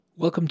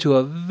Welcome to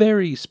a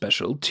very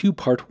special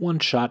two-part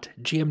one-shot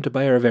GM'd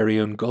by our very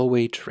own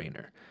Galway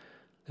trainer.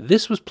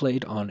 This was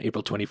played on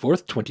April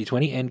 24th,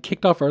 2020, and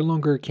kicked off our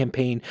longer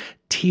campaign,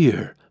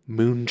 Tyr,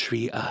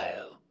 Moontree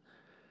Isle.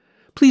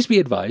 Please be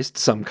advised,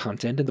 some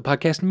content in the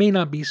podcast may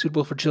not be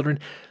suitable for children.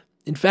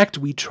 In fact,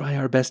 we try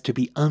our best to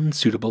be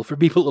unsuitable for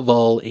people of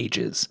all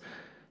ages.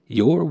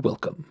 You're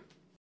welcome.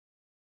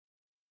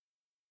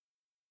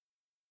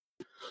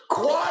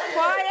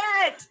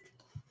 Quiet!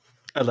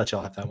 I'd let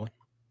y'all have that one.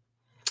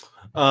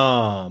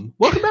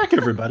 Welcome back,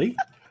 everybody.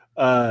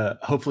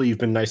 Hopefully you've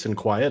been nice and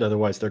quiet,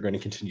 otherwise they're going to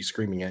continue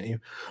screaming at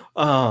you.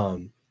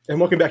 And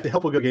welcome back to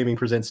Help Will Go Gaming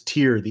presents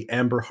Tyr, the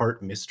Amber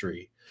Heart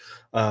Mystery.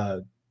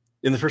 In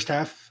the first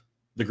half,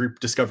 the group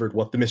discovered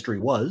what the mystery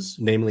was,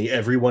 namely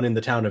everyone in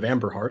the town of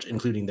Amberheart,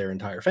 including their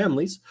entire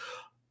families,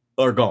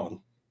 are gone.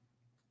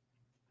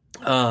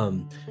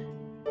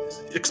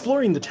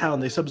 Exploring the town,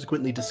 they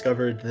subsequently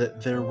discovered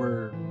that there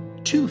were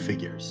two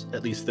figures,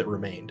 at least, that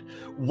remained.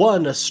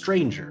 One, a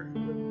stranger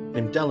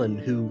named Dylan,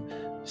 who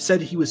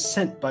said he was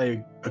sent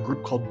by a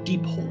group called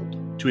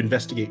Deephold to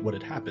investigate what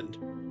had happened.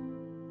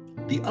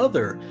 The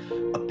other,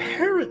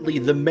 apparently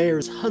the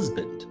mayor's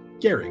husband,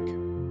 Garrick.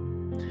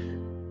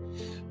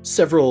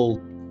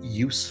 Several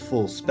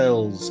useful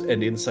spells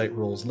and insight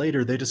rolls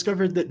later, they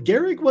discovered that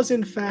Garrick was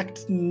in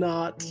fact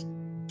not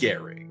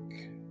Garrick.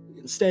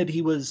 Instead,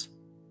 he was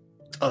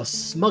a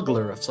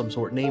smuggler of some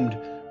sort named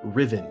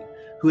Riven,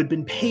 who had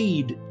been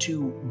paid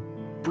to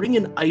bring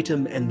an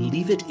item and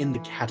leave it in the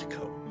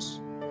catacombs.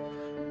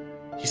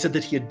 He said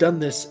that he had done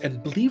this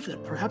and believed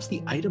that perhaps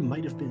the item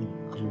might have been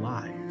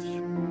alive.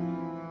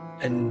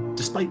 And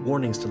despite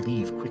warnings to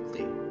leave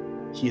quickly,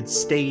 he had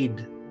stayed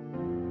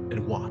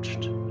and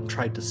watched and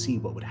tried to see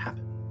what would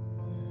happen.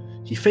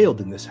 He failed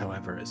in this,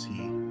 however, as he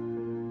had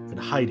been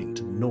hiding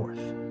to the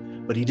north.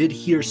 But he did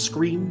hear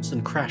screams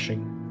and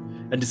crashing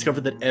and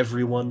discovered that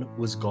everyone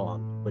was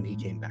gone when he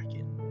came back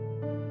in.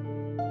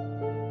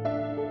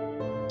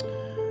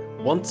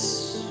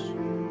 Once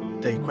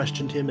they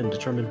questioned him and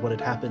determined what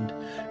had happened,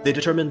 they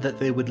determined that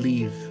they would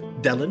leave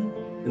Dylan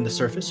in the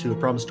surface, who had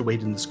promised to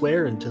wait in the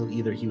square until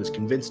either he was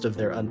convinced of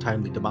their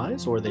untimely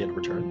demise or they had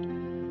returned,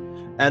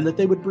 and that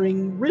they would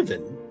bring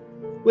Riven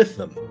with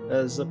them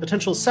as a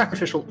potential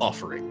sacrificial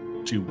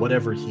offering to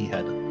whatever he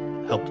had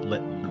helped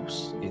let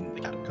loose in the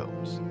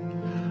catacombs.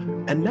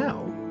 And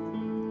now,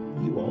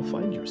 you all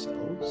find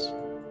yourselves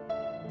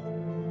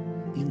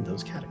in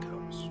those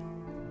catacombs.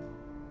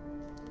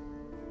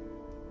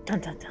 Dun,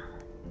 dun, dun.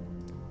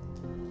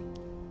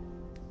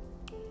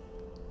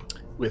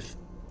 With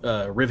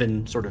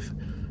Riven sort of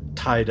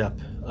tied up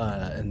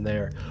and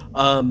there.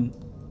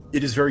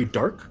 It is very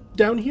dark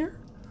down here.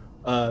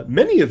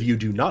 Many of you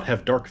do not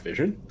have dark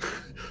vision,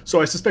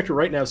 so I suspect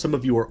right now some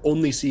of you are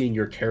only seeing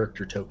your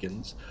character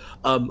tokens.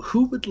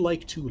 Who would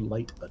like to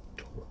light a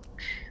torch?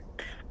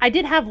 I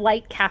did have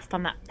light cast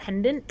on that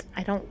pendant.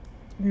 I don't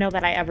know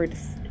that I ever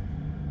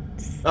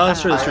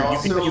That's true.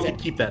 Also- You can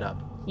keep that up.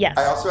 Yes.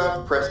 I also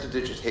have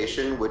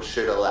prestidigitation, which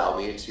should allow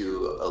me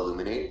to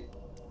illuminate,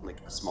 like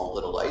a small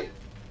little light.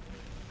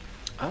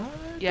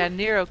 Yeah,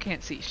 Nero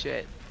can't see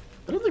shit.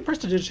 I don't think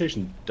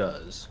prestidigitation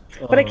does.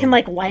 But it can,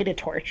 light a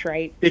torch,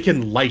 right? It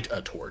can light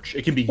a torch.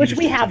 It can be Which used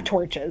we as have a-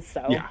 torches,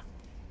 so. Yeah.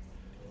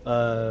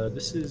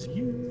 This is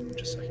you.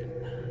 Just a second.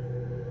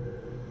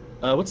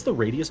 What's the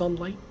radius on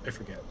light? I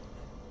forget.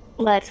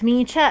 Let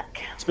me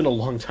check. It's been a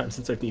long time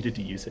since I've needed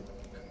to use it.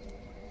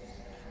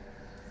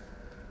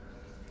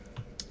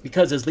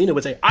 Because, as Lena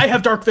would say, I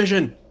have dark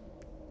vision!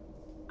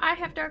 I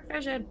have dark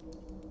vision.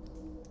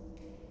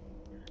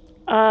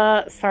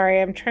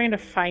 Sorry, I'm trying to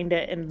find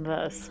it in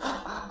the...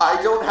 I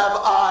don't have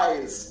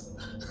eyes!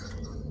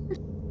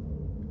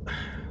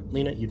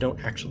 Lena, you don't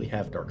actually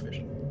have dark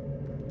vision.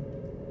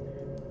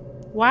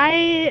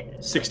 Why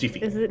 60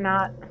 feet. is it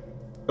not?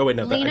 Oh, wait,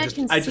 no. Lena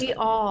can see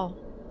all.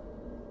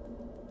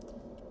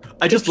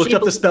 I just If looked she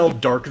up the bel- spell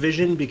dark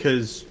vision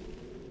because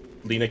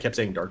Lena kept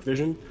saying dark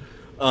vision.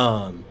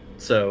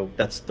 So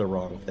that's the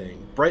wrong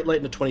thing. Bright light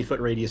in a 20-foot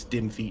radius,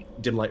 dim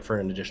light for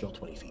an additional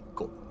 20 feet.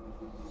 Cool.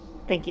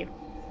 Thank you.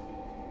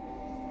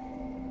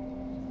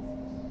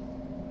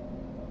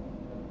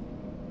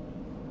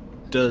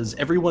 Does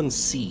everyone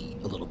see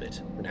a little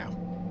bit now?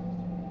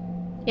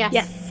 Yes.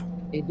 Yes.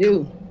 They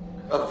do.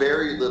 A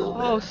very little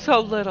bit. Oh, so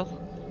little.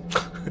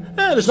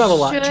 There's not a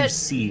lot to Should-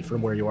 see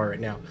from where you are right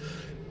now.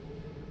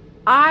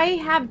 I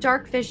have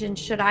dark vision.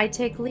 Should I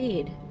take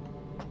lead?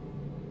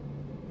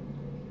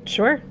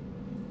 Sure.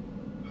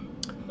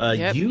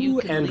 Yep, you you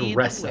can and lead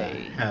the Ressa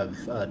way.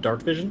 have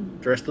dark vision.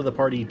 The rest of the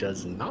party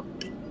does not.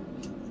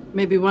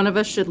 Maybe one of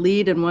us should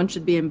lead and one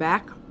should be in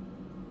back.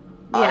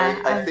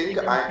 Yeah, I was think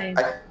thinking the same.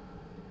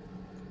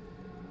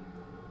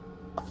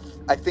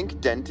 I think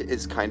Dent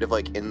is kind of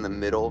like in the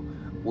middle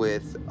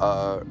with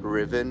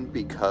Riven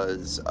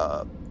because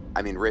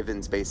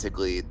Riven's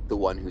basically the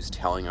one who's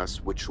telling us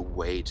which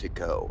way to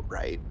go,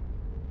 right?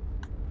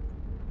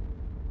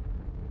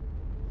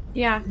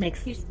 Yeah.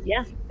 Makes He's-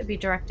 yeah. He could be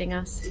directing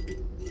us. I think Dent is in the middle with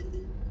Riven because Riven's basically the one who's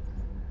telling us which way to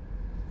go, right?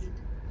 Yeah. Makes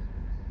sense.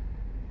 Be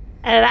directing us. Let's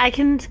And I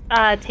can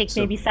take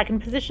maybe second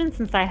position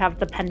since I have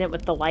the pendant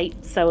with the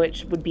light, so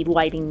it would be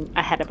lighting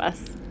ahead of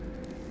us.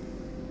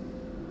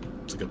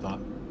 It's a good thought.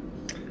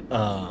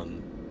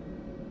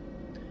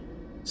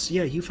 So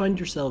yeah, you find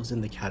yourselves in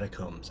the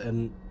catacombs,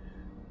 and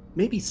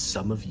maybe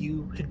some of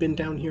you had been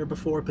down here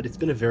before, but it's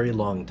been a very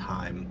long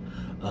time.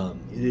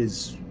 It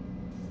is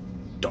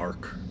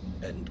dark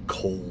and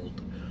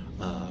cold.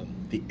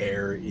 The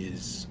air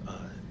is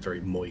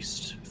very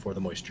moist for the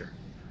moisture.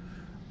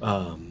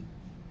 And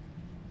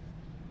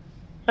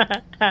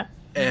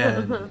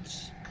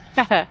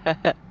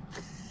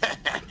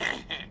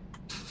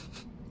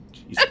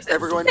Jesus.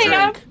 Everyone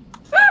Sam. drink.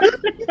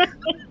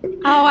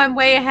 Oh, I'm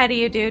way ahead of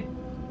you, dude.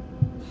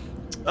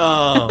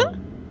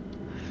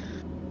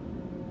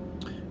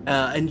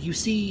 And you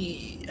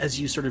see, as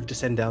you sort of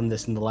descend down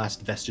this, and the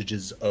last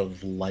vestiges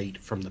of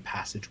light from the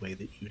passageway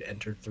that you'd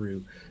entered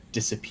through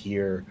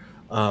disappear,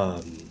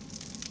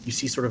 you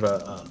see sort of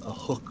a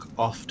hook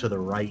off to the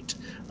right,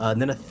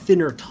 and then a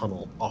thinner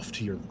tunnel off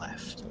to your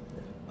left.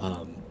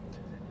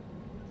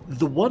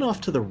 The one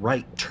off to the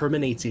right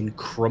terminates in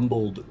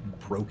crumbled,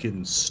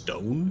 broken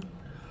stone,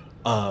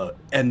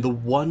 and the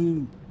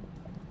one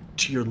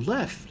to your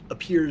left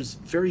appears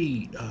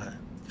very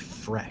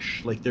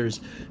fresh. Like there's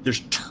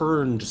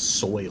turned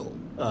soil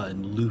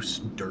and loose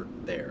dirt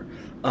there.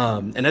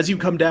 And as you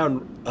come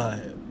down,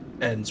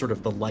 and sort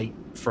of the light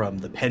from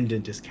the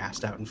pendant is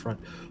cast out in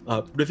front,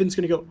 Riven's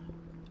gonna go,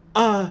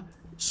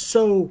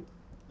 so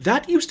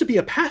that used to be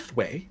a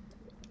pathway,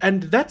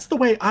 and that's the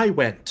way I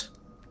went.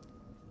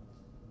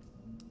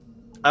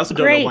 I also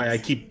don't know why I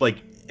keep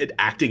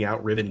acting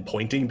out Riven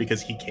pointing,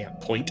 because he can't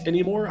point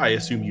anymore. I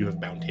assume you have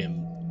bound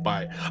him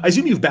I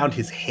assume you've bound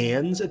his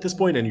hands at this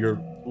point, and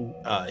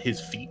his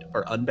feet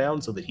are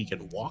unbound so that he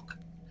can walk,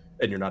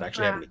 and you're not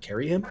actually having to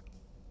carry him.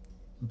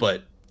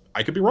 But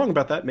I could be wrong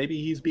about that.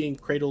 Maybe he's being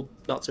cradled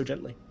not so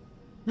gently.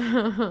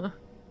 I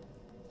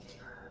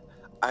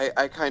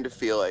kind of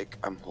feel like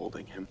I'm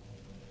holding him.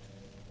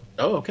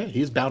 Oh, okay.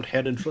 He's bound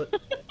hand and foot.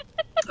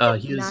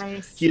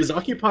 Nice. He is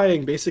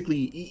occupying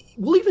basically.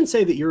 We'll even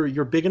say that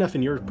you're big enough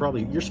and you're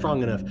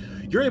strong enough.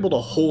 You're able to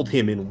hold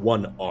him in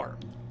one arm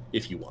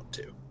if you want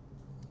to.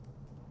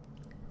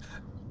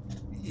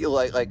 You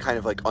like kind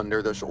of like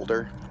under the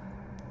shoulder.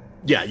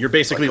 Yeah, you're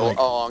basically like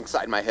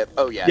alongside my hip.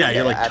 Oh yeah. Yeah,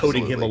 you're like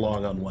absolutely. toting him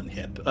along on one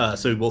hip.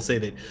 So we'll say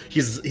that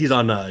he's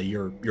on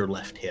your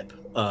left hip,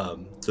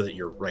 so that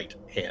your right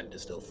hand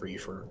is still free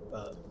for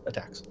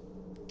attacks.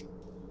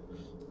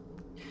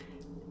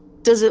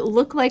 Does it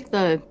look like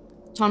the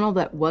tunnel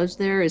that was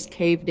there is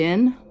caved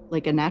in,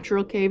 like a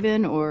natural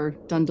cave-in, or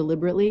done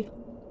deliberately?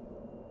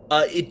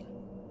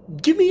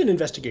 Give me an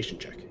investigation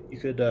check. You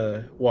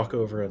could walk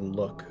over and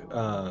look.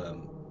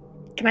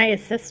 Can I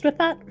assist with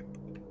that?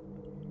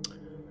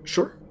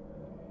 Sure.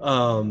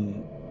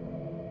 And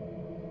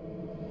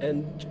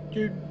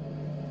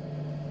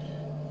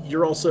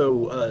you're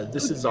also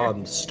this is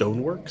on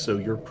stonework, so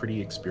you're pretty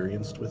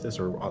experienced with this,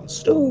 or on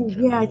stone. Oh,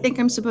 yeah, I think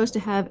I'm supposed to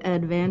have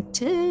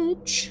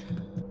advantage.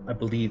 I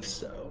believe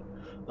so.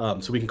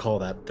 So we can call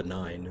that the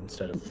 9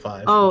 instead of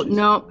 5. Oh,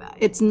 no,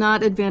 it's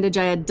not advantage.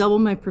 I had double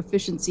my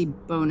proficiency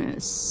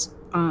bonus.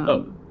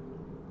 And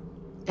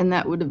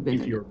that would have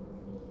been... If you're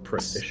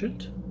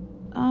proficient?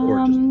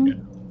 Or just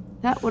good?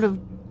 That would have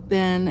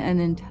been an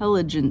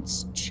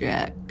intelligence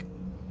check.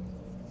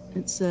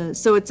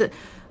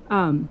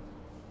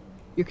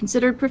 You're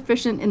considered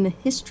proficient in the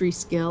history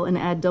skill and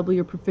add double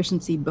your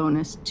proficiency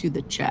bonus to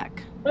the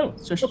check. Oh,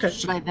 so okay.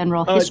 Should I then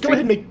roll history? Go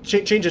ahead and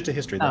change it to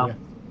history then, yeah.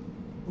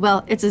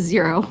 Well, it's a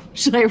 0.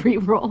 Should I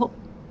re-roll?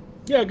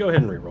 Yeah, go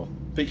ahead and re-roll.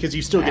 Because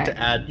you still get to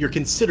add, you're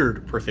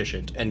considered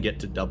proficient and get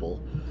to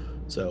double.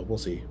 So we'll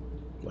see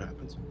what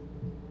happens.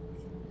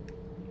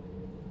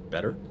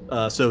 Better.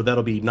 So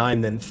that'll be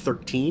 9, then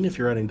 13 if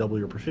you're adding double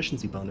your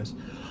proficiency bonus.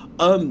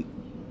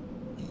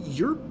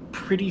 You're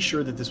pretty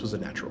sure that this was a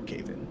natural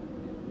cave-in.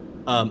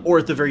 Or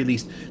at the very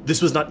least,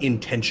 this was not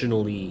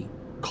intentionally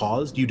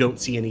caused. You don't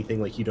see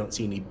anything, like you don't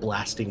see any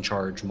blasting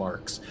charge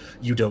marks.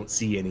 You don't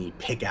see any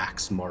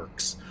pickaxe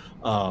marks.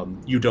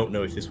 You don't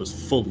know if this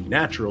was fully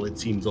natural. It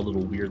seems a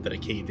little weird that a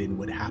cave-in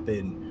would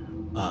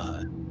happen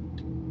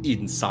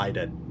inside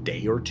a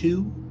day or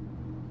two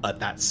at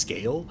that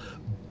scale.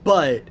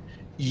 But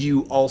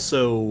you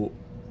also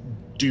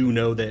do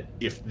know that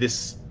if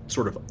this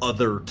sort of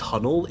other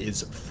tunnel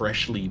is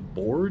freshly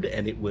bored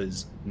and it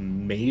was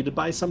made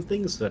by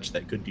something such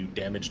that could do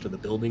damage to the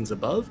buildings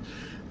above,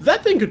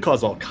 that thing could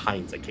cause all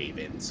kinds of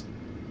cave-ins.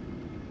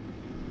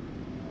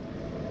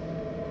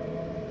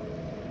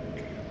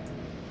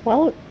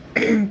 Well,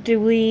 do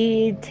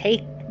we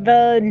take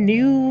the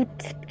new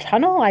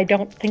tunnel? I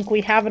don't think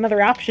we have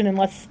another option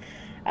unless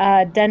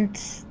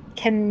Dent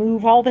can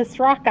move all this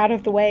rock out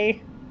of the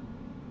way.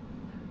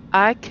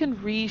 I can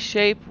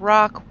reshape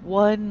rock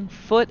 1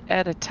 foot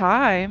at a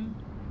time.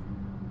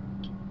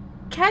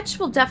 Ketch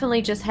will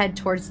definitely just head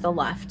towards the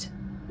left.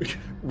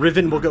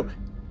 Riven will go,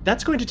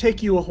 that's going to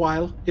take you a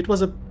while. It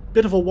was a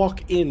bit of a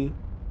walk in.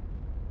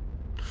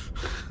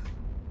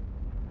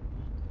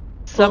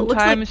 Well, it looks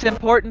like- Sometimes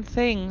important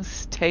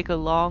things take a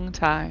long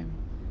time.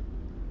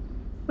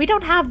 We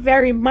don't have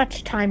very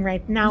much time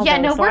right now. Yeah,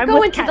 though, no, so we're I'm going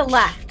with to the Ketch.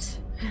 left.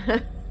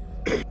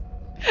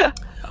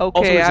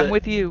 Okay, as I'm a-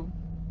 with you.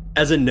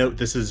 As a note,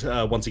 this is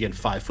once again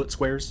 5-foot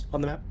squares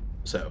on the map,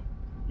 so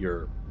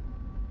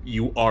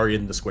you are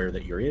in the square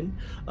that you're in.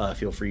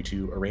 Feel free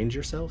to arrange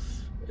yourself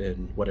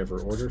in whatever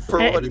order. For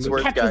Hey, what it's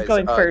worth, Ketch is guys,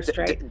 going first,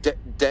 right?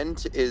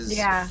 Dent is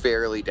Yeah.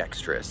 fairly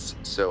dexterous,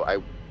 so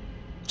I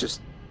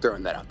just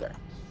throwing that out there.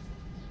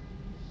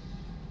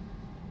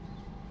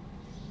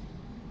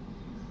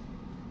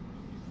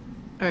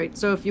 All right,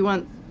 so if you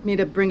want me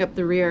to bring up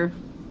the rear,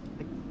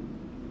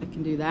 I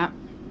can do that.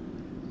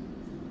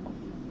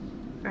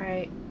 All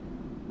right,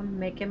 I'm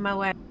making my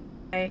way.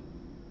 Okay.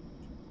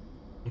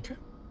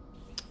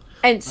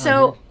 And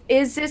so,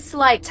 is this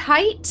like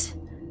tight?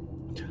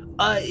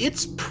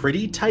 It's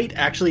pretty tight,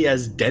 actually.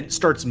 As Dent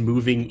starts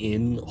moving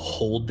in,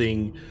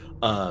 holding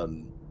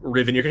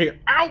Riven, you're gonna go,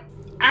 ow,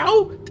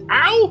 ow,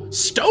 ow,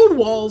 stone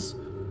walls.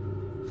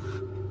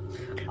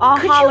 I'll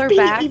Could holler you be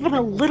back. even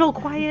a little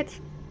quiet?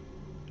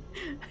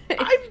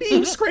 I'm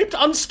being scraped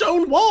on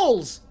stone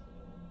walls.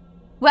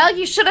 Well,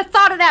 you should have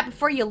thought of that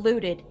before you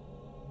looted.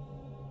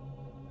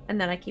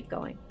 And then I keep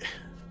going.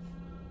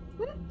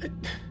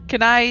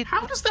 Can I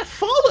How does that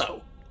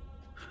follow?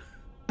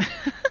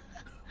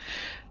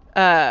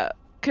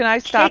 can I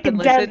stop and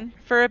Shake and listen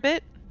for a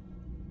bit?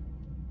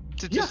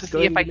 Just Yeah, to go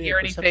see ahead if I and give me a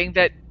hear perception anything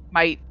that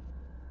might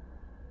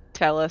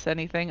tell us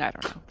anything. I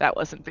don't know. That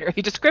wasn't very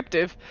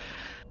descriptive.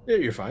 Yeah,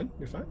 you're fine.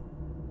 You're fine.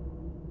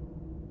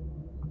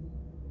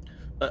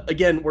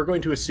 Again, we're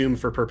going to assume,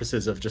 for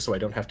purposes of just so I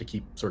don't have to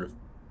keep sort of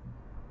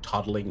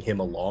toddling him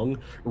along,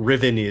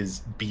 Riven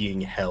is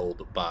being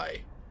held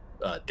by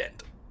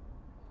Dent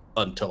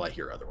until I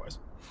hear otherwise.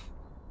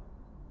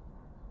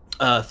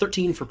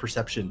 13 for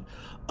perception.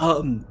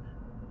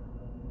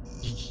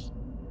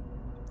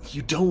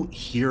 You don't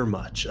hear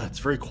much. It's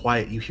very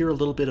quiet. You hear a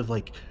little bit of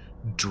like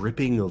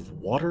dripping of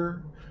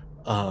water.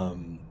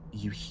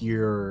 You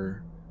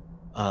hear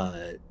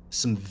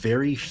some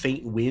very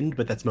faint wind,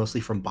 but that's mostly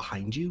from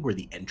behind you, where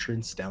the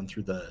entrance down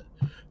through the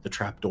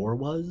trapdoor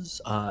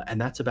was, and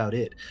that's about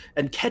it.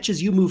 And Ketch,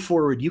 as you move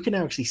forward, you can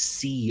actually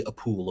see a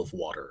pool of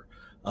water.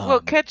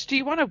 Well, Ketch, do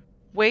you want to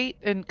wait?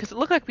 And because it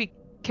looked like we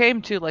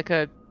came to like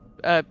a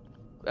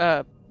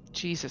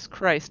Jesus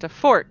Christ, a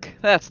fork.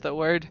 That's the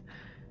word.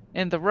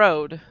 In the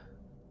road.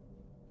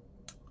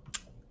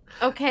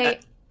 Okay.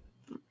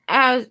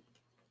 I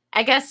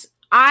guess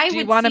I Do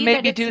would you want to see that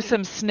maybe it's- do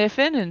some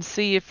sniffing and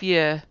see if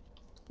you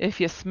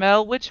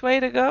smell which way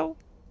to go?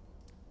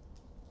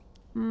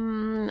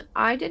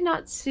 I did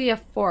not see a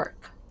fork.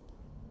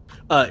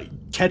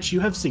 Ketch, you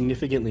have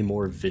significantly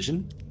more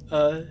vision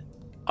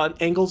on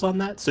angles on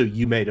that, so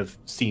you may have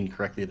seen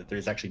correctly that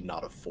there's actually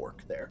not a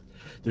fork there.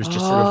 There's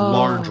just sort of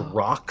large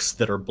rocks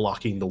that are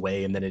blocking the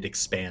way, and then it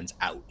expands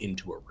out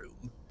into a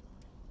room.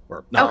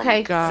 Or not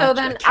Okay, gotcha. so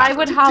then I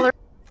would holler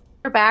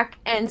back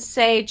and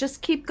say,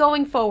 just keep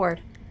going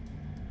forward.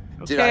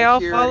 Did Okay, I I'll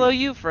hear- follow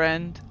you,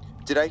 friend.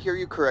 Did I hear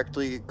you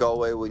correctly,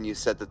 Galway, when you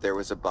said that there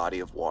was a body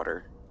of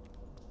water?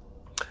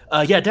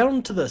 Yeah,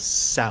 down to the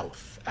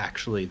south,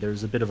 actually,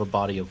 there's a bit of a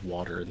body of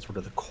water in sort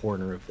of the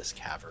corner of this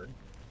cavern.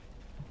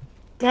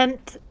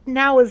 Dent,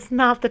 now is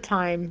not the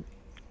time.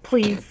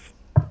 Please.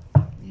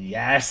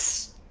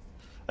 Yes!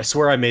 I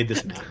swear I made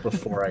this map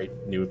before I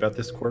knew about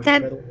this quirk.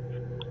 Then- by the way.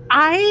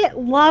 I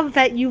love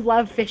that you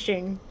love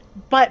fishing,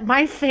 but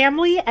my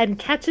family and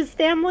Ketch's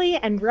family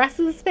and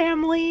Russ's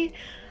family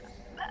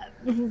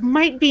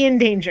might be in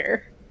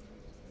danger.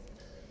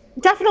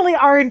 Definitely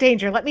are in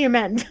danger. Let me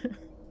amend.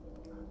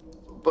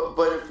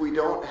 But if we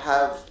don't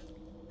have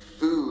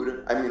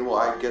food, I mean, well,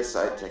 I guess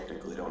I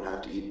technically don't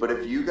have to eat, but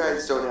if you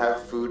guys don't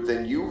have food,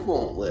 then you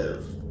won't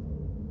live.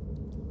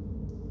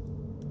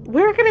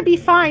 We're gonna be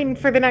fine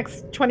for the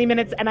next 20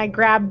 minutes, and I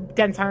grab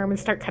Dent's arm and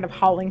start kind of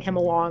hauling him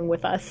along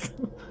with us.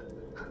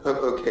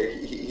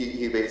 Okay,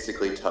 he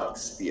basically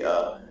tucks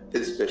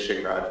his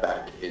fishing rod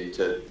back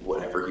into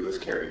whatever he was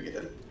carrying it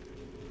in.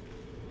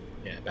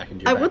 Yeah, back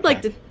into your I would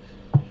like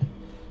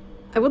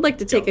backpack.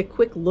 to take a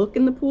quick look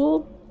in the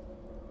pool.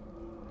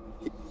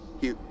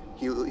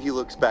 He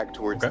looks back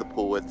towards Okay. the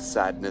pool with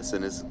sadness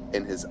in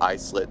his eye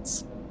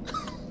slits.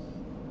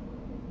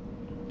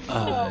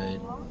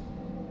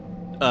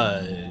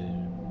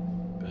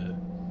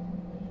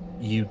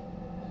 You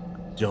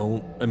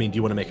don't. I mean, do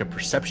you want to make a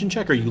perception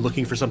check? Are you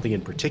looking for something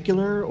in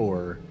particular,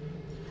 or?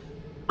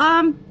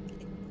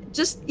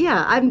 Just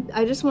yeah,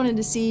 I just wanted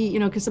to see,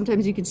 because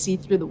sometimes you can see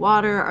through the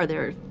water. Are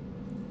there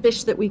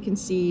fish that we can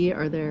see?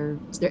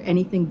 Is there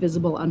anything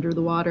visible under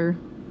the water?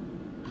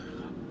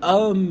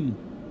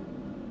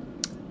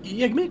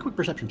 Yeah, give me a quick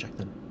perception check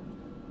then.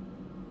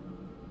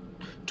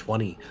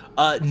 20.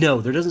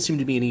 No, there doesn't seem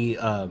to be any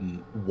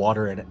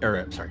water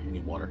any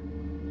water.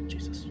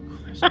 Jesus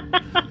Christ.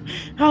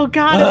 Oh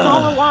god, it's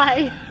all a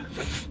lie.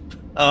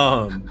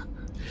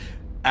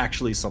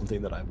 Actually,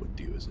 something that I would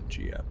do as a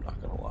GM, not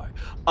gonna lie.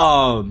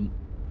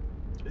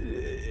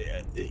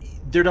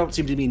 there don't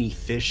seem to be any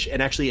fish.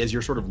 And actually, as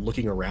you're sort of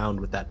looking around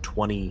with that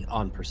 20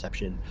 on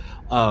perception,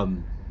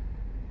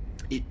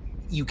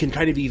 you can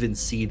kind of even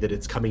see that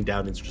it's coming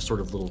down in just sort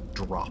of little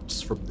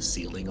drops from the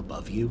ceiling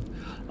above you.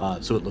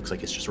 So it looks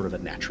like it's just sort of a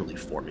naturally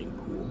forming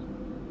pool.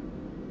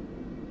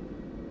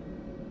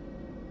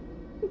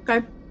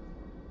 Okay.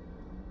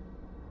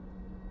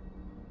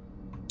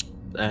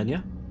 And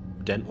yeah,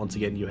 Dent, once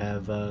again, you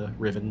have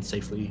Riven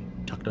safely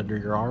tucked under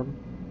your arm.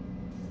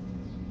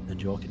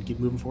 And you all can keep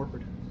moving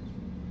forward.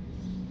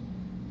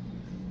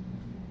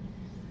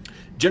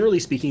 Generally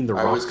speaking, the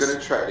rocks... I was going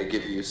to try to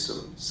give you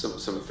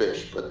some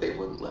fish, but they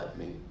wouldn't let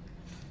me.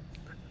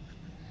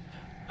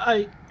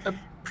 I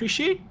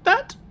appreciate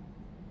that,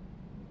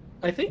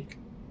 I think.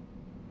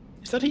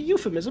 Is that a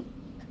euphemism?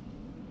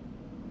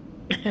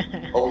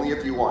 Only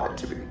if you want it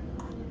to be.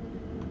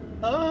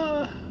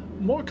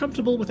 More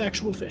comfortable with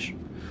actual fish.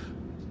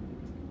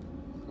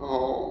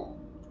 Oh.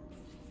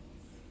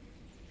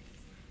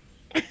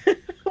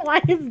 Why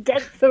is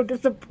Dent so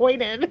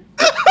disappointed?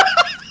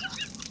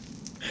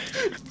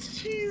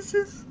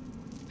 Jesus.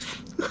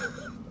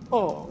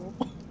 Oh.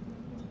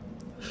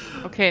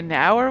 Okay,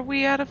 now are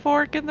we at a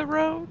fork in the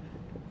road?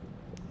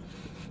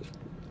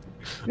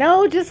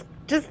 No, just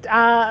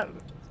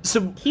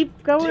So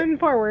keep going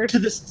forward. to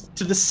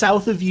the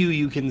south of you,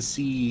 you can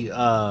see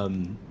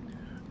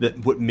that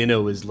what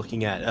Minnow is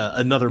looking at,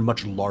 another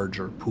much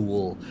larger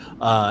pool,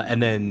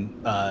 and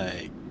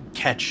then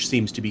Ketch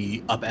seems to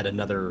be up at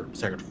another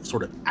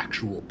sort of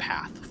actual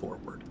path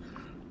forward.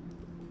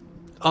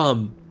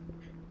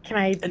 Can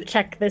I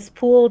check this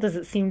pool? Does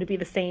it seem to be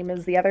the same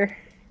as the other?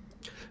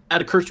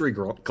 At a cursory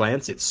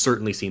glance, it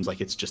certainly seems like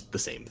it's just the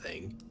same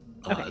thing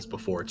as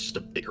before. It's just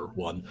a bigger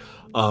one.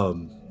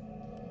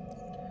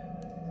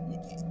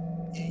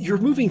 You're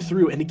moving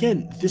through, and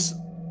again,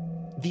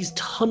 these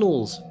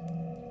tunnels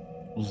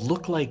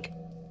look like...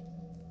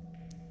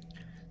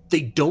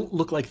 They don't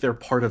look like they're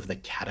part of the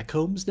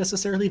catacombs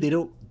necessarily.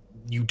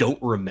 You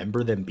don't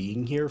remember them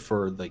being here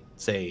for, like,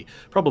 say,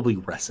 probably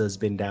Ressa's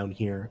been down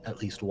here at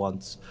least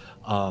once.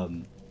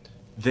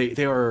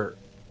 They're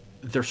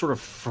sort of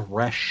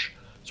fresh,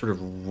 sort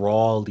of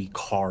rawly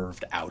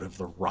carved out of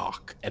the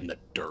rock and the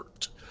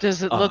dirt.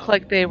 Does it look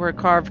like they were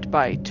carved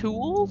by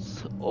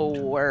tools,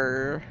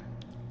 or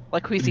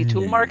like we see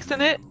tool marks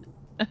in it?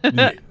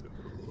 No.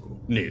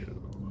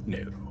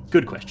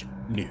 Good question.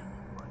 No.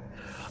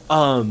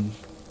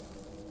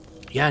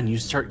 Yeah, and you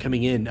start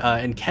coming in,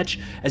 and Ketch,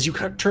 as you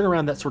turn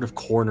around that sort of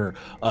corner,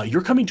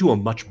 you're coming to a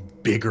much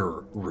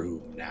bigger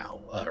room now,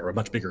 or a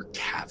much bigger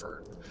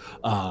cavern.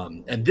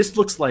 And this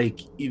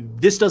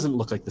doesn't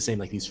look like the same,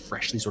 like these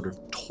freshly sort of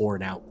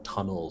torn out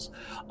tunnels.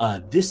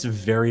 This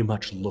very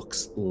much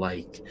looks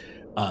like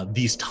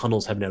these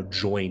tunnels have now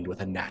joined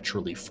with a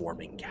naturally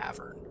forming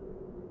cavern.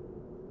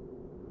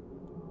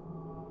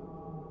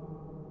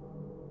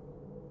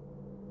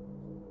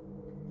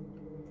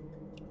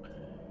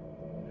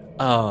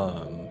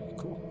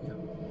 Cool.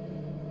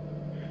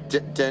 Yeah.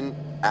 Den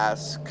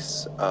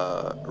asks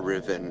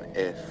Riven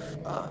if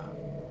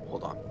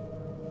hold on.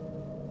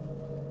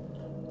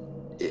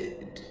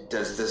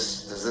 Does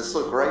this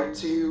look right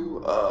to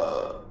you?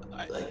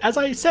 As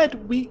I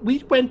said,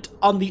 we went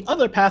on the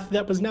other path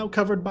that was now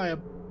covered by a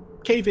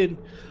cave-in.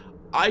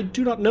 I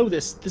do not know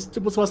this. This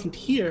wasn't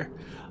here.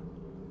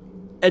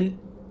 And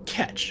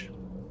Ketch,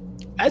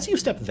 as you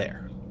step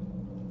there,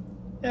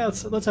 yeah,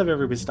 let's have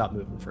everybody stop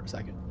moving for a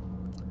second.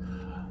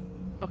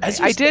 Okay.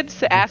 I did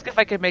ask if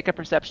I could make a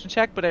perception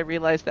check, but I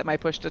realized that my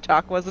push to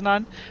talk wasn't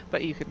on.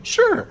 But you can.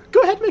 Sure, go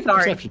ahead and make a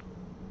perception.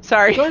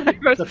 Sorry. Go ahead.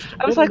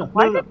 I was like,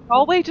 why did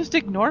Galway just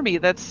ignore me?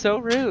 That's so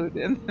rude.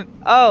 And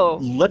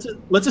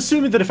let's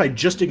assume that if I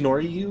just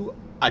ignore you,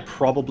 I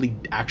probably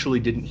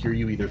actually didn't hear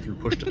you either through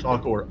push to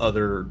talk or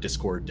other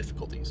Discord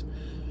difficulties.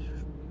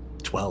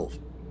 12.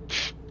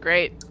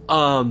 Great.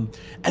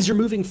 As you're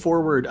moving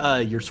forward,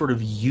 you're sort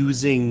of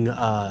using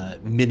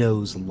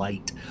Minnow's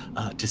light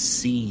to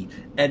see,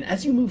 and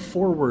as you move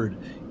forward,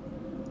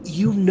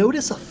 you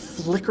notice a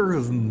flicker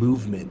of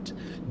movement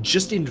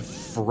just in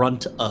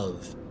front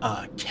of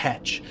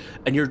Ketch,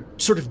 and you're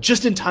sort of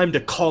just in time to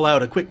call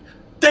out a quick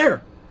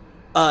 "there!"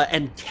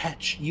 And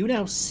Ketch, you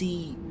now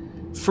see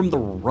from the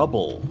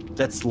rubble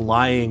that's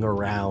lying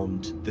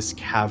around this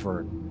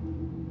cavern,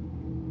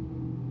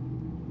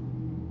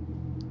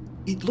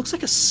 it looks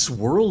like a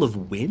swirl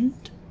of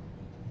wind,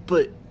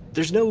 but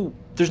there's no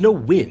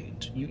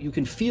wind. You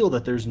can feel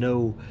that there's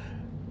no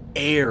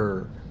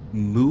air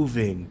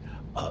moving,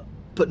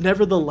 but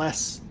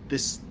nevertheless,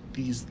 these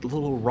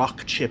little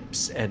rock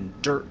chips and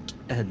dirt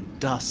and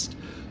dust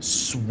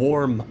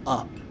swarm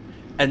up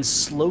and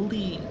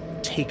slowly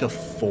take a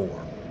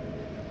form.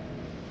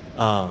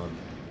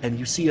 And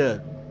you see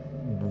a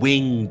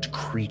winged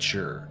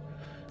creature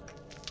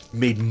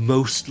made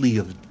mostly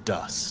of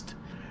dust.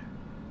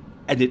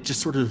 And it just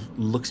sort of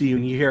looks at you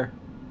and you hear,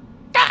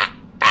 "Ah,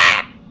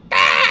 ah,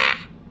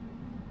 ah."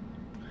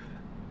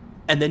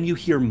 And then you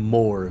hear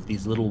more of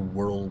these little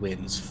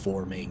whirlwinds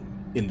forming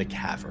in the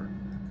cavern.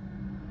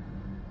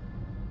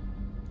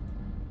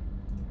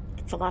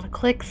 It That's a lot of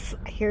clicks.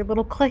 I hear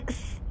little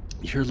clicks.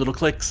 You hear little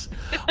clicks.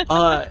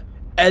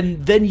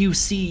 And then you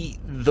see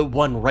the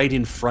one right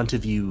in front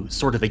of you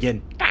sort of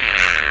again.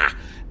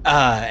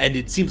 And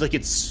it seems like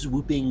it's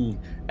swooping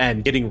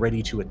and getting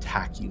ready to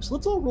attack you. So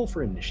let's all roll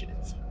for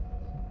initiative.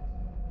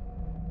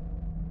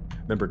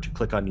 Remember to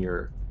click on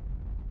your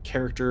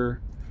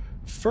character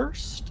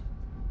first.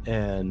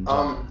 And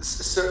but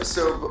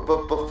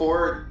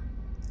before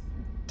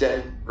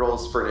Dent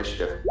rolls for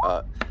initiative,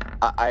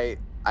 I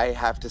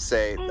have to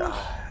say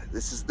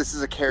this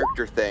is a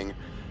character thing.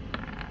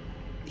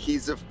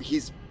 He's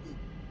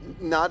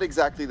not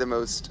exactly the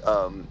most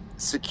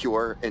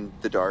secure in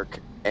the dark,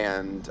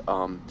 and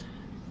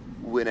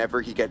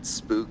whenever he gets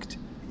spooked,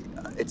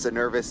 it's a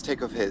nervous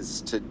tick of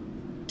his to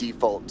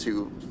default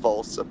to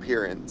false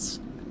appearance,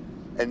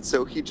 and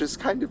so he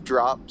just kind of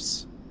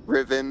drops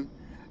Riven.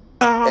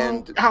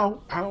 And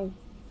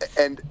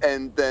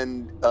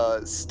then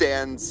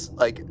stands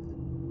like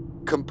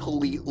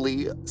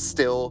completely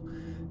still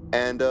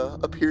and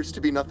appears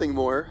to be nothing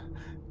more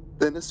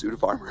than a suit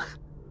of armor.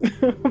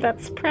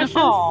 That's precious.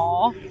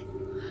 Aww.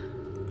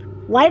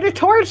 Light a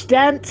torch,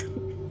 Dent.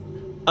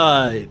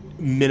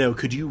 Minnow,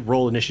 could you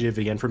roll initiative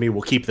again for me?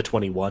 We'll keep the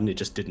 21. It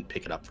just didn't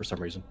pick it up for some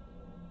reason.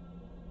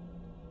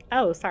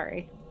 Oh,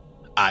 sorry.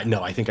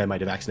 No, I think I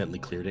might have accidentally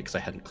cleared it because I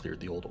hadn't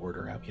cleared the old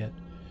order out yet.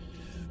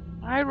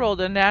 I rolled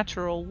a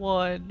natural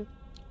 1.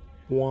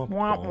 Womp,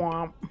 Womp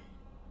womp.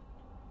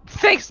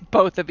 Thanks,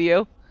 both of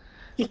you.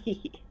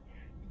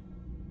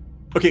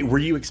 Okay, were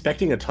you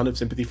expecting a ton of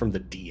sympathy from the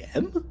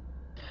DM?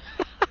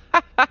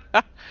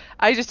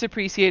 I just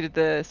appreciated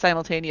the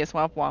simultaneous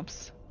womp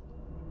womps.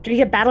 Do you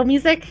get battle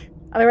music?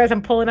 Otherwise,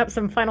 I'm pulling up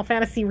some Final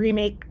Fantasy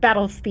Remake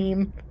battles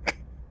theme.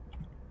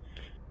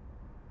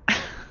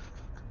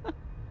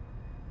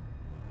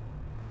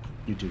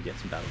 You do get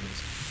some battle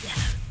music.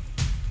 Yes.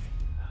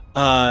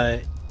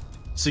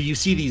 So you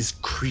see these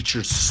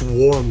creatures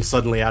swarm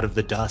suddenly out of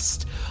the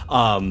dust,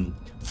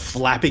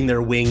 flapping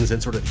their wings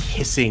and sort of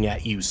hissing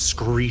at you,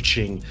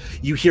 screeching.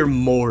 You hear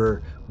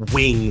more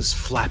wings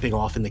flapping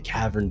off in the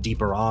cavern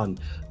deeper on.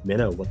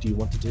 Minnow, what do you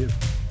want to do?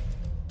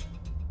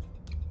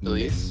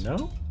 Elise?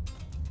 No?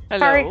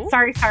 Hello?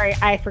 Sorry.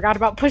 I forgot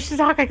about push to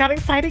talk. I got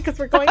excited because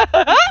we're going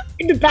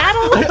into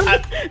battle.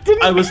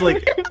 I was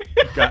like,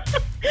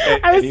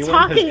 I was has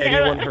talking.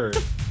 anyone heard?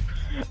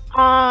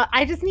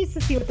 I just need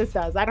to see what this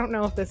does. I don't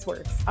know if this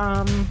works.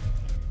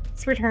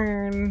 Let's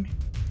return.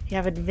 You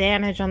have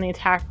advantage on the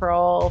attack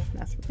roll.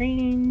 That's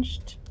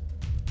ranged.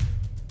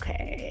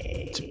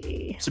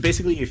 Okay. So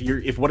basically,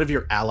 if one of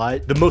your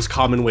allies, the most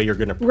common way you're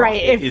going to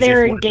right, if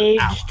they're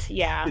engaged,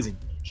 is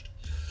engaged.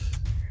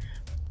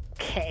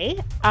 Okay.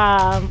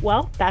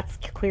 Well, that's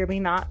clearly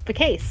not the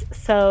case.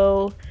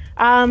 So,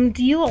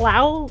 do you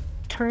allow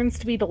turns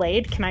to be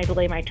delayed? Can I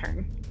delay my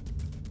turn?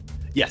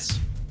 Yes.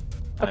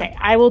 Okay,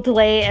 I will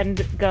delay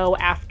and go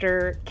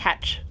after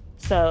Catch.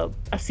 So,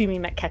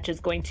 assuming that Catch is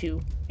going to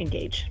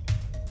engage.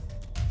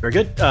 Very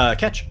good.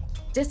 Catch.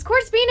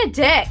 Discord's being a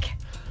dick.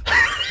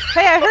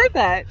 Hey, I heard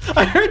that.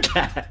 I heard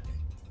that.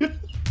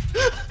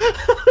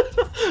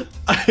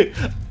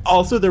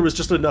 Also, there was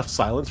just enough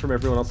silence from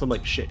everyone else. I'm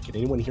like, shit, can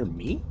anyone hear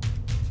me?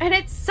 And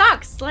it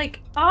sucks. Like,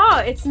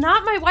 it's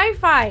not my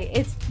Wi-Fi.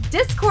 It's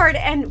Discord,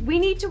 and we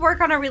need to work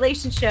on our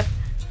relationship.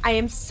 I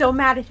am so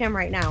mad at him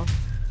right now.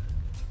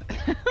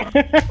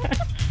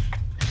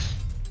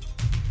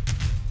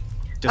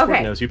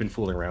 Discord knows you've been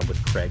fooling around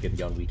with Craig and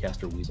Young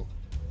Weecaster Weasel.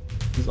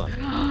 He's on.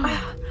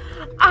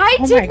 I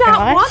Oh did my not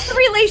gosh. want the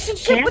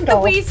relationship with the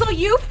Scandal. Weasel.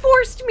 You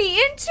forced me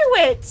into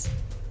it.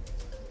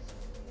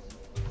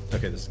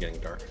 Okay, this is getting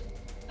dark.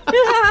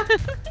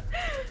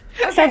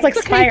 Sounds like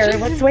Spire.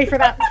 Let's wait for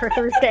that for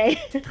Thursday.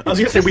 I was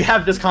gonna say we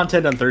have this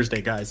content on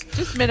Thursday, guys.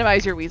 Just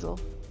minimize your weasel.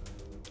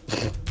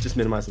 Just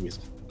minimize the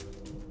weasel.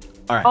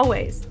 All right.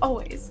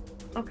 Always.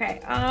 Okay.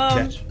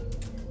 Catch.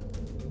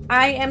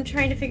 I am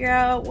trying to figure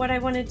out what I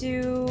want to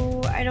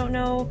do. I don't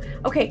know.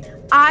 Okay,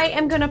 I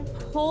am gonna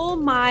pull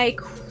my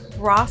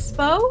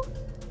crossbow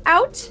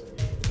out.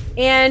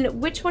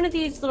 And which one of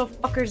these little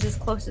fuckers is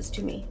closest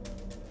to me?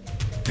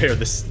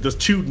 Those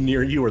two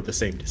near you are the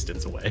same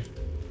distance away.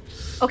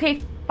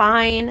 Okay,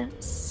 fine.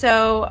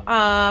 So,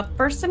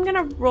 first I'm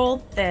gonna roll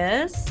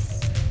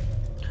this.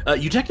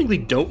 You technically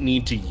don't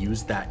need to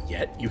use that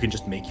yet. You can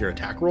just make your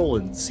attack roll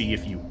and see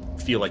if you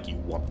feel like you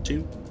want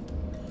to.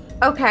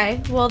 Okay,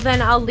 well then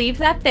I'll leave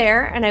that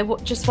there, and I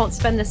just won't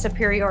spend the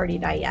superiority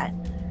die yet.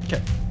 Okay.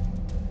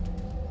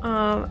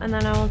 And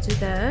then I will do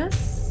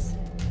this.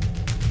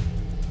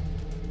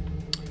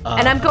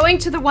 And I'm going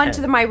to the one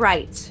to my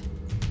right.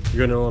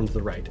 You're going to one to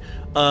the right.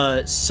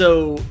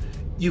 So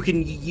you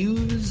can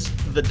use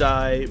the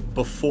die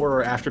before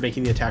or after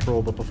making the attack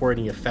roll, but before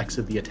any effects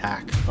of the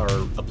attack are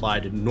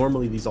applied. And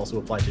normally these also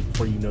apply to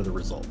before you know the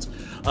results.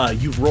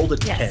 You've rolled a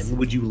 10. Yes.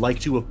 Would you like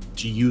to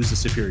use the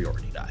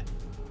superiority die?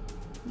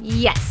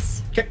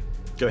 Yes. Okay.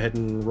 Go ahead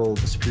and roll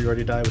the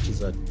superiority die, which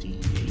is a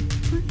D8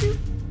 for you.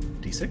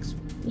 D6?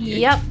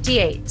 Yep,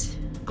 D8.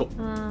 Cool.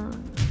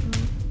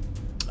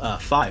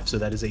 5, so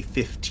that is a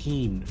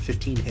 15.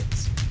 15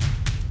 hits.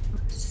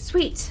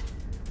 Sweet.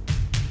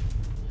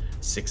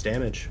 6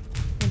 damage.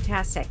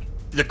 Fantastic.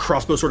 The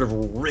crossbow sort of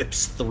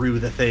rips through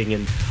the thing,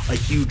 and a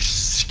huge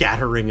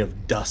scattering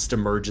of dust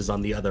emerges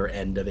on the other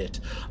end of it.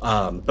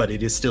 But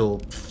it is still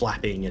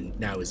flapping, and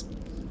now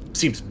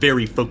seems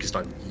very focused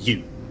on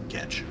you,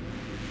 Ketch.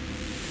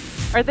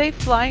 Are they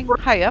flying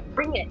high up?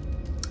 Bring it.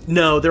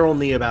 No, they're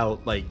only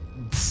about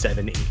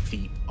 7-8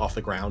 feet off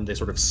the ground. They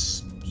sort of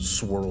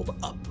swirled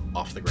up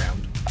off the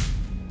ground.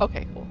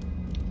 Okay, cool.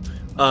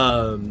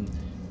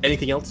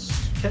 Anything else,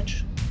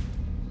 Ketch?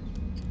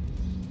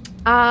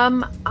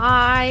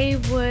 I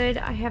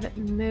haven't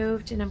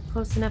moved and I'm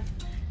close enough.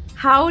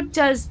 How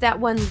does that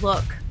one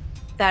look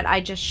that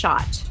I just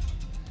shot?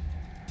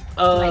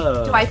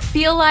 Do I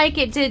feel like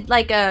it did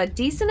a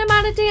decent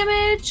amount of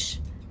damage?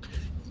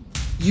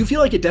 You feel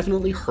like it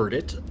definitely hurt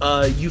it.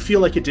 You feel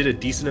like it did a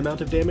decent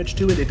amount of damage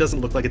to it. It doesn't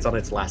look like it's on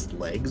its last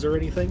legs or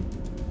anything.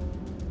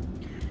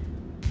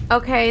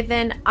 Okay,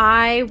 then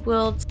I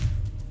will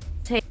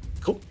take...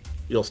 Cool.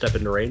 You'll step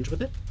into range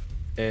with it.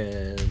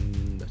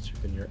 And that's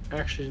been your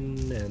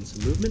action and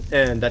some movement.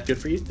 And that good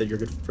for you? That you're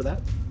good for that?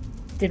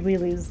 Did we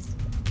lose?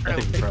 I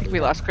think we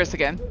lost Chris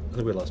again. I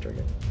think we lost her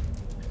again.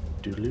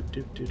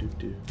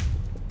 Doo-doo-doo-doo-doo-doo.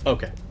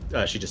 Okay.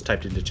 She just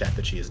typed into chat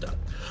that she is done.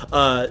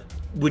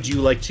 Would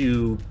you like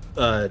to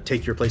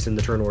take your place in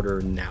the turn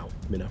order now,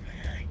 Minnow?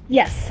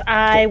 Yes,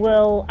 I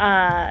will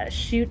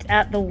shoot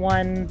at the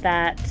one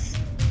that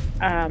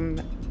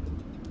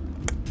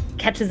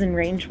catches in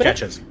range with.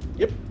 Catches.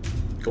 Yep.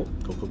 Cool.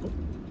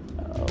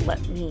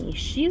 Let me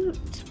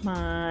shoot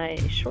my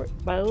short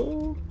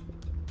bow.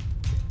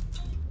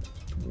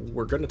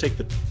 We're going to take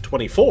the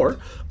 24,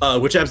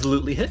 which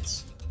absolutely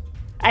hits.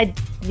 I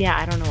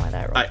don't know why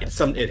that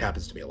rolled. It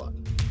happens to me a lot.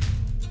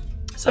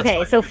 So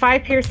okay, so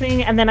 5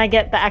 piercing, and then I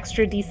get the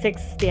extra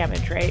d6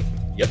 damage, right?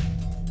 Yep.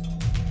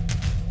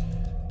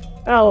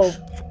 Oh,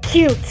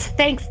 cute.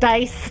 Thanks,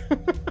 dice.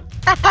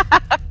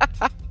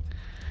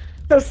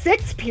 So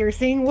 6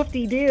 piercing,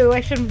 whoop-de-doo. I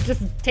should have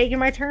just taken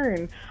my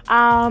turn.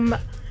 I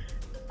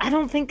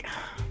don't think...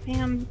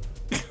 Man.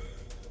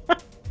 I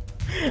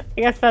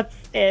guess that's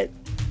it.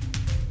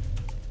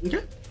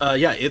 Okay.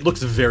 Yeah, it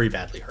looks very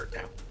badly hurt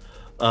now.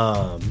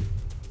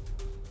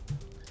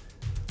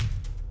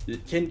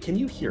 Can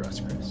you hear us,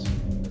 Chris?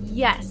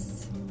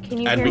 Yes. Can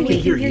you And hear we me? can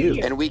hear you.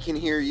 And we can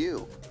hear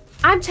you.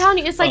 I'm telling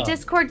you, it's like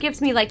Discord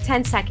gives me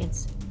 10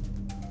 seconds.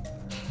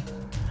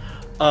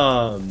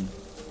 The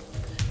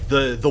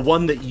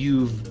one that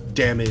you've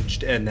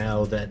damaged and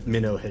now that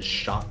Minnow has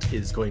shot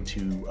is going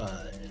to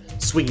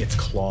swing its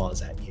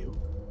claws at you.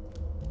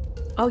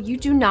 Oh, you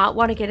do not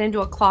want to get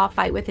into a claw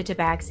fight with a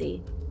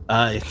tabaxi.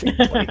 I think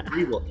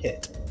 23 will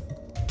hit.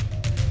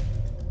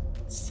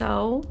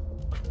 So?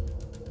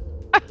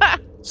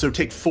 So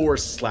take 4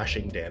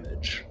 slashing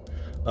damage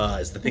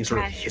as the thing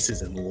sort of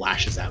hisses and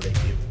lashes out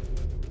at you.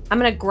 I'm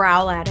going to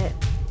growl at it.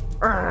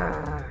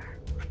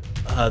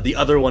 The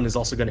other one is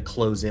also going to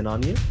close in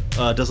on you.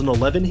 Does an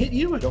 11 hit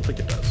you? I don't think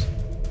it does.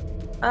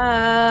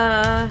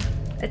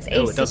 It's AC.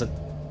 No, it doesn't.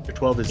 Your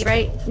 12 is...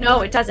 Right?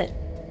 No, it doesn't.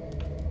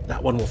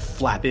 That one will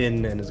flap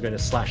in and is going to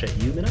slash at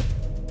you, Minnow.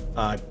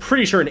 I'm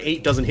pretty sure an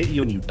 8 doesn't hit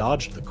you and you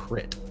dodged the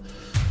crit.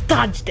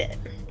 Dodged it.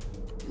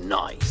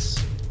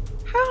 Nice.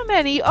 How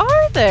many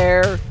are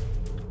there?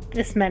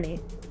 This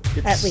many,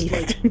 It's at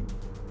least. like-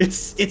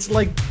 It's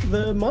like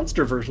the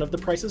monster version of The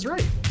Price is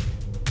Right.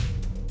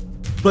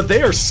 But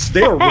they are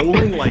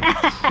rolling like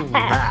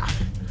crap.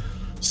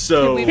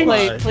 So Can we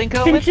play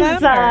Plinko with them?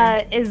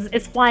 Finch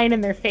is flying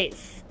in their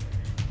face,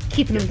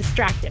 keeping them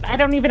distracted. I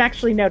don't even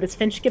actually know. Does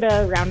Finch get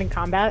a round in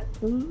combat?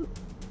 Ooh.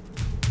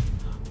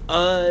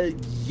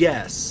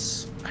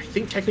 Yes. I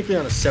think technically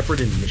on a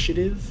separate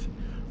initiative,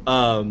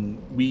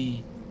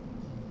 we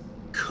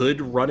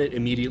could run it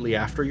immediately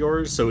after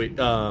yours. So it,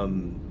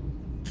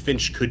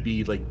 Finch could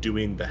be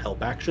doing the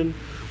help action.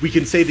 We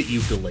can say that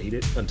you've delayed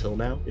it until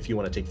now if you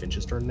want to take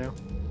Finch's turn now.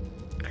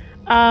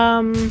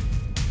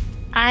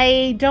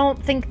 I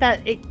don't think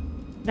that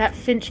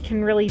Finch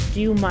can really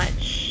do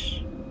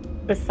much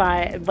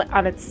beside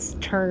on its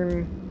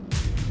turn,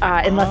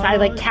 unless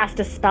I cast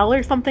a spell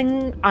or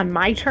something on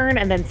my turn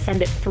and then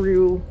send it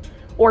through,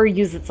 or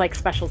use its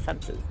special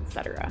senses,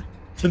 etc.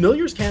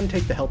 Familiars can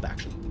take the help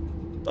action.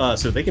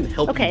 So they can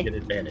help you get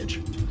advantage.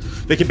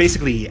 They can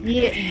basically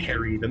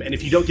carry them, and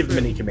if you don't give them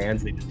any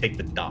commands, they just take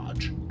the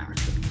dodge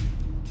action.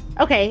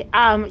 Okay.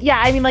 Yeah.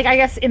 I mean, I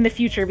guess in the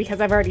future, because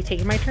I've already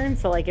taken my turn,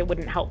 so it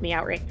wouldn't help me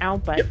out right now.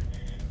 But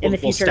in the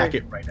future, we'll stack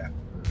it right now.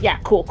 Yeah.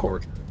 Cool.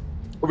 Or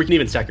we can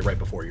even stack it right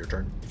before your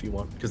turn if you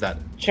want, because that.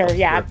 Sure.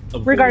 Yeah.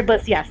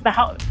 Regardless, yes. The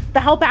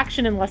help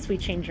action, unless we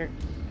change it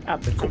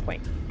up at some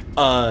point.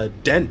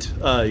 Dent,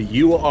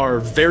 you are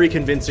very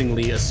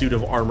convincingly a suit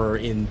of armor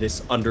in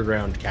this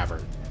underground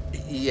cavern.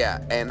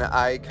 Yeah, and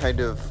I kind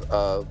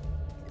of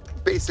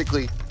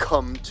basically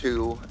come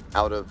to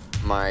out of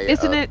my...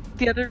 Isn't it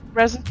the other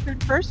resin turn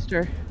first,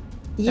 or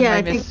Yeah,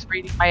 am I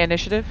misreading my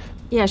initiative?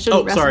 Yeah,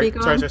 shouldn't Ressa sorry, be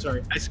gone?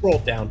 sorry. I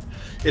scrolled down.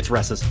 It's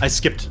Ressa's. I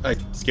skipped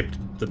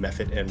the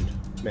method and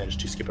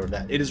managed to skip over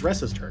that. It is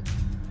Ressa's turn.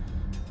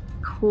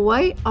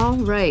 Quite all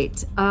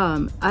right.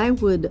 I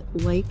would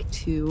like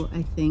to,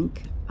 I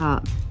think,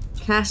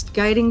 cast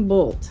Guiding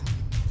Bolt.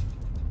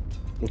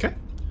 Okay.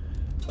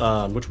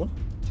 Which one?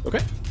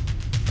 Okay.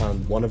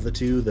 On one of the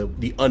two,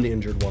 the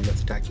uninjured one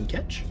that's attacking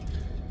Ketch.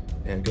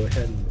 And go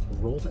ahead and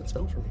roll that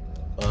spell for me.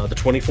 The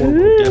 24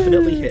 will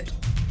definitely hit.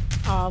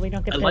 Oh, we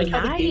don't get I the like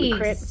how the game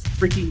crit.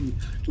 freaking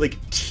like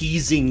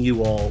teasing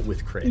you all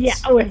with crits. Yeah,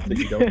 that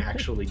you don't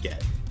actually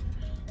get.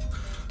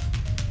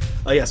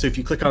 Yeah, so if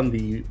you click on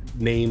the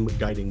name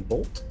Guiding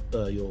Bolt,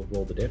 you'll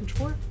roll the damage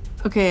for it.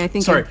 Okay, I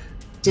think. Sorry,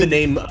 the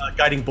name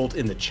Guiding Bolt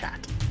in the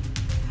chat.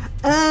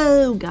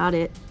 Oh, got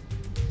it.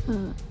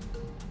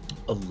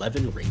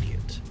 11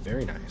 radiant.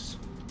 Very nice.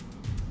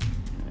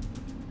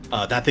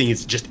 That thing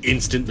is just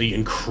instantly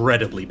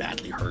incredibly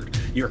badly hurt.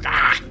 You're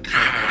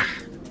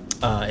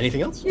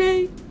anything else?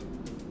 Yay.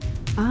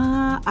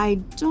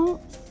 I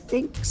don't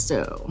think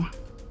so.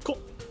 Cool.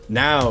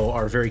 Now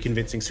our very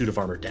convincing suit of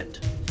armor Dent.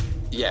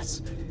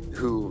 Yes,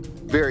 who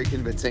very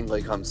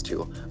convincingly comes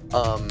to.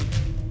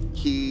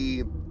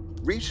 He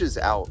reaches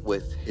out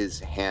with his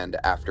hand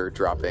after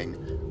dropping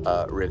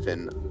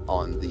Riven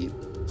on the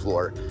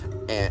floor,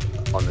 and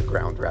on the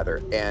ground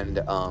rather, and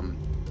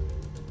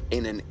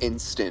in an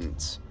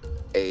instant,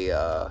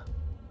 a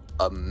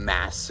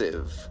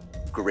massive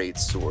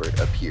greatsword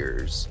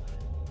appears,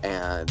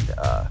 and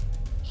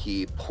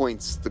he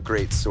points the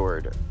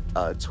greatsword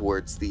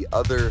towards the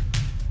other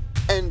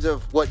end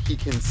of what he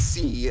can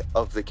see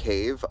of the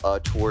cave,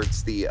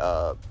 towards the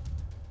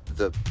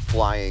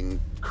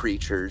flying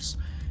creatures,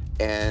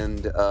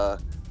 and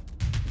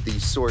the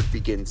sword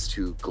begins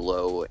to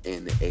glow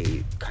in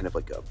a kind of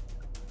like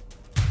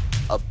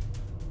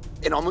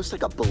in almost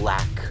like a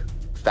black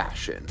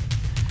fashion,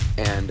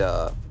 and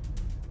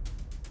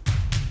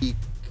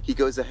he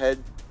goes ahead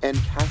and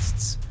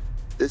casts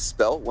this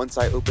spell. Once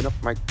I open up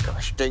my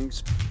gosh dang,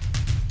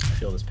 I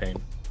feel this pain.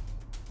 Here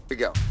we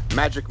go.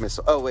 Magic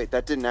missile. Oh wait,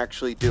 that didn't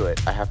actually do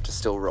it. I have to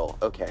still roll.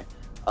 Okay.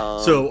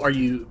 So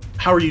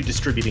how are you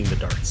distributing the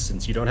darts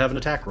since you don't have an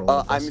attack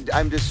roll?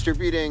 I'm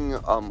distributing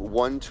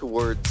one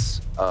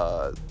towards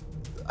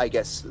I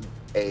guess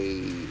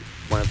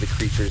one of the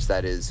creatures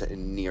that is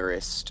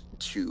nearest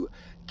to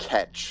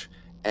Ketch,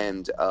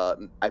 and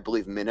I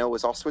believe Minnow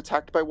was also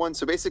attacked by one.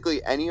 So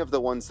basically any of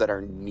the ones that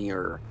are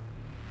near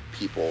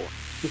people.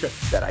 Okay.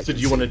 That I so do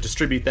you want to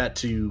distribute that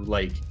to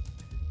like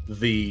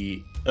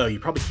the you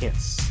probably can't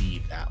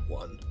see that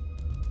one.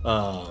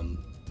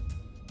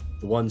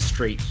 The one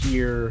straight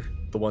here,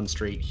 the one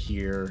straight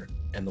here,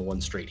 and the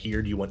one straight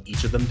here. Do you want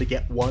each of them to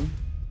get one?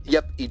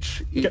 Yep,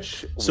 each. Okay.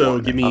 So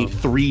one. give me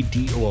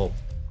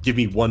give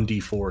me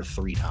 1d4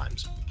 3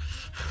 times.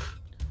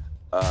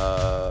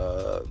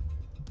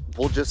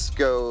 We'll just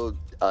go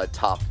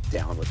top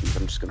down with these.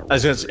 I'm just gonna. I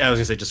was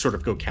gonna say just sort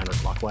of go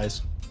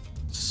counterclockwise.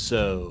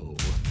 So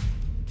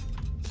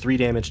 3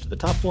 damage to the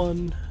top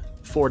one,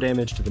 4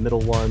 damage to the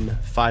middle one,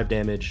 5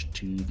 damage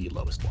to the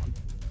lowest one.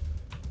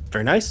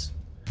 Very nice.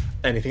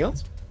 Anything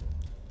else?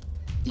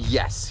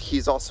 Yes,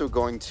 he's also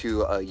going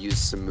to use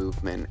some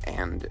movement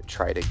and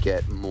try to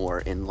get more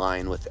in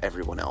line with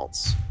everyone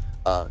else,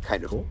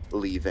 kind of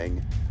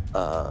leaving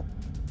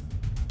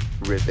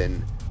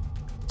Riven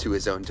to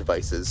his own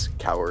devices,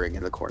 cowering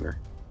in the corner.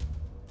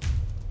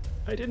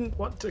 I didn't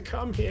want to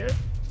come here.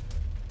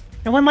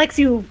 No one likes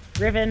you,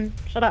 Riven.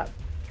 Shut up.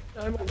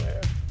 I'm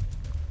aware.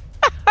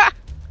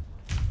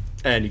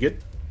 And you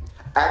good?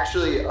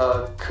 Actually,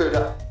 could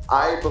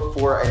I,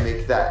 before I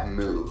make that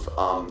move,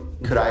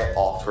 could I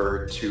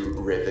offer to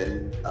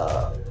Riven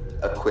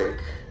a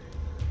quick,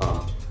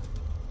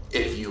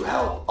 if you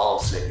help, I'll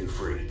set you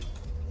free.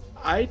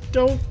 I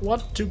don't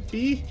want to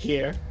be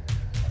here.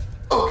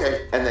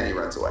 Okay, and then he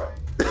runs away.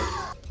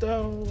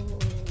 Though,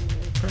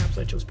 perhaps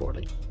I chose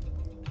poorly.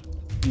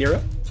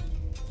 Nero?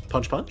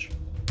 Punch?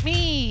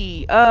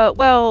 Me!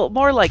 Well,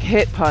 more like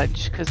hit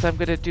punch, because I'm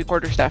gonna do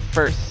quarterstaff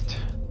first.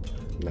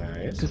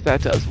 Nice. Because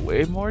that does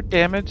way more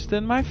damage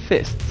than my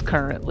fists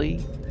currently.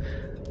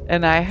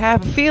 And I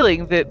have a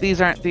feeling that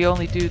these aren't the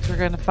only dudes we're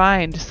gonna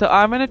find. So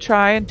I'm gonna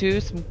try and do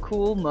some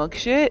cool monk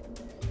shit.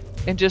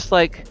 And just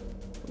like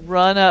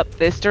run up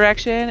this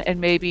direction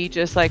and maybe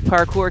just like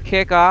parkour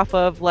kick off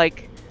of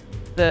like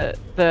the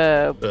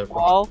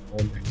wall,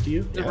 next to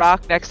you? the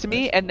rock next to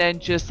me, and then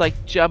just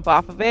like jump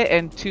off of it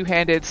and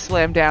two-handed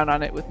slam down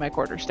on it with my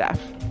quarterstaff.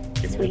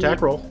 Give me an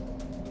attack roll.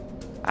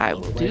 I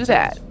will do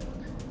that.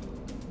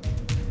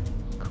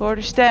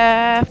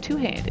 Quarterstaff,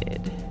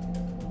 two-handed.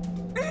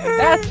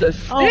 That's a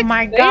Oh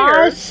my there.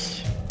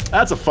 gosh.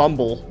 That's a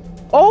fumble.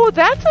 Oh,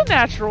 that's a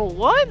natural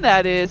one.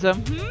 That is.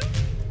 That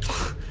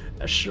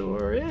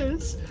sure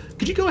is.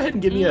 Could you go ahead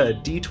and give me a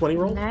d20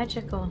 roll?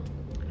 Magical.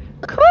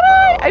 Could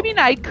I? I mean,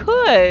 I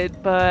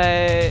could,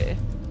 but.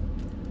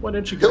 Why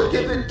don't you go He'll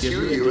ahead give and it to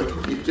you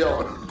if you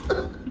don't.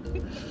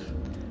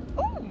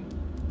 Ooh,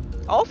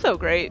 also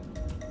great.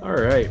 All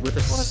right, with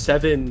a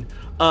 7,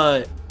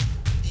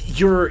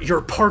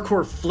 your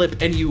parkour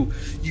flip and you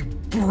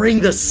bring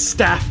the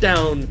staff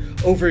down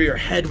over your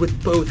head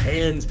with both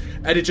hands,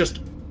 and it just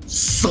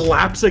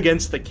slaps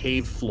against the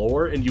cave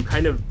floor, and you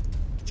kind of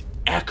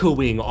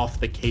echoing off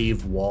the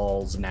cave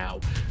walls now.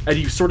 And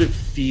you sort of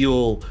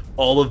feel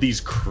all of these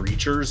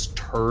creatures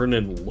turn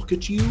and look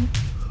at you.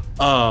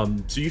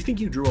 So you think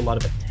you drew a lot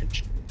of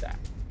attention with that.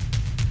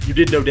 You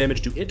did no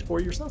damage to it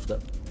or yourself, though.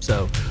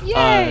 So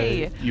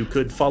Yay! You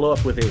could follow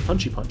up with a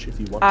punchy punch if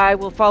you want. I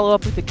will follow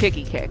up with a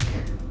kicky kick.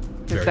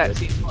 Very Because that good.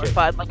 seems more Okay.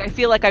 fun. Like, I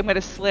feel like I'm going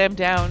to slam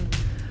down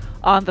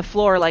on the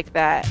floor like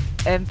that.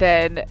 And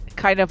then,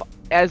 kind of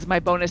as my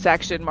bonus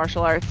action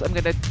martial arts, I'm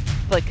going to,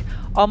 like,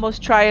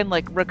 almost try and,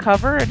 like,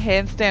 recover and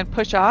handstand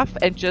push off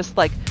and just,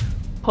 like,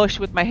 push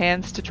with my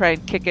hands to try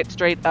and kick it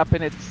straight up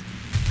in its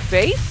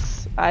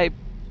face.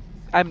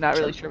 I'm not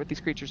really sure what these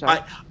creatures are.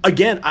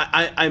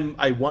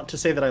 I want to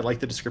say that I like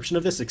the description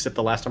of this, except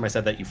the last time I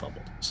said that you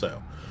fumbled.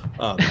 So,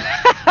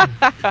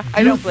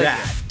 I don't blame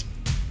that.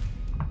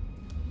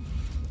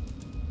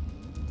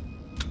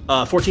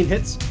 14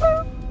 hits.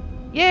 you.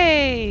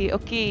 Yay!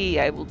 Okay,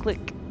 I will click.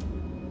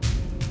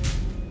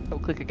 I will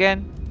click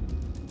again.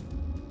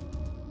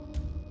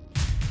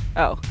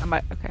 Oh, am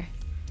I okay?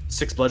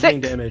 6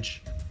 bludgeoning 6.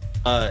 damage.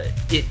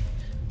 It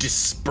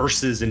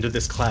disperses into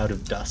this cloud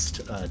of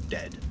dust,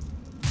 dead.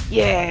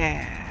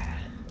 Yeah.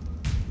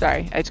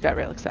 Sorry, I just got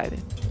real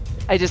excited.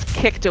 I just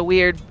kicked a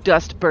weird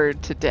dust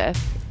bird to death.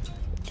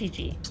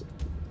 GG.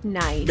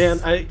 Nice. Man,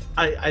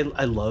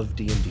 I love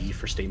D&D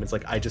for statements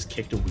like I just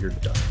kicked a weird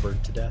dust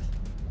bird to death.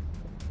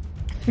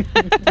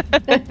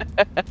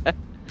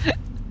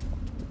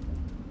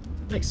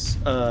 Nice.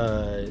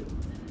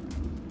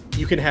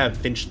 You can have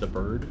Finch the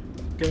bird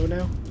go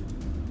now.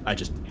 I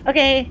just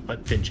Okay.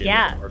 put Finch in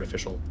Yeah. as an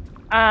artificial.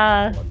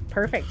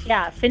 Perfect.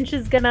 Yeah, Finch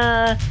is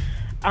gonna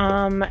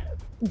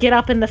get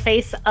up in the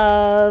face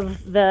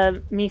of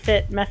the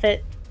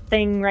Mephit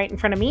thing right in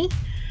front of me,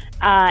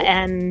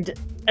 and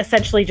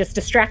essentially just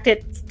distract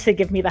it to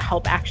give me the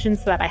help action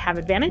so that I have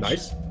advantage.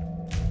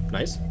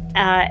 Nice.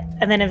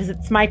 And then if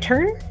it's my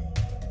turn.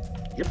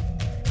 Yep.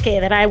 Okay,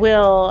 then I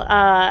will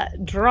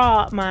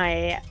draw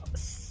my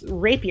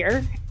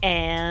rapier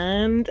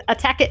and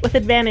attack it with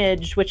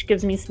advantage, which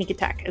gives me sneak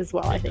attack as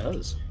well, I It think.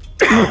 does.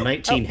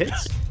 19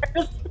 hits.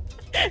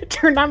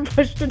 Turn on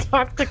push to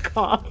talk to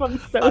cough. I'm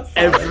so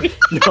sorry.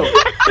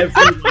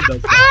 Everyone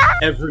does that.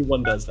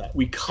 Everyone does that.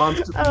 We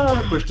constantly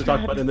Oh, push to talk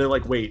God. about, and they're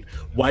like, "Wait,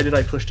 why did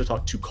I push to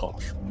talk to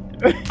cough?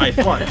 I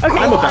thought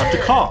I'm about to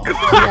cough."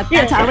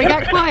 That's how we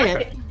got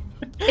quiet.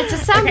 It's a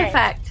sound Okay.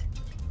 effect.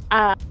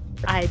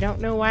 I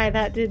don't know why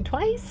that did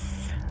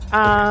twice.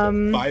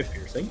 5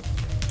 piercing.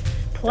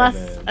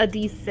 Plus and a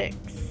d6.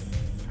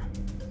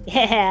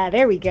 Yeah,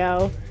 there we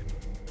go.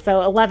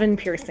 So 11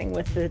 piercing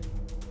with the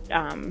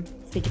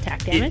sneak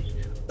attack damage.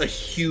 A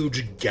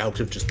huge gout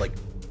of just like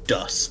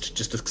dust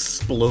just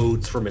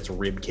explodes from its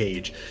rib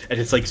cage, and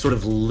it's like sort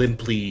of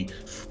limply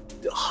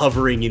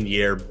hovering in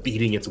the air,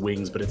 beating its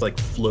wings, but it's like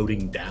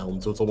floating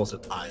down, so it's almost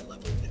at eye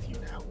level with you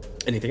now.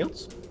 Anything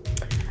else?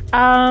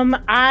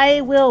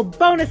 I will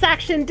bonus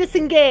action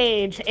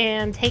disengage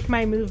and take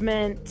my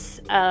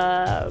movement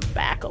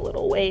back a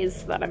little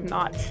ways so that I'm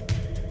not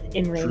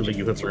in range. Truly,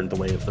 you have learned the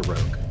way of the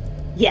rogue.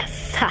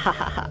 Yes.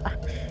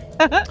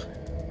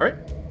 All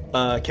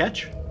right,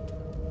 Catch.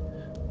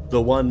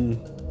 The one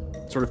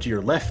sort of to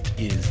your left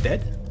is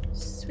dead.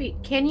 Sweet.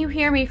 Can you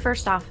hear me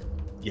first off?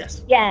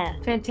 Yes. Yeah.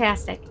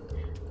 Fantastic.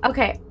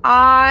 Okay,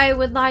 I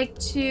would like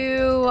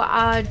to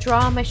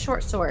draw my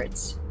short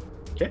swords.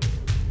 Okay.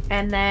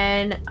 And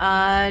then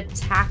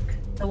attack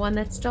the one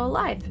that's still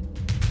alive.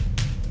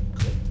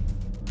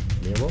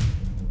 Give me a roll.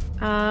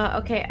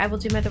 Okay, I will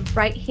do my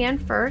right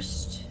hand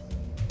first.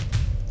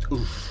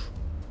 Oof.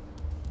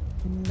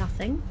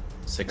 Nothing.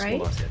 6 Right.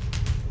 will not hit.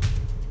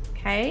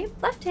 Okay,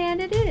 left hand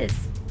it is.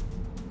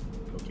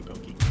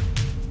 Pokey.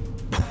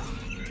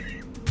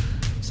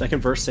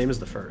 Second verse, same as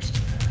the first.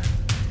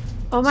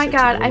 Oh my 6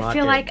 god, will I not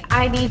feel hit. like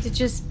I need to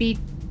just be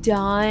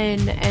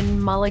done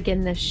and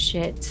mulligan this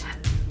shit.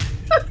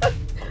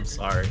 I'm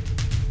sorry.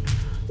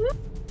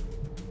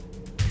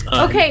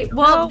 Okay,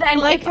 well then I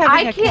like if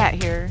having I a can't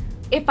cat here.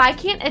 if I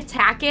can't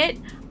attack it,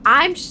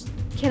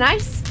 can I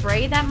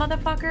spray that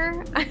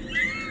motherfucker?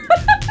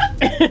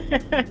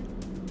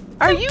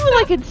 Are you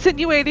like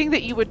insinuating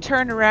that you would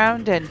turn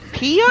around and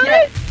pee on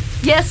it?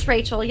 Yes,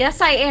 Rachel. Yes,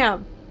 I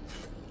am.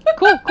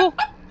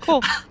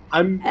 Cool.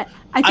 I think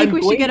I'm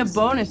we should going get a to-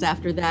 bonus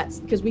after that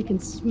because we can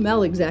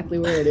smell exactly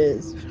where it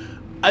is.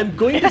 I'm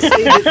going to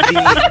say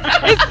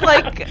that It's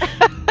like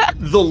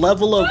the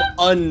level of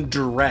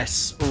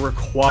undress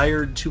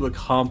required to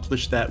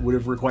accomplish that would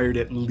have required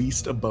at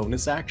least a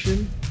bonus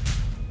action.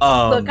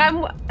 Look,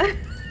 I'm.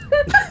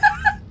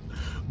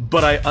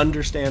 But I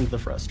understand the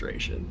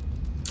frustration.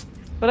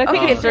 But I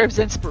think Okay, it serves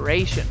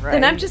inspiration, right?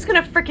 Then I'm just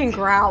gonna freaking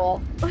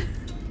growl.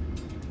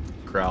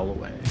 Growl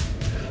away.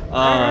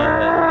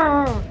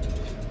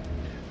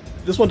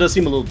 This one does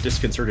seem a little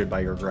disconcerted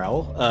by your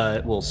growl.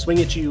 It will swing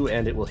at you,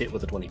 and it will hit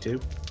with a 22.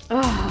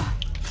 Ugh.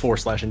 4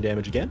 slashing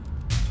damage again.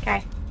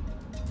 Okay.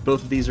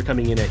 Both of these are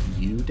coming in at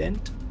you,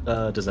 Dent.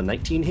 Does a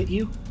 19 hit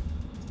you?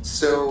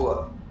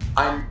 So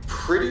I'm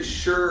pretty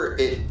sure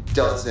it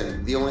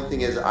doesn't. The only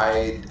thing is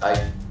I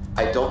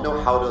I don't know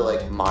how to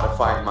like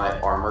modify my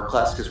armor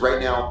class, because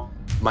right now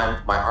my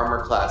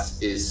armor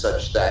class is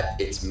such that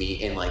it's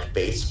me in like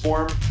base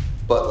form,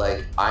 but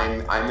like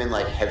I'm in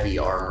like heavy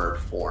armored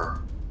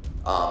form,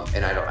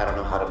 and I don't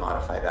know how to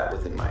modify that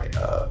within my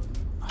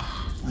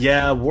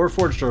Yeah,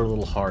 Warforged are a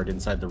little hard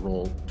inside the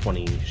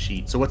Roll20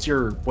 sheet. So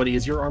what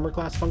is your armor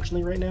class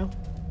functionally right now?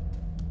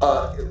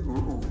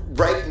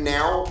 Right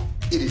now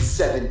it is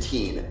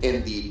 17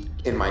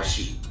 in my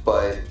sheet,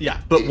 but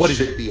what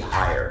should be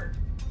higher.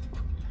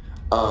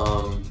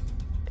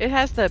 It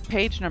has the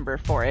page number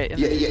for it.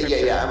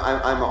 Yeah.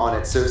 I'm on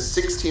it. So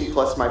 16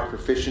 plus my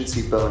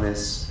proficiency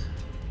bonus.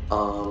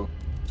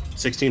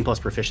 16 plus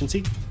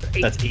proficiency?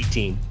 That's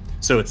 18.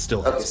 So it's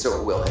still okay.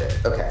 So it will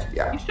hit. Okay,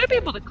 yeah. You should be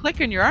able to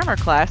click in your armor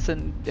class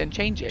and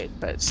change it,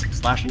 but 6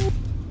 slashing.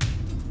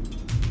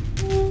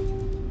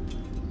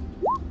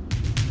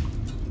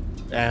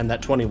 And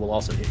that 20 will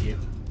also hit you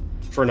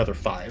for another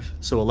 5.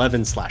 So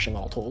 11 slashing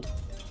all told.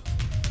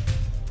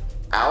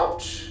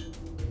 Ouch.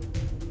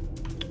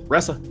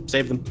 Ressa,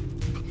 save them.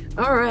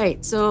 All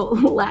right. So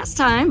last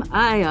time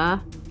I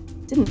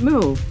didn't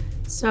move.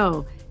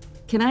 So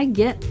can I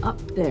get up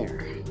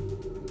there?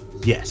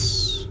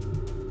 Yes.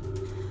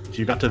 If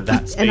you got to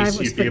that space,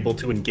 you'd be able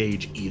to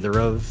engage either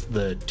of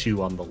the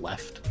two on the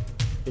left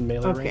in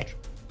melee range.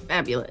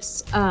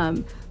 Fabulous.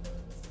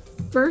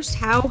 First,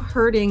 how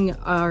hurting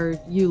are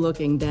you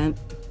looking, Dent?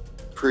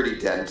 Pretty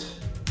dent.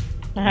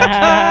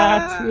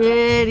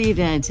 Pretty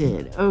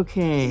dented.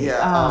 Okay.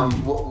 Yeah.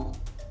 Well,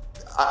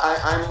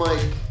 I'm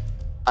like,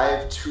 I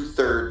have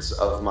 2/3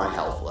 of my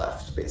health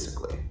left,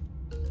 basically.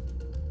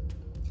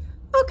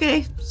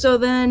 Okay. So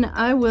then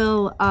I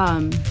will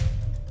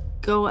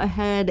go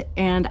ahead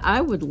and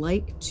I would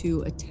like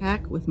to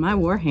attack with my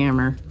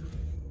Warhammer.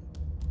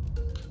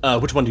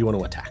 Which one do you want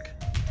to attack?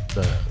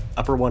 The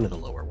upper one or the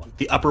lower one?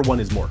 The upper one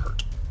is more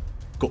hurt.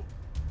 Cool.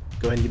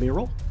 Go ahead and give me a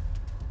roll.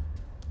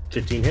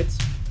 15 hits.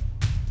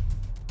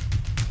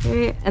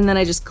 Okay, and then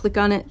I just click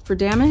on it for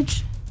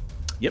damage.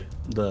 Yep,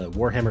 the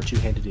Warhammer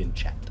two-handed in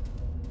chat.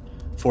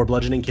 4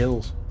 bludgeoning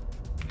kills.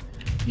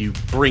 You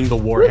bring the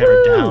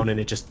Warhammer down and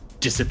it just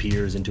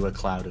disappears into a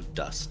cloud of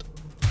dust.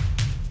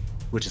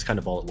 Which is kind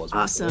of all it was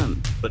before,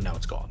 awesome. But now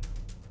it's gone.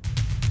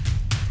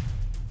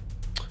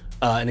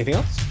 Anything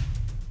else?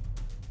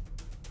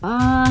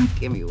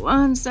 Give me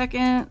 1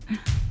 second.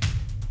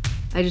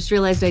 I just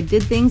realized I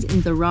did things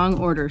in the wrong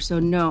order, so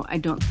no, I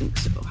don't think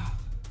so.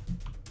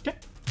 Okay.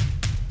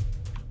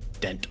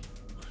 Dent.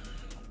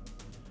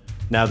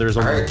 Now there's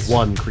only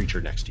one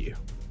creature next to you.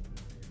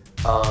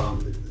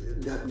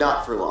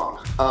 Not for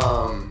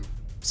long.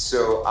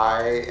 So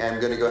I am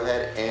going to go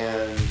ahead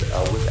and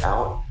whip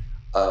out.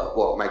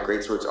 Well, my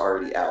greatsword's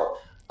already out.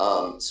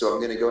 So I'm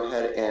going to go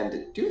ahead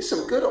and do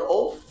some good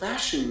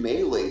old-fashioned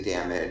melee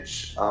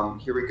damage.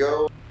 Here we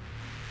go.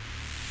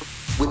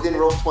 Within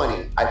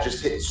Roll20, I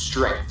just hit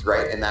strength,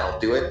 right? And that'll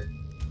do it?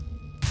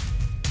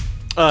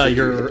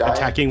 You're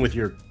attacking with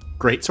your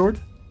greatsword?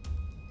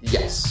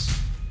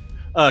 Yes.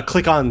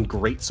 Click on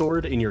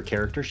greatsword in your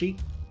character sheet,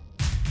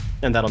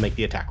 and that'll make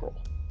the attack roll.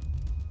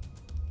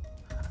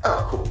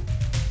 Oh, cool.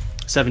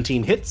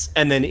 17 hits,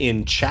 and then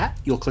in chat,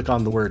 you'll click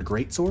on the word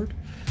greatsword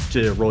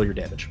to roll your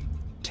damage.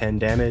 10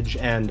 damage,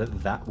 and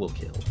that will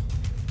kill.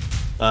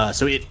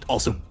 So it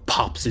also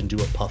pops into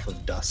a puff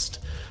of dust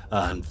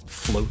and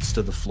floats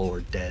to the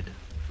floor dead.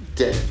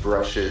 Dent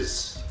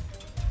brushes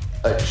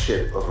a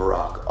chip of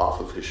rock off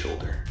of his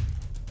shoulder.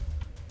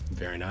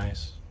 Very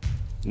nice.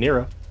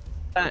 Nero.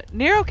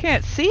 Nero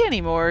can't see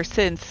anymore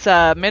since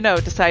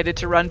Minnow decided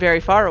to run very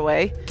far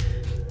away.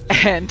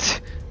 And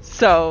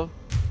so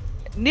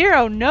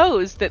Nero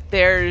knows that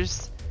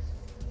there's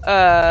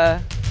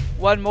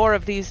one more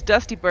of these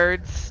dusty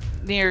birds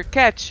near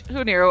Ketch,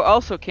 who Nero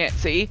also can't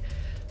see.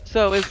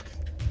 So is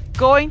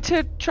going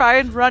to try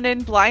and run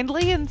in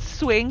blindly and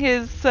swing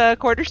his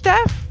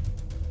quarterstaff.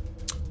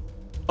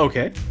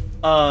 Okay.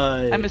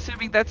 I'm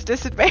assuming that's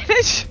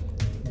disadvantage.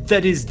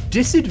 That is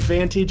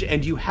disadvantage,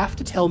 and you have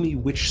to tell me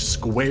which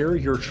square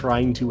you're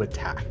trying to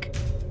attack.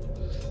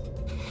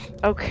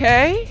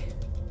 Okay.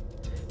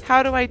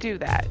 How do I do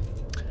that?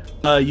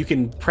 You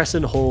can press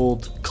and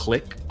hold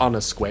click on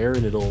a square,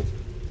 and it'll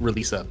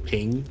release a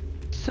ping.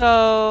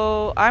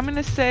 So I'm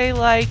gonna say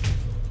like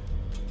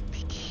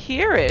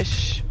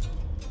here-ish.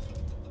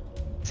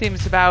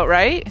 Seems about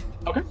right.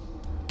 Okay.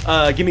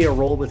 Give me a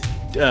roll with.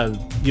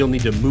 You'll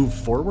need to move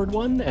forward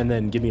one, and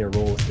then give me a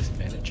roll with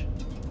disadvantage.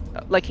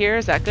 Like here,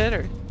 is that good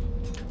or?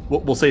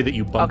 We'll say that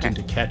you bumped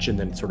into Ketch and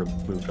then sort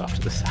of moved off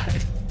to the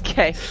side.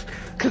 Okay.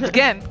 Because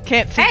again,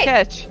 can't see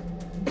Ketch.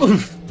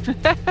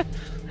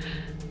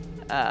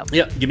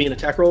 Yeah, give me an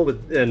attack roll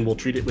and we'll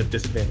treat it with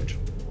disadvantage.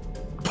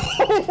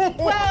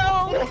 Well,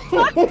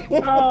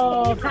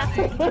 Oh,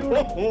 that's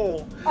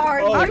brutal.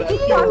 Are you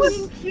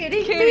fucking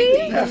kidding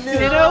me?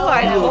 Minnow,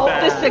 I hold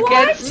this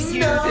against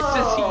you. This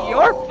is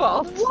your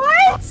fault.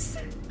 What?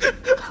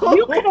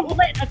 You could have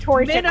lit a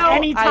torch Minnow, at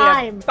any I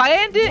time.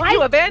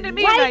 you abandoned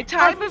me in my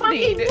time of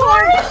need. Torch.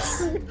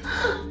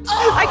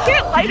 I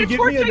can't light Can a you give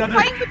torch me by another-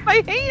 playing with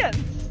my hands.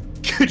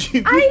 Could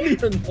you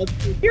give me another?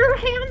 Your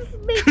hands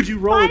make Could you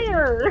roll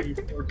fire. a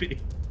d4,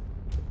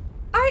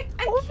 I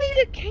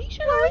Only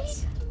occasionally.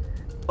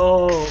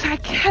 Oh. I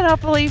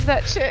cannot believe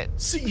that shit.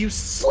 So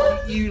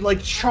you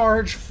like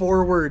charge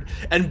forward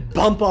and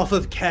bump off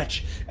of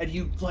Ketch, and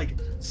you like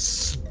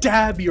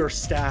stab your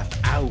staff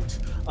out,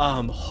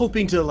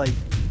 hoping to like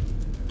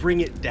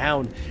bring it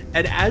down.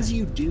 And as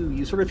you do,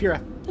 you sort of hear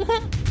a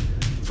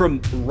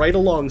from right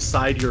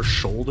alongside your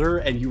shoulder,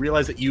 and you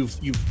realize that you've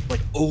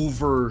like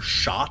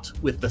overshot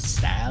with the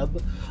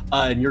stab,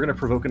 and you're gonna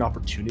provoke an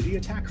opportunity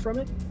attack from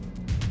it.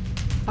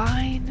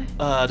 Fine.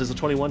 Does a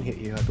 21 hit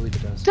you? I believe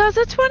it does. Does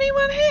a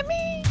 21 hit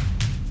me?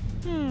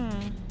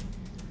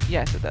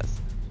 Yes, it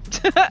does.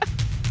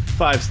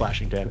 5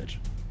 slashing damage.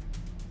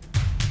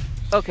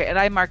 Okay, and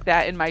I mark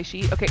that in my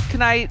sheet. Okay,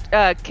 can I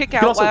kick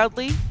out also-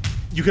 wildly?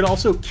 You can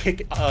also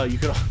kick. You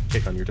can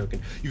kick on your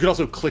token. You can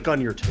also click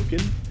on your token,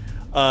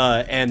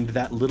 and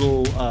that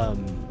little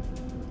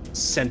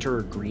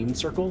center green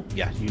circle.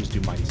 Yeah, you can just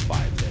do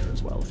 -5 there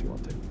as well if you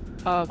want to.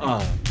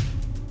 Okay.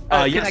 Can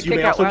I Yes, you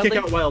kick may out also kick wildly?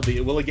 out wildly.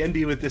 It will again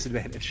be with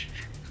disadvantage.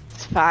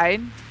 It's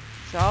fine.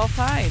 It's all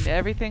fine.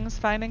 Everything's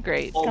fine and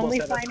great. It's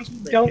only Almost fine had a if you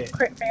crit don't hit.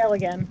 crit fail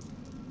again.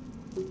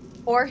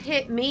 or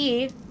hit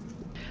me.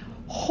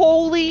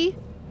 Holy!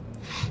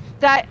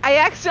 That I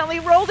accidentally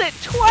rolled it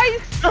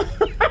twice.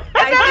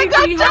 I think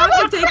we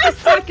have to take the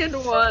second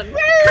one.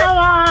 Come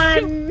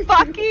on!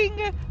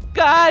 Fucking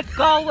God,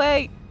 go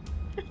away.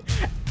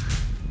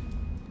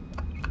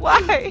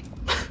 Why?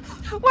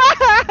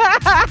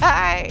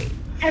 Why?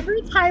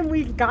 Every time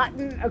we've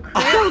gotten a crit,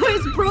 Oh,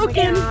 it's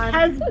broken. it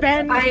has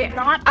been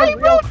not a I real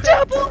rolled crit.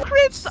 double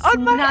crits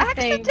on my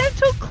Nothing.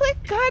 accidental click.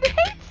 God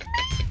hates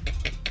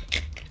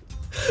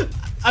me.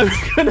 I'm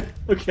gonna.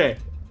 Okay.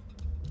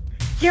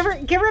 Give her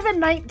the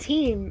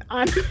 19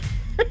 on.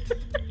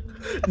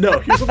 No.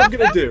 Here's what I'm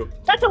gonna do.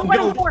 That's a I'm 1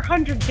 in gonna-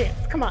 400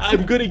 chance. Come on.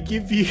 I'm gonna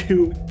give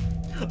you.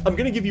 I'm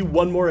gonna give you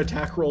one more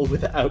attack roll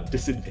without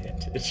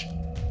disadvantage.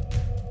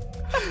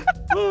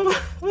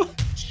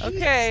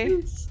 Okay.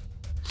 Jesus.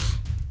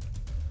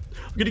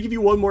 I'm gonna give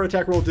you one more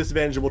attack roll with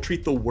disadvantage, and we'll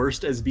treat the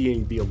worst as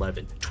being the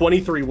 11.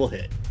 23 will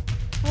hit.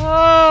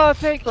 Oh,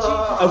 thank you.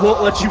 I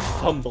won't let you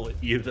fumble it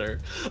either.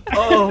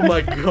 Oh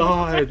my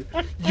god.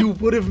 You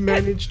would have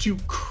managed to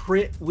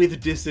crit with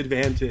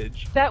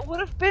disadvantage. That would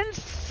have been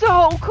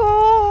so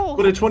cool.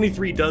 But a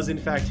 23 does in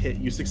fact hit.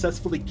 You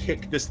successfully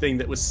kick this thing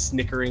that was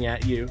snickering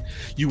at you.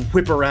 You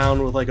whip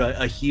around with like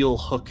a heel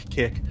hook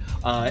kick,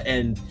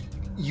 and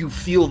you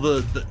feel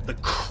the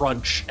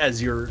crunch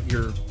as your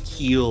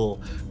heel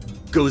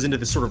goes into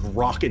this sort of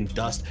rock and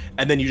dust,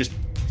 and then you just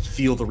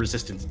feel the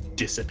resistance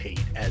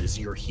dissipate as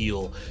your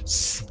heel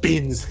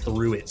spins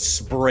through it,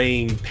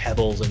 spraying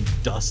pebbles and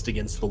dust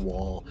against the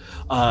wall.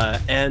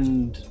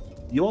 And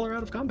you all are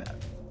out of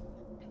combat.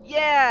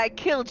 Yeah, I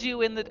killed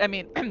you in the. I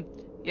mean,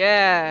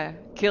 yeah,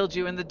 killed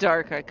you in the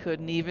dark. I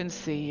couldn't even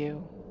see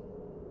you.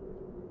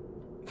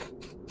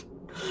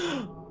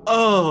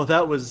 Oh,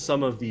 that was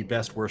some of the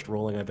best worst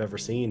rolling I've ever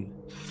seen.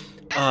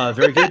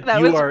 Very good. That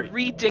You was are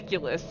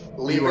ridiculous.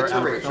 Leave You it are to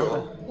out of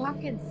Rachel.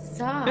 Fucking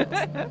sucks.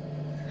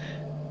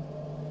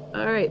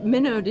 All right,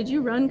 Minnow, did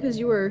you run because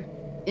you were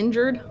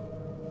injured?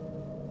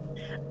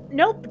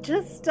 Nope,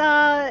 just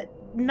not.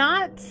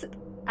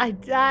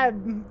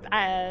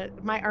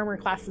 My armor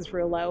class is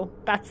real low.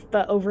 That's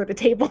the over the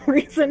table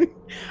reason.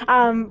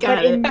 Got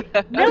but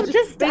it. no,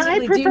 just I basically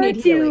do prefer need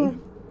to.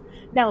 healing.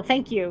 No,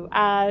 thank you.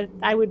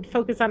 I would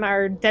focus on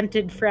our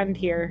dented friend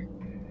here.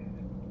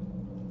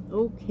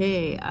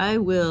 Okay, I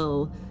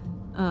will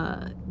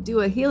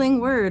do a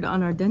healing word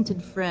on our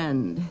dented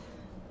friend.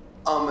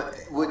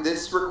 Would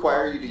this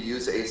require you to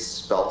use a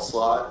spell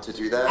slot to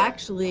do that?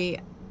 Actually,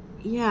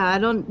 yeah, I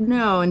don't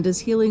know. And would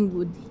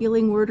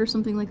healing word or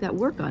something like that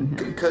work on him?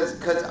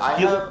 Because I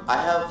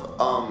have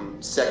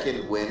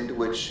second wind,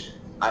 which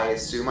I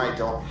assume I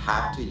don't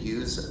have to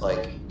use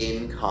like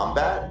in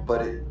combat,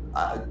 but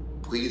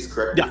please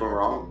correct me if I'm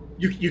wrong.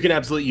 You can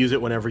absolutely use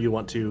it whenever you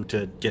want to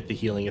get the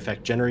healing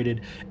effect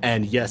generated.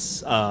 And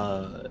yes,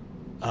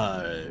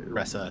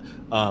 Ressa,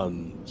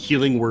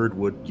 healing word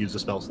would use a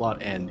spell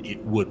slot, and it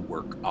would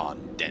work on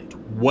Dent.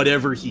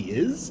 Whatever he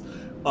is,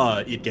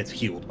 it gets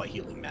healed by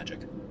healing magic.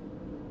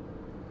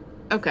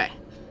 Okay.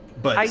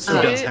 But I he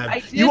does did- have. I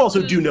did You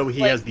also do lose, know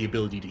he like- has the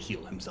ability to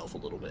heal himself a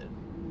little bit.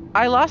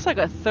 I lost like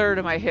a third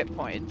of my hit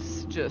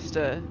points. Just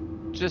a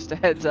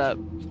heads up.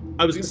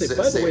 I was gonna say, S-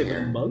 by the same way,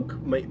 here. the monk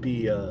might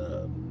be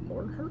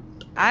more hurt.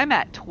 I'm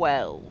at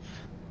 12.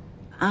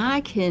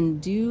 I can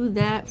do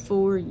that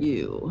for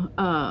you.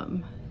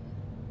 Cause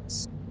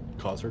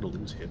her to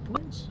lose hit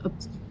points.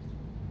 Oops.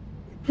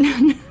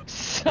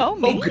 So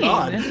mean. Oh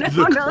god,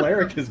 the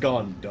cleric has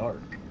gone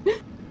dark.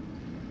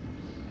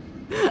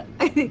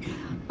 I think.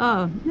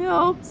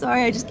 No,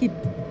 sorry, I just keep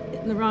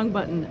hitting the wrong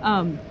button.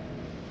 All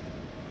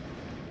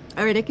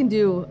right, I can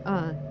do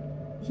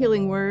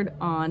healing word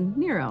on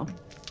Nero.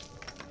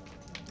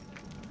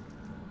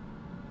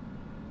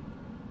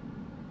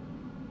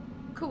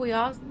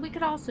 We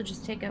could also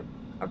just take a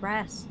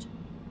rest.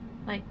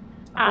 Like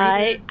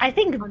I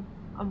think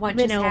on what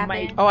just Minnow happened?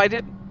 might- Oh, I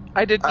did.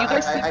 You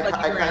guys seem like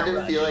I you were in a kind of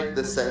rush. feel like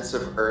the sense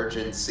of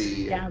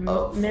urgency Yeah, of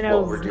what we're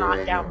Minnow's doing.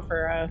 not down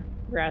for a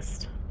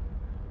rest.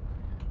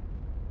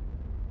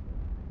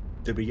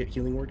 Did we get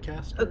healing word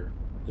cast? Or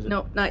is it...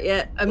 No, not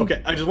yet.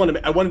 Okay, I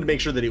wanted to make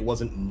sure that it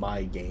wasn't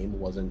my game,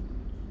 wasn't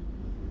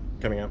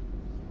coming out.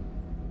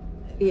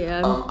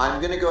 Yeah.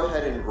 I'm gonna go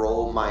ahead and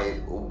roll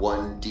my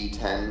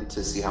 1d10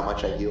 to see how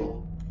much I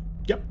heal.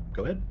 Yep,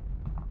 go ahead.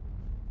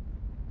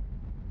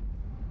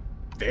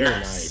 Very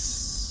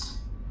nice.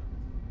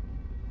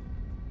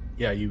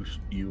 Yeah, you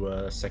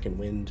second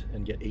wind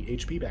and get 8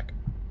 HP back.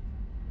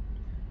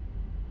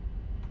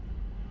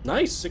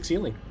 Nice, 6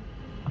 healing.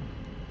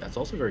 That's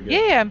also very good.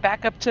 Yeah, I'm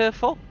back up to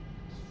full.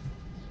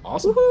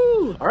 Awesome.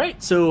 Woohoo! All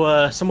right,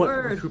 so somewhat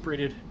Word.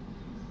 recuperated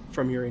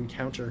from your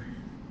encounter.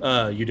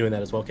 You doing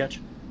that as well, Catch?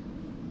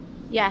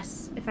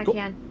 Yes, if I Cool.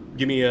 can.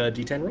 Give me a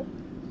D10 roll.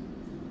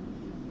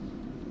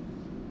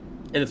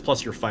 And it's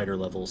plus your fighter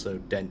level, so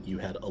Dent, you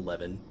had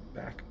 11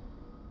 back.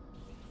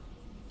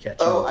 Catch.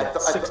 Oh, you I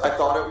get 6 back.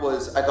 thought it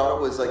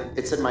was like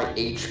it said my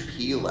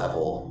HP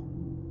level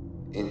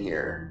in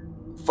here.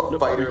 Nope,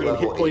 Fighter you gain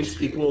level hit points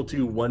HP. equal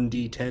to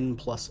 1d10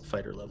 plus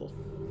fighter level.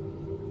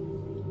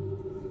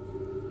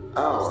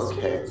 Oh,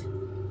 okay.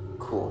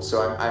 Cool.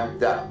 So I'm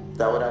that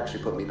would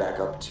actually put me back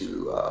up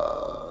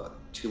to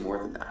 2 more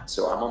than that.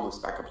 So I'm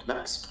almost back up to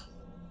max.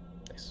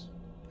 Nice.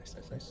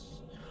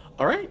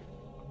 All right.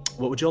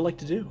 What would y'all like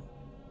to do?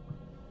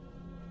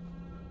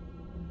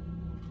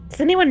 Does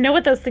anyone know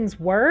what those things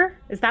were?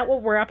 Is that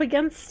what we're up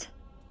against?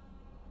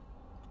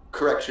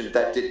 Correction,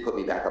 that did put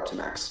me back up to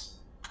max.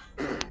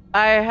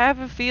 I have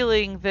a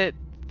feeling that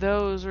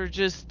those are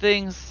just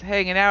things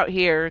hanging out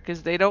here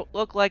because they don't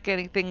look like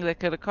anything that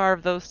could have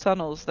carved those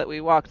tunnels that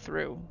we walked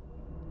through.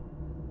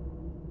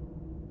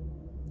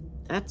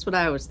 That's what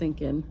I was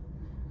thinking.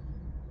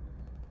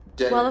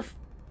 Den, Well, if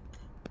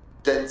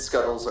Den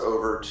scuttles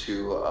over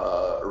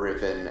to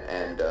Riven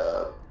and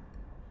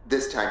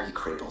this time he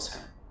cradles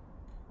him.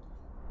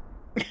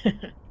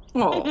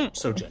 Oh,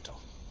 So gentle.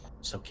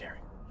 So caring.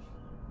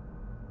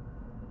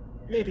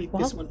 Maybe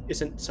this one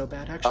isn't so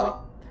bad, actually.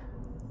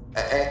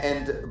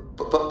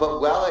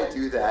 But while I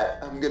do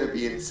that, I'm gonna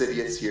be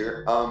insidious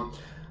here.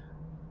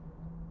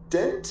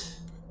 Dent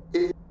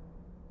is...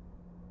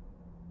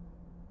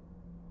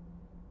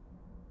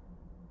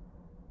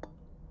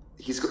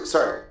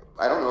 Sorry,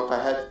 I don't know if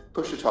I had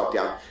push to talk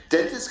down.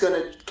 Dent is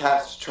gonna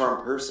cast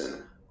Charm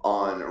Person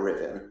on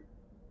Riven,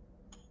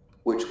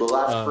 which will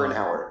last for an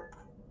hour.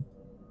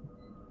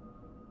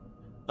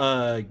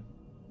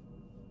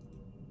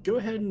 Go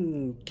ahead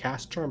and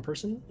cast Charm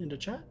Person into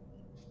chat.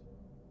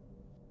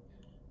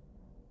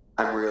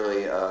 I'm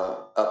really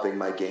upping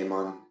my game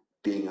on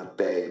being a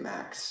Bay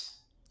Max.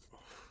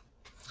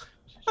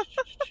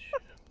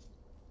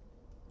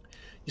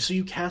 So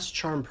you cast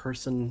Charm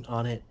Person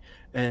on it,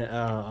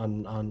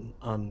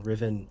 on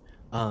Riven,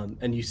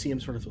 and you see him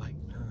sort of like,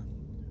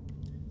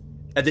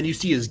 and then you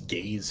see his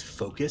gaze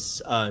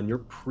focus, and you're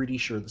pretty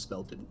sure the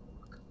spell didn't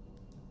work.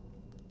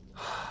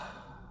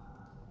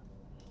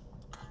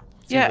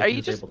 Yeah, like are he you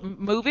was just able to-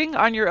 moving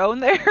on your own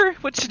there?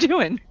 What you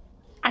doing?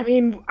 I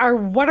mean,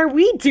 what are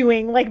we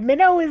doing? Like,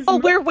 Minnow is... Oh,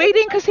 we're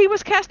waiting because he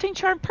was casting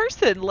Charm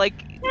Person. Like,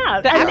 Yeah,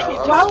 the I actually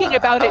mean, talking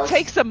about I it was-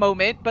 takes a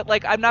moment, but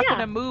like, I'm not Yeah.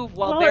 gonna move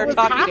while Well, they're it was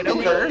talking it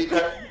happening.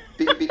 over.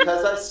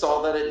 Because I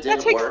saw that it That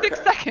didn't takes work.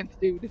 6 seconds,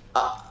 dude.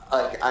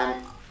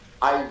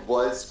 I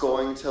was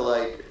going to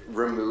like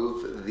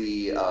remove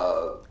the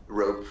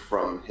rope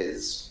from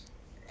his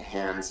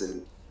hands,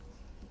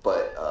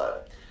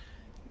 but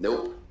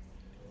nope.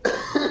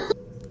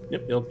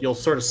 Yep, you'll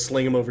sort of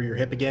sling him over your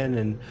hip again,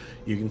 and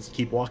you can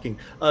keep walking.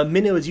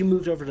 Minnow, as you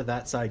moved over to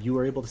that side, you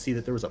were able to see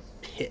that there was a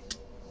pit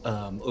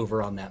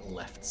over on that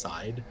left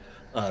side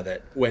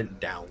that went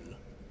down,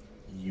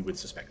 you would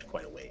suspect,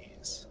 quite a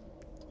ways.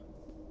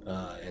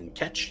 And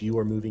Ketch, you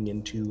are moving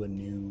into a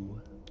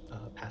new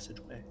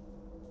passageway.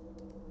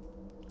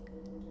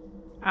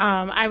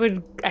 I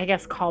would, I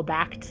guess, call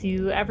back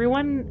to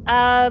everyone.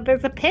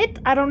 There's a pit.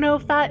 I don't know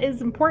if that is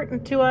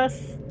important to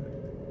us.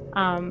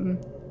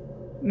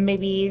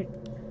 Maybe...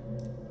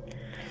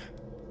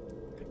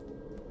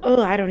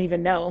 Oh, I don't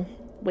even know.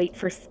 Wait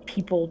for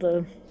people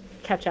to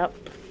catch up.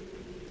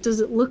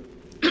 does it look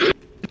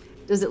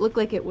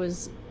like it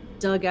was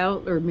dug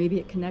out, or maybe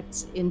it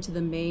connects into the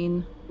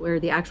main where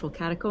the actual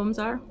catacombs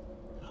are?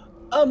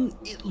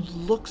 It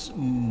looks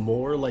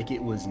more like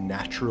it was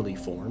naturally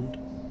formed.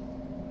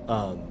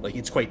 Like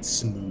it's quite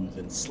smooth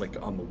and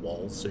slick on the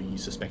walls, so you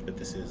suspect that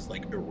this is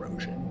like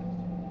erosion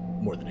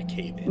more than a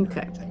cave-in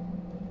Okay. or anything.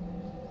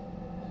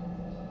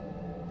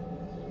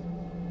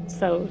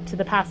 So, to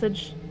the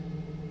passage.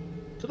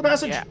 To the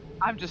passage! Yeah,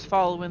 I'm just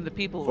following the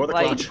people For with the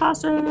light. clutch.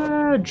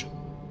 Passage.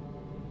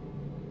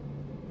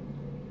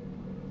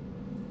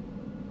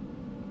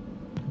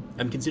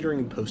 I'm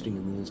considering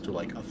posting rules to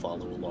like a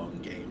follow-along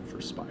game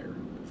for Spire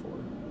before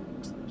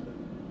next Thursday.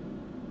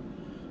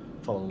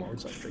 Follow along.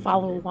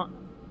 Follow along.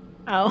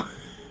 Oh.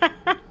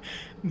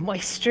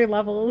 Moisture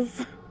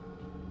levels.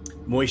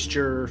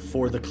 Moisture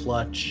for the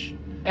clutch.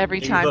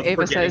 Every time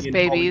Ava says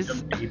babies.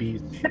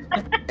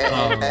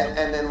 And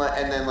then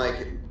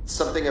like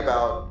something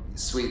about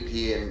Sweet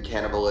Pea and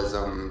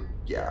cannibalism.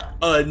 Yeah.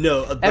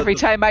 No. Every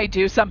time I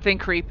do something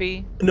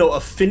creepy. No, a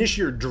finish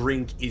your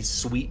drink is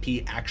Sweet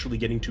Pea actually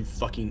getting to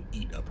fucking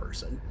eat a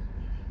person.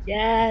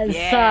 Yes.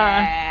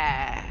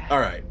 Yeah. All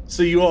right,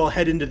 so you all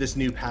head into this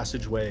new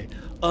passageway.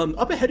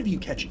 Up ahead of you,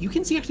 Ketch, you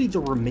can see actually the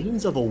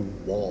remains of a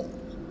wall.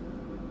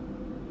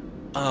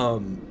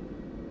 And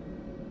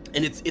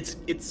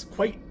it's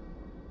quite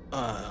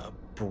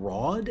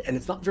broad, and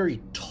it's not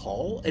very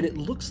tall, and it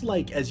looks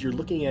like, as you're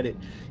looking at it,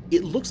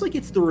 it looks like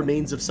it's the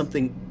remains of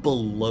something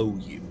below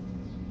you,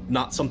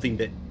 not something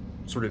that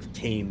sort of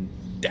came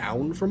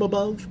down from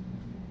above,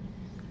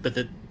 but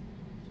that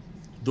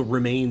the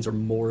remains or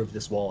more of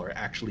this wall are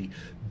actually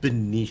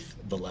beneath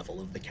the level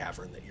of the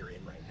cavern that you're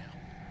in right now.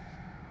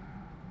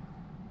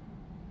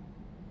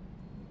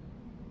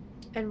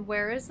 And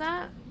where is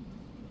that?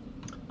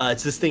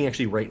 It's this thing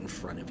actually right in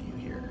front of you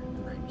here,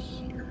 right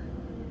here.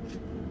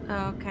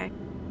 Oh, okay.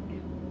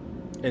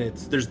 And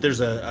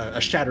there's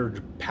a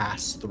shattered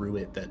pass through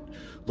it that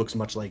looks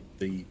much like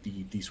the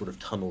sort of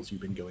tunnels you've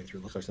been going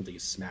through. It looks like something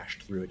is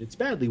smashed through it. It's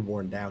badly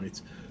worn down.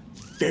 It's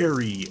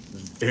very,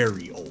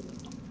 very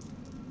old.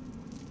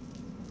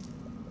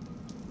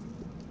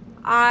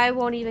 I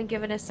won't even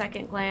give it a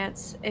second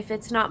glance. If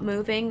it's not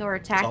moving or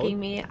attacking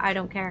me, I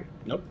don't care.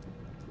 Nope.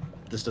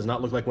 This does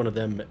not look like one of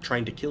them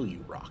trying to kill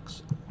you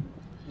rocks.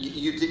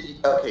 You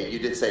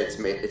did say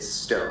it's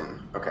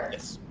stone. Okay.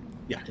 Yes.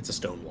 Yeah, it's a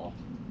stone wall.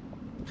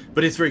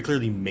 But it's very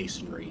clearly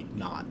masonry,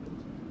 not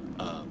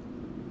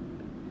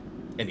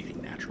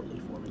anything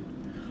naturally forming.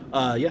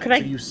 Yeah, Could I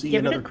you see give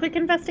another... it a quick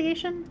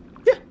investigation?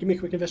 Yeah, give me a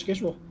quick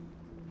investigation roll.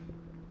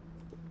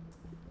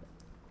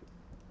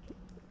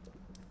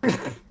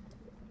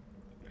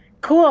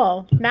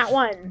 Cool. Nat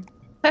 1.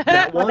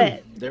 That Love one.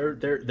 it.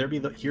 There be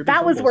the here.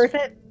 That was worth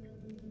it.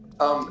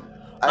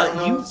 I don't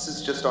know if this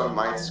is just on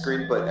my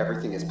screen, but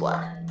everything is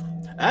black.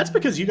 That's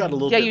because you got a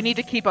little Yeah, bit you need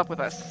to keep up with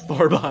us.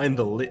 far behind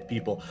the lit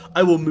people.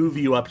 I will move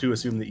you up to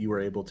assume that you were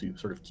able to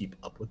sort of keep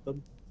up with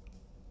them.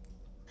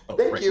 Oh,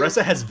 Thank right. you.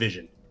 Ressa has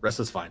vision.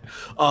 Ressa's fine.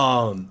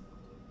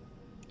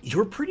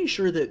 You're pretty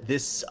sure that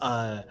this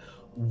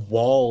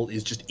wall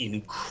is just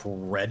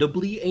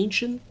incredibly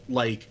ancient.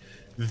 Like,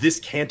 this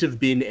can't have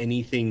been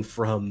anything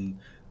from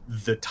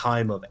the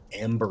time of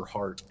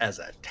Amberheart as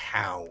a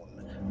town.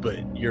 But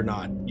you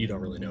don't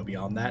really know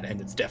beyond that,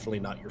 and it's definitely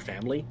not your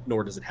family,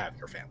 nor does it have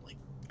your family.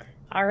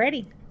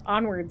 Alrighty.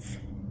 Onwards.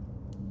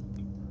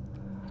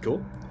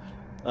 Cool.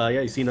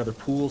 Yeah, you see another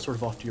pool sort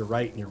of off to your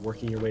right, and you're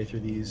working your way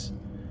through these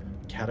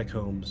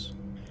catacombs.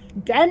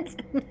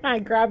 Dent! I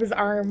grab his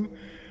arm.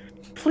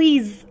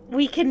 Please,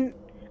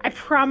 I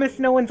promise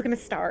no one's gonna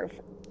starve.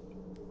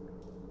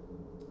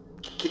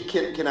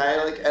 Can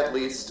I like at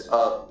least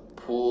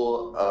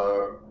pull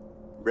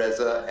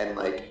Reza and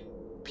like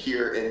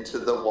peer into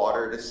the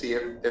water to see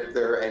if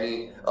there are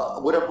any?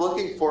 What I'm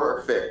looking for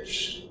are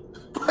fish.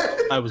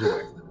 I was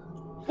aware.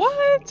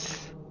 What?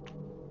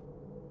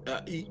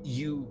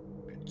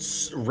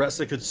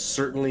 Ressa could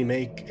certainly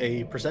make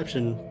a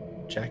perception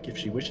check if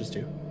she wishes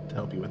to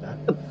help you with that.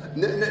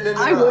 No.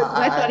 I would.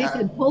 I thought he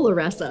said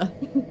Polaressa.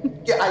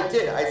 Yeah, I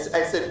did.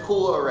 I said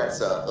pull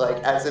Oressa,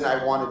 like as in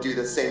I want to do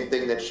the same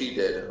thing that she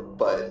did,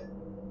 but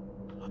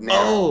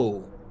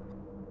now.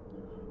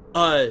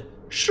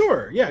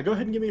 Sure. Yeah, go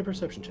ahead and give me a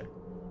perception check.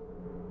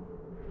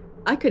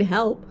 I could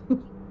help.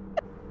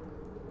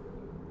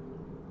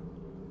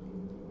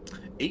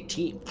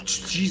 18.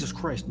 Jesus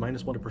Christ,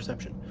 -1 to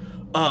perception.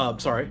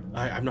 Sorry,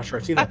 I'm not sure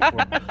I've seen that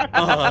before.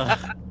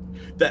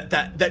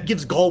 That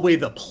gives Galway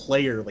the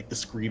player like the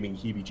screaming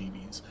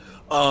heebie-jeebies.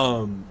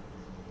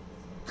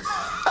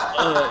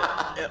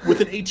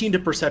 With an 18 to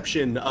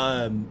perception,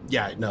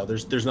 yeah, no,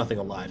 there's nothing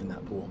alive in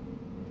that pool.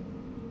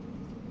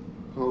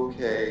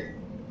 Okay,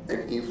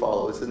 and he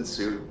follows in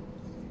suit,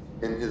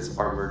 in his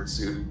armored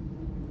suit.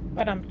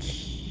 But All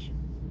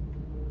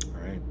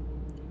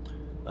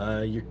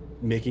right. You're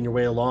making your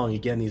way along.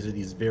 Again, these are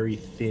these very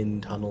thin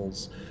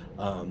tunnels.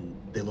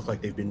 They look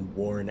like they've been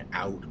worn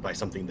out by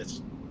something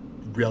that's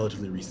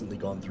relatively recently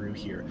gone through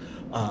here.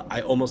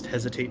 I almost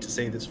hesitate to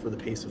say this for the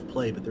pace of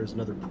play, but there's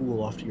another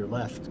pool off to your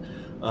left.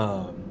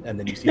 And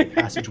then you see a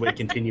passageway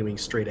continuing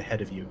straight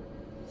ahead of you.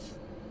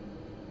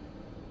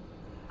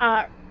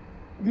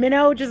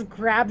 Minnow just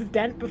grabs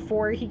Dent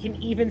before he can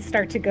even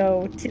start to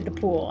go to the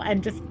pool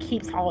and just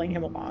keeps hauling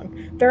him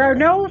along. There are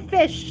no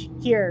fish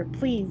here,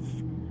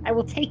 please. I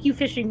will take you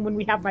fishing when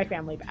we have my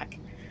family back.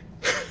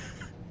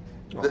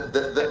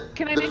 The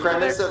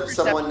premise of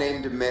someone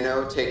named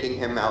Minnow taking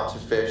him out to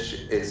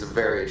fish is a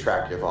very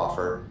attractive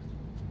offer.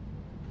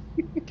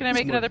 Can I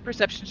make another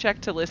perception check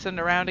to listen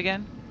around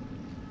again?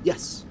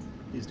 Yes,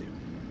 please do.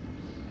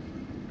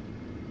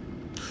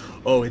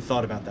 Oh, it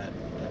thought about that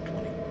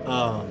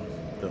 20.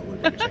 Though it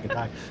would take a second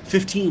time.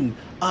 15.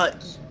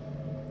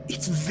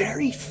 It's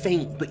very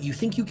faint, but you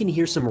think you can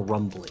hear some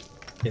rumbling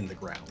in the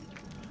ground.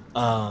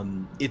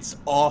 It's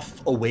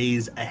off a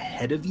ways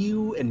ahead of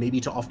you and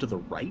maybe off to the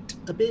right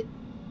a bit.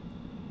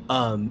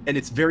 And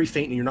it's very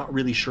faint, and you're not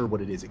really sure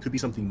what it is. It could be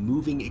something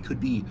moving. It could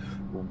be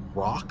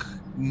rock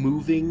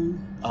moving.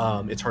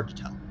 It's hard to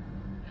tell.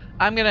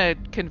 I'm gonna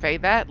convey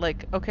that,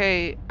 like,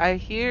 okay, I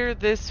hear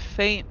this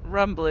faint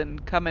rumbling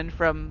coming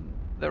from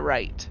the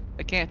right.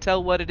 I can't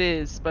tell what it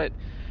is, but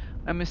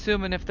I'm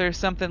assuming if there's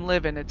something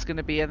living, it's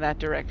gonna be in that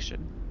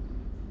direction.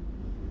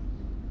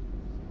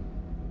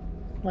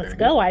 Let's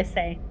go, I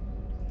say.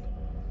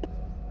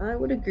 I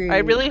would agree. I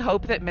really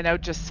hope that Minnow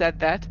just said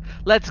that.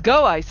 Let's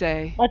go, I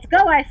say. Let's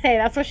go, I say.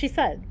 That's what she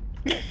said.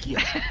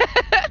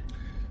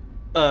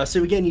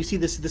 So again, you see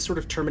this sort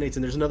of terminates,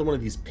 and there's another one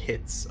of these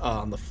pits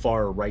on the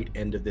far right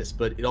end of this,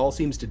 but it all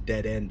seems to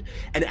dead end.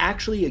 And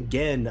actually,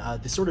 again,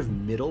 this sort of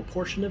middle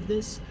portion of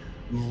this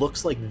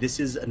looks like this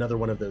is another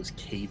one of those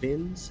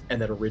cave-ins,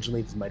 and that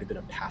originally this might have been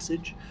a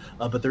passage,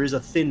 but there is a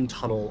thin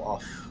tunnel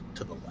off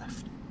to the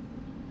left.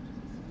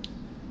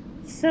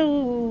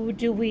 So,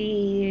 do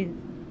we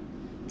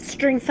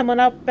string someone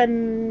up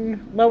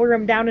and lower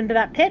him down into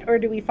that pit, or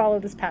do we follow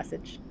this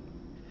passage?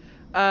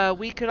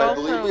 We could I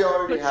believe we also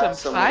already put have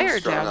some someone fire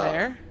strung down up.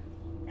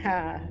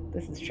 there.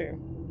 This is true.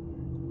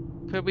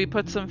 Could we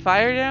put some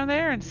fire down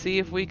there and see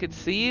if we could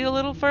see a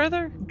little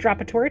further?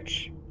 Drop a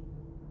torch.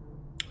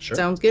 Sure.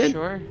 Sounds good.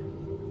 Sure.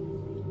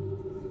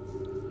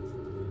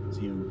 So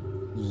you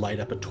light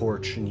up a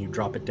torch and you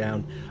drop it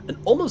down, and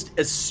almost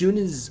as soon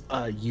as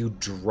you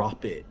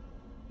drop it,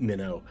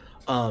 Minnow,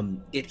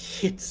 it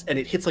hits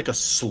like a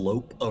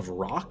slope of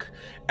rock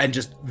and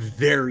just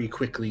very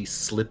quickly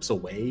slips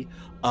away,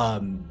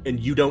 and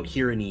you don't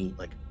hear any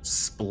like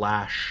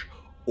splash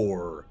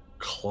or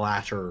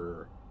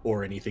clatter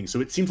or anything, so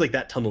it seems like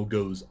that tunnel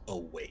goes a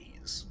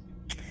ways.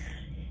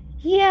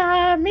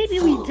 Yeah, maybe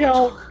we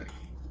don't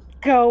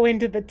go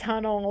into the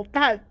tunnel.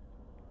 That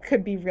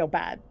could be real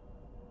bad.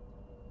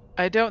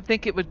 I don't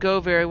think it would go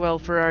very well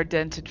for our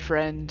dented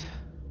friend.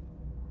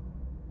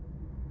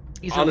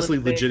 He's a Honestly,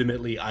 little big.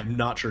 legitimately, I'm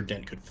not sure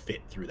Dent could fit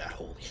through that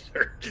hole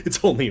either.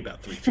 It's only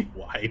about 3 feet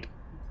wide.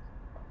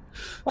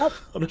 Well,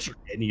 I'm not sure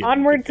any of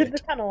onward to them the could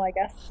fit. tunnel, I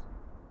guess.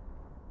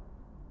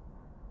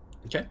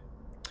 Okay.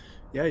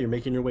 Yeah, you're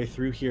making your way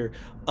through here.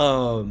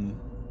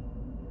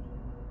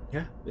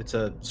 Yeah, it's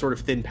a sort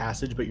of thin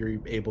passage, but you're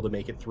able to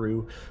make it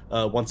through.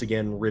 Once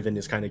again, Riven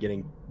is kind of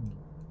getting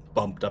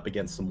bumped up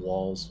against some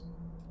walls.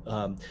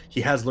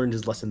 He has learned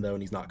his lesson, though,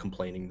 and he's not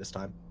complaining this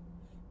time.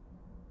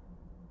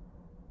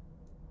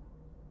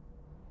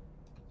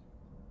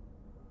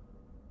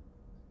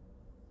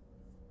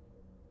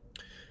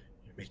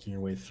 You're making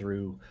your way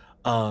through.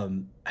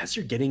 As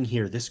you're getting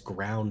here, this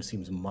ground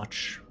seems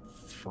much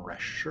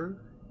fresher.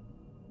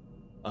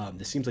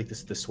 This seems like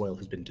the soil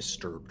has been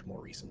disturbed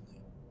more recently.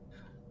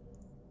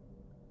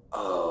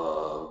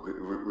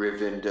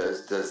 Riven,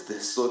 does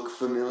this look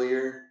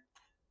familiar?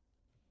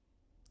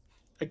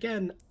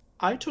 Again,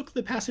 I took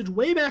the passage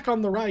way back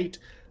on the right.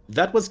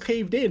 That was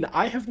caved in.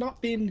 I have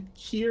not been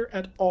here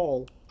at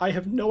all. I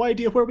have no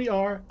idea where we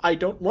are. I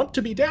don't want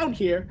to be down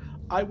here.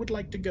 I would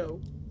like to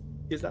go.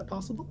 Is that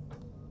possible?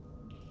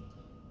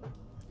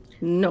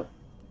 No.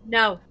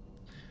 No.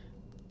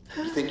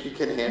 You think you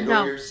can handle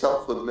No.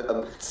 yourself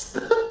amidst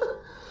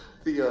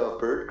the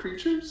bird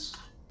creatures?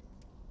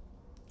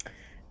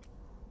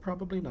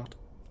 Probably not.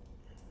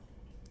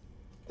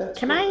 That's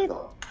Can what I-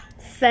 thought.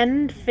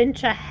 Send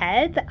Finch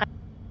ahead.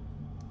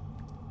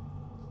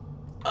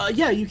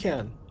 Yeah, you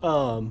can.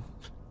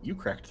 You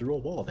cracked through a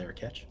wall there,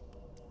 Ketch.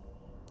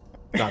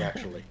 Not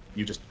actually.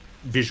 You just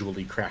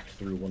visually cracked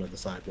through one of the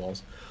side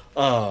walls.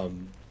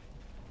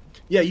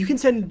 Yeah, you can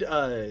send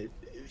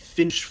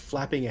Finch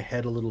flapping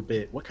ahead a little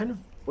bit. What kind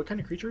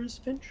of creature is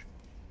Finch?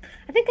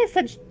 I think I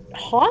said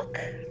hawk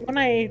when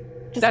I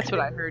just. That's what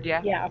I heard,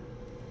 yeah. Yeah.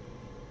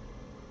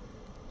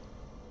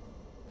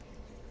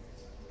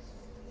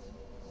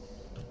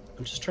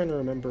 I'm just trying to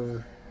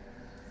remember.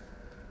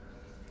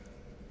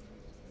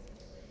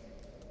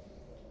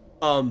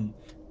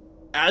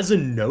 As a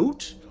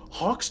note,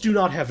 hawks do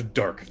not have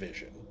dark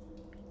vision.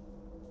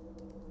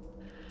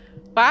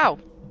 Wow.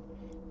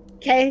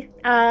 Okay.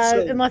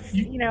 So Unless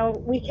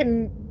you- we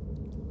can.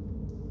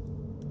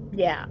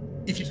 Yeah.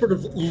 If you sort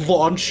of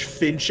launch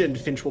Finch, and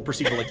Finch will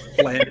proceed to like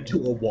slam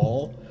into a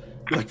wall,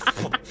 you're like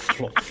flop,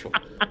 flop,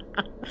 flop,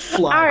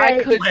 fly. All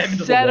right. I could Slam into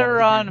the set wall.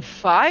 her on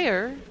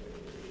fire.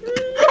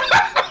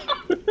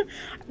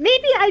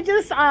 Maybe I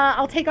just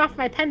I'll take off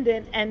my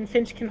pendant and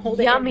Finch can hold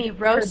Yummy it. in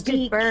her roasted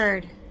beak.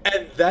 bird.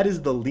 And that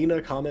is the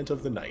Lena comment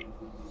of the night.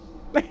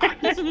 Set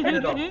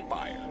it on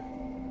fire.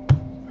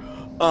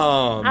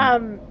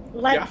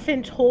 Let Yeah.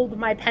 Finch hold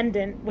my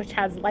pendant, which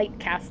has light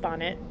cast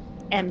on it,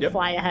 and Yep.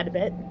 fly ahead a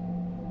bit.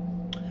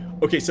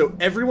 Okay, so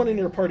everyone in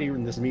your party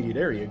in this immediate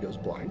area goes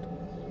blind.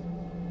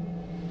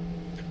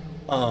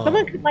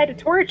 Someone could light a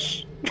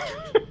torch.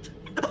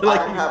 like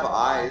I have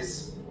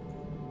eyes.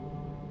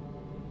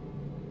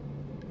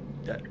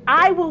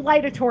 I will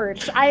light a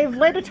torch. I've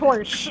lit a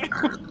torch.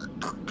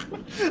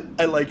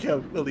 I like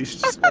how Elise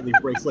just finally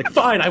breaks. Like,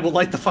 fine, I will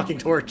light the fucking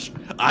torch.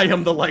 I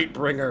am the light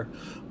bringer.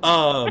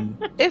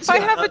 If So, I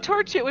have a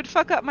torch, it would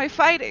fuck up my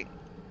fighting.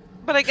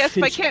 But I guess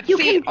if I Finch- can't You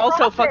see, it can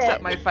also drop fucks it.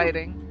 up my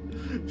fighting.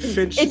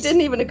 Finch. It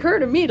didn't even occur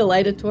to me to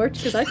light a torch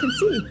because I can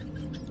see.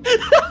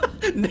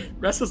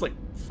 Rest is like,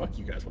 fuck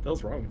you guys, what the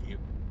hell's wrong with you?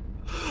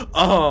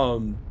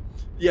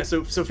 Yeah,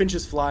 so Finch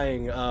is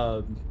flying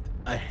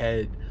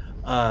ahead.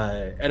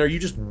 And are you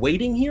just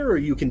waiting here, or are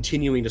you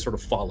continuing to sort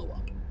of follow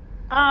up?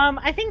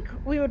 I think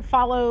we would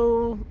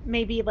follow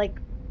maybe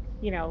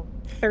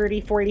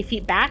 30, 40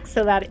 feet back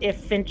so that if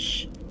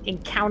Finch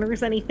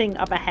encounters anything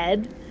up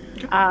ahead,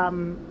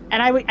 and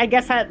I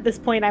guess at this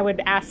point I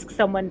would ask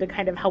someone to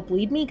kind of help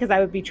lead me, because I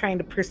would be trying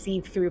to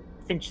perceive through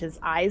Finch's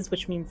eyes,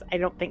 which means I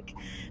don't think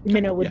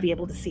Minnow would be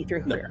able to see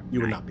through her. No,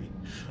 you would not be.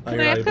 Can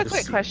I ask a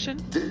quick question?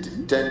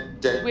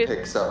 Dent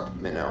picks up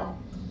Minnow.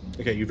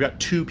 Okay, you've got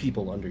 2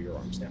 people under your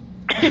arms now.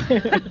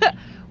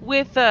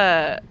 With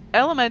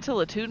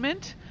elemental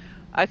attunement,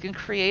 I can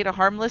create a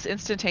harmless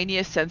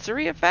instantaneous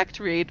sensory effect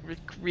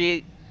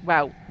related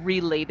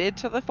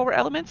to the 4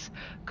 elements.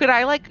 Could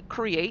I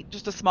create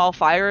just a small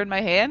fire in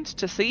my hand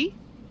to see?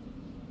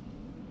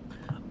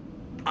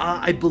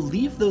 I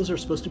believe those are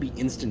supposed to be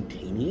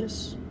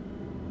instantaneous.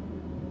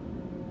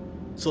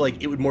 So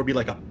it would more be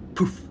like a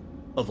poof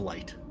of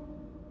light.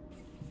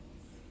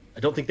 I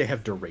don't think they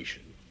have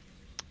duration.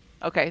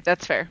 Okay,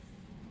 that's fair.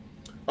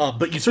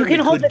 But you certainly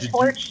can hold could the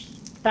torch.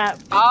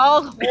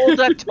 I'll hold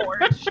a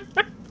torch.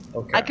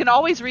 Okay. I can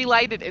always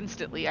relight it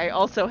instantly. I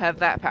also have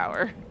that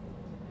power.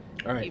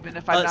 All right. Even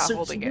if I'm not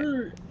holding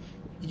it.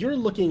 You're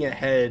looking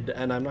ahead,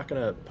 and I'm not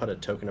going to put a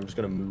token. I'm just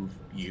going to move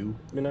you,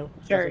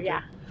 Sure,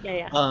 yeah.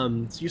 Yeah.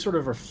 So you sort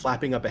of are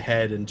flapping up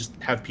ahead and just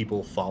have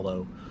people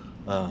follow,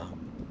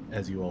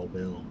 as you all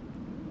will.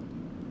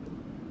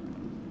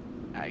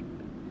 I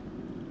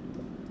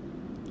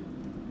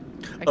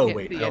Oh, can't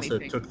wait, see I also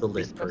anything. took the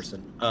lit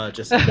person.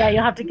 Just Yeah,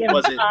 you'll have to give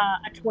Was it- a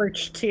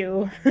torch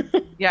too.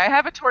 Yeah, I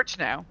have a torch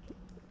now.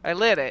 I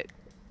lit it.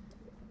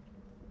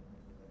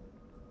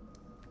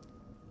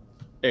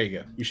 There you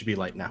go. You should be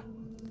light now.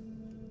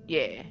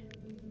 Yeah.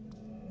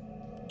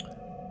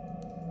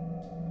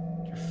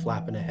 You're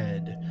flapping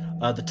ahead.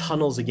 The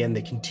tunnels, again,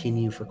 they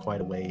continue for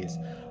quite a ways.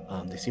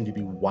 They seem to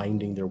be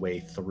winding their way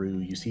through.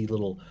 You see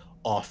little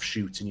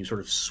offshoots and you sort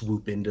of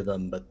swoop into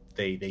them, but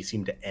they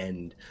seem to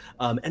end.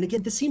 And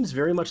again, this seems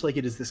very much like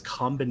it is this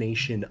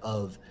combination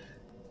of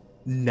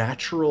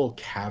natural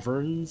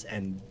caverns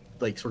and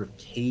sort of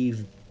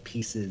cave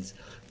pieces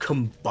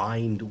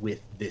combined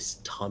with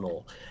this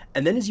tunnel.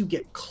 And then as you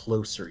get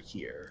closer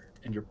here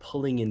and you're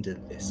pulling into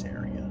this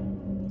area,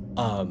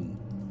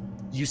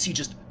 you see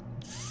just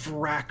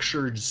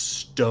fractured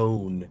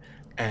stone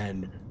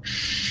and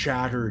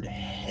shattered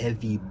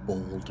heavy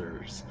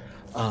boulders.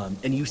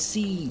 And you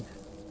see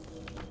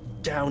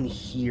down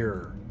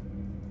here,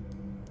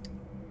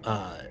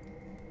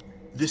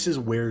 this is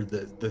where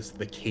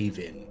the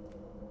cave-in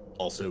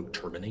also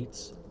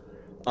terminates.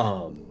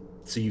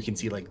 So you can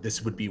see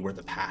this would be where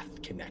the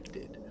path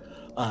connected.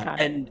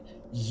 And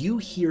you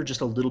hear just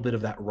a little bit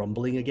of that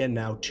rumbling again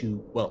now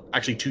to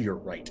your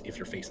right if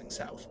you're facing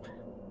south,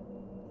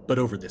 but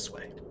over this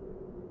way.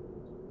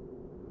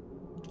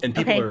 And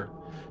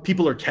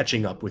people are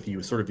catching up with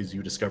you sort of as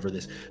you discover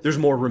this. There's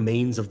more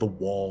remains of the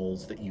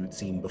walls that you'd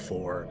seen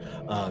before.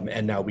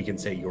 And now we can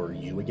say you're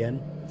you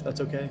again, if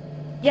that's okay.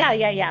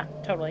 Yeah,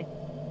 totally.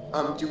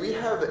 Do we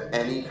have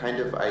any kind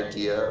of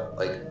idea,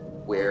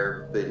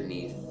 where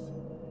beneath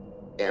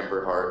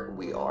Amberheart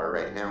we are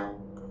right now?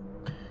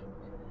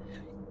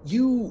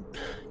 You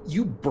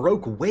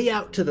broke way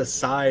out to the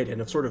side and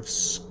have sort of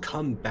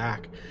come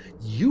back.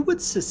 You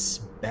would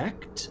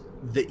suspect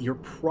that you're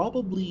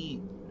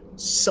probably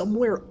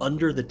somewhere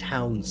under the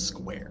town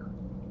square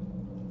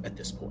at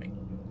this point.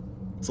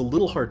 It's a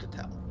little hard to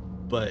tell,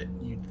 but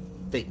you'd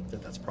think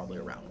that that's probably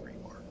around where you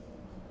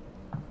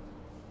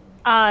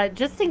are.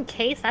 Just in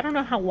case, I don't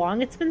know how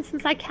long it's been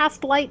since I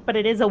cast light, but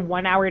it is a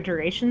 1-hour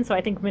duration, so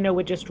I think Minnow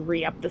would just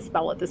re-up the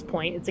spell at this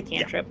point. It's a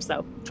cantrip,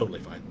 so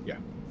Totally fine. Yeah.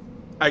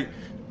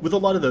 With a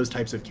lot of those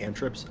types of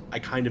cantrips, I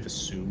kind of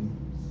assume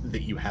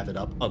that you have it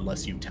up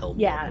unless you tell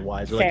me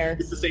otherwise. Fair.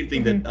 It's the same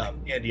thing that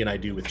Andy and I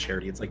do with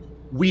Charity. It's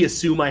we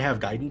assume I have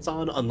guidance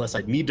on unless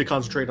I need to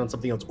concentrate on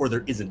something else or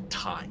there isn't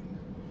time.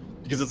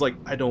 Because it's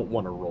I don't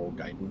want to roll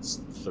guidance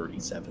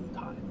 37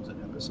 times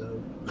an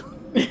episode.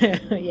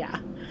 yeah.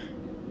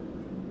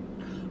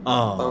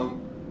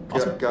 Awesome.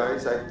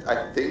 Guys,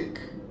 I think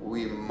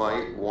we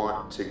might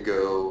want to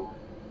go,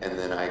 and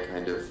then I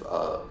kind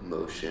of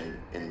motion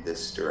in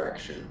this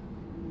direction.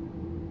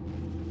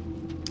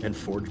 And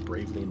forge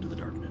bravely into the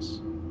darkness.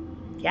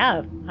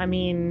 Yeah, I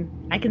mean,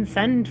 I can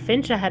send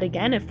Finch ahead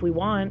again if we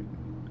want.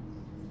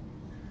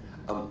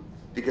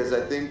 Because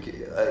I think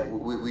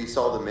we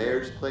saw the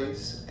mayor's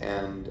place,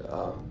 and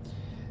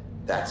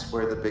that's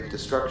where the big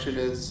destruction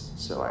is,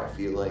 so I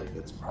feel like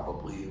that's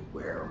probably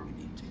where we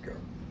need to go.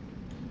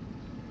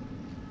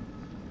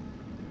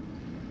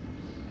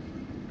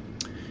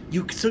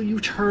 You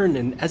turn,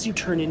 and as you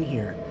turn in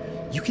here,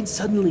 you can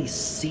suddenly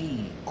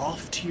see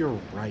off to your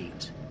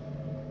right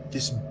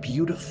this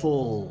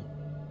beautiful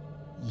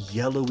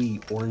yellowy,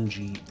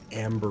 orangey,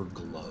 amber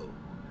glow.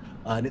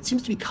 And it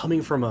seems to be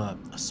coming from a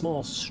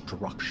small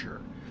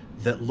structure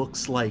that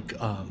looks like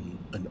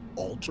an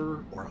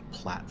altar or a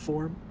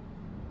platform.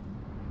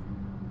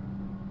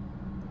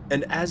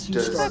 And as you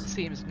That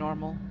seems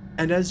normal.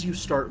 And as you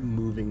start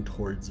moving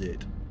towards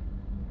it,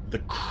 the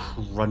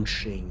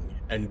crunching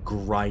and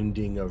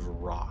grinding of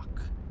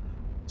rock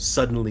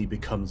suddenly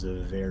becomes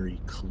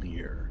very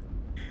clear.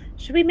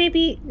 Should we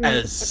maybe...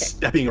 As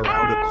stepping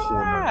around a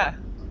corner,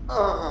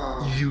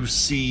 you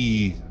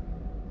see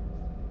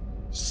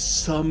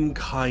some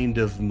kind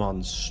of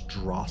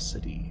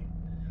monstrosity.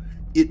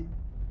 It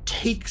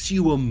takes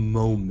you a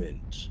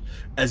moment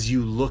as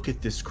you look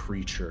at this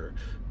creature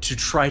to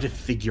try to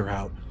figure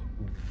out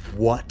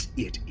what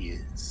it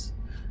is.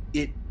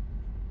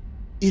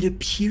 It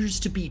appears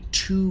to be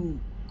two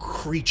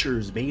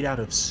creatures made out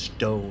of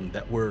stone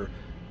that were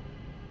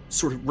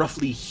sort of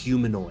roughly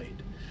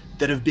humanoid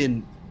that have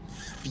been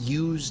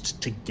fused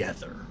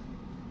together.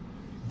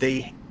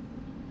 They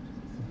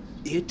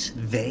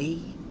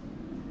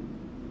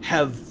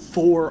have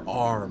 4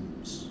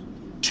 arms,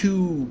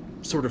 2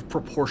 sort of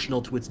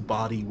proportional to its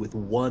body, with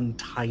 1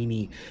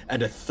 tiny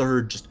and a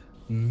third just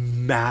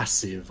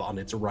massive on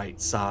its right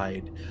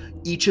side.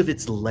 Each of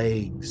its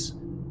legs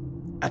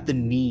at the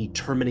knee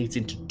terminates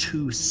into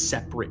 2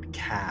 separate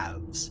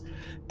calves.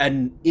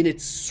 And in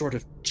its sort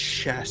of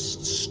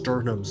chest,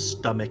 sternum,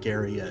 stomach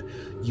area,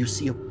 you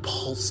see a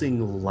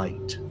pulsing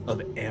light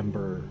of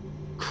amber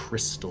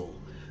crystal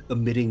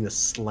emitting a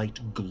slight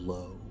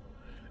glow.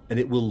 And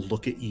it will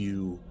look at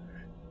you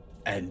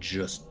and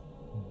just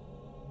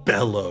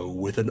bellow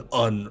with an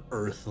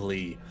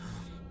unearthly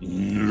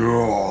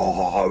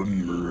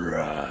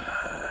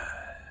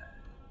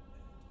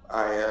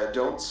I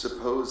don't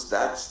suppose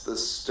that's the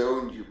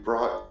stone you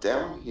brought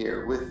down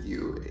here with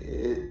you,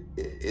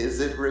 is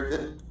it,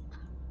 Riven?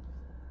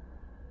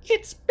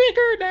 It's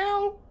bigger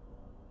now.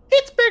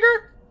 It's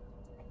bigger.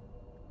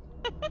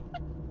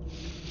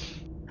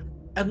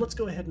 And let's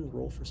go ahead and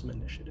roll for some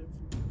initiative.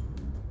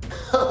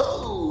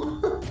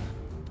 Oh!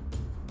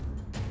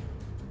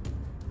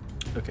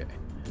 Okay.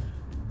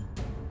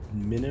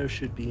 Minnow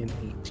should be an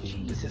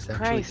 18. Jesus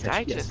Christ,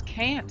 I just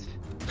can't.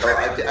 Oh,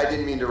 I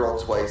didn't mean to roll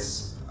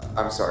twice.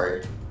 I'm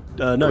sorry.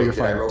 No, Wait, you're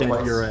did I fine. roll Dan,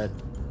 twice? you're at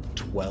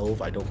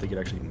 12. I don't think it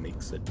actually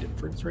makes a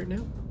difference right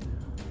now.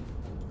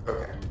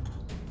 Okay.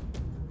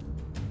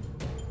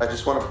 I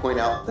just want to point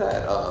out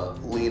that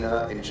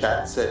Lena in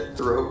chat said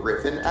throw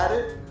Riven at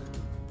it.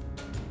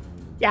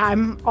 Yeah,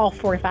 I'm all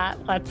for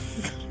that.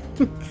 Let's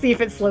see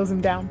if it slows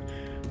him down.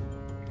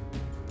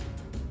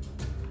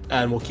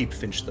 And we'll keep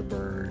Finch the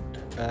Bird.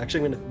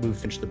 Actually, I'm going to move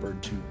Finch the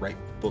Bird to right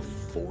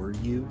before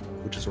you,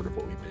 which is sort of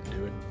what we've been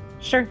doing.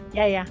 Sure.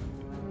 Yeah.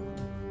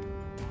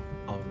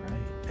 All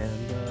right.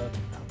 And about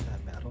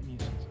that battle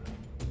music.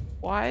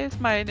 Why is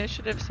my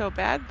initiative so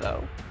bad,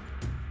 though?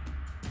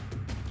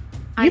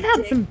 You've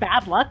had some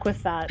bad luck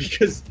with that.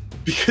 Because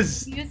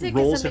Music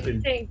rolls is have been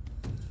amazing.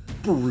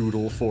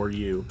 brutal for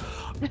you.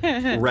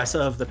 Ressa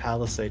of the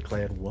Palisade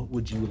Clan, what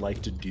would you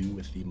like to do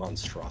with the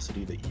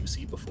monstrosity that you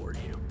see before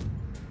you?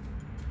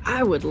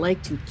 I would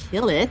like to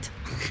kill it,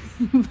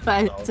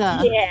 but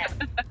Yeah.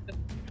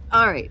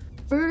 all right.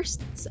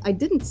 First, I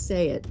didn't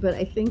say it, but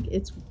I think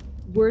it's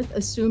worth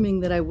assuming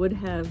that I would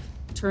have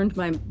turned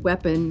my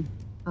weapon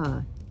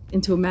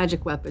into a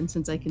magic weapon,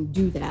 since I can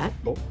do that.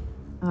 Cool.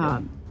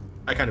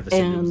 I kind of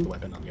assumed it was and- the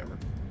weapon on the armor.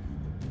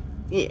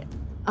 Yeah.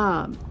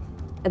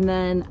 And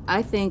then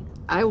I think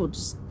I will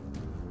just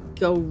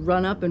go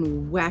run up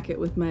and whack it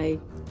with my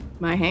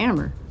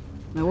hammer,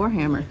 my war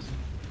hammer.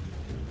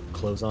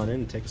 Close on in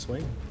and take a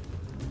swing.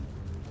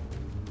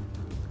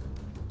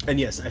 And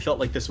yes, I felt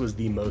like this was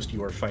the most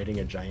you are fighting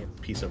a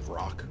giant piece of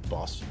rock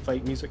boss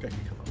fight music I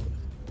could come up with.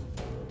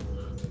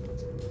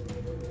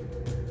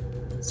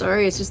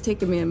 Sorry, it's just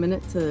taking me a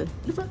minute to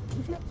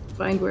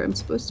find where I'm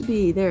supposed to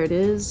be. There it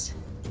is.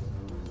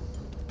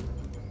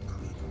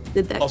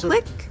 Did that Also-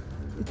 click?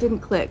 It didn't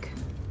click.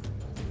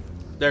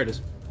 There it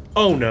is.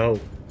 Oh no.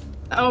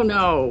 Oh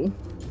no.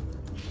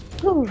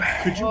 Ooh.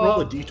 Could you roll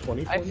a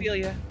d20 for I me? feel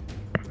ya.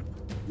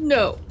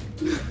 No.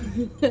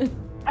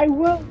 I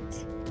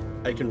won't.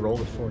 I can roll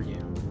it for you.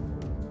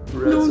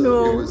 Reza,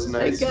 no, it was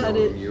nice I got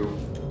knowing it. you.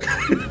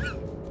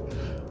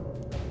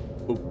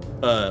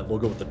 We'll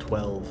go with the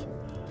 12.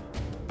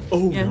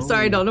 Oh Yeah, no.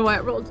 sorry, I don't know why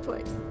it rolled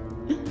twice.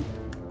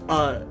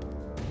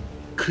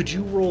 Could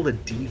you roll a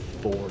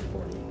d4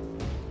 for me?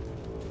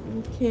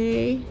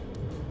 Okay.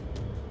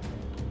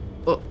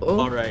 Oh.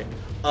 All right.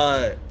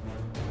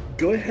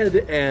 Go ahead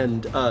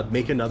and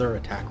make another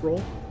attack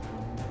roll.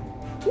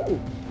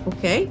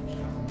 Okay.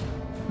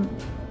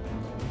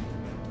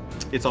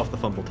 It's off the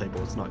fumble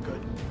table. It's not good.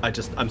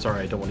 I'm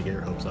sorry. I don't want to get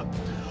your hopes up.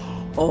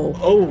 Oh.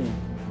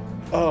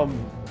 Oh.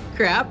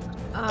 Crap.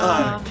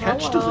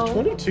 Catch, does a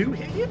 22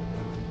 hit you?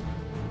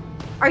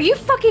 Are you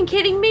fucking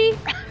kidding me?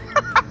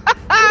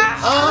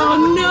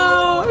 Oh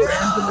no.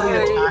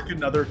 Randomly attack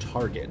another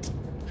target.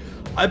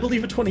 I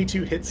believe a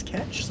 22 hits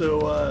Catch,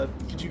 so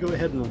could you go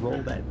ahead and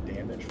roll that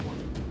damage for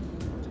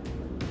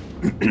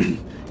me?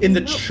 In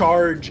the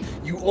charge,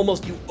 you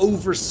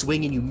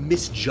overswing and you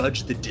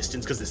misjudge the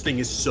distance because this thing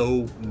is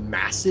so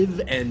massive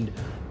and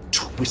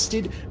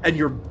twisted, and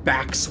your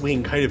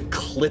backswing kind of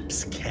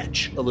clips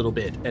Ketch a little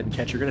bit. And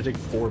Ketch, you're going to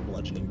take 4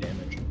 bludgeoning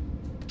damage.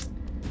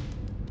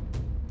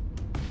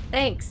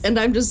 Thanks. And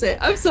I'm just saying,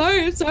 I'm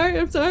sorry.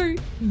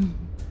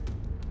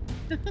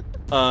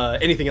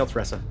 Anything else,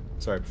 Ressa?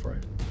 Sorry, before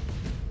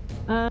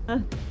I...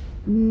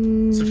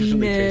 Sufficiently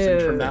Sufficiently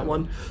chastened from that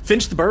one.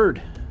 Finch the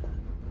bird.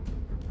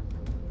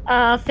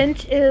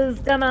 Finch is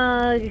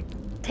gonna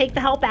take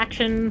the help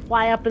action,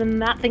 fly up in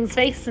that thing's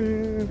face,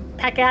 and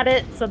peck at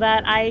it so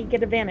that I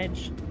get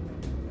advantage.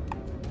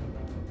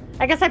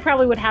 I guess I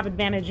probably would have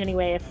advantage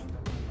anyway if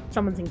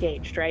someone's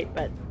engaged, right?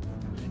 But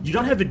You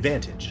don't have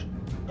advantage.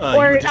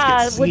 or you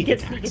just would get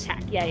attacks. sneak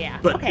attack. Yeah.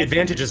 But Okay.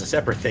 advantage is a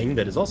separate thing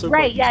that is also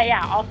Right. quite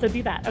Yeah. Also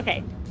do that.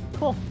 Okay.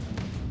 Cool.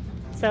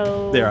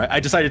 So There, I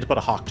decided to put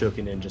a hawk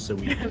token in just so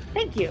we,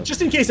 thank you.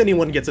 just in case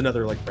anyone gets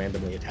another like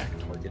randomly attacked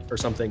target or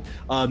something.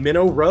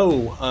 Minnow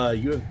Row,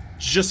 you have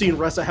just seen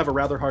Ressa have a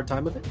rather hard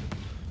time with it.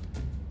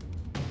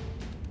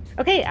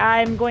 Okay,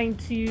 I'm going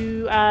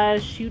to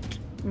shoot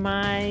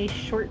my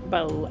short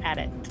bow at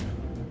it.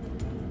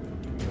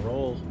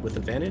 Roll with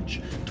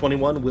advantage.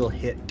 21 will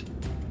hit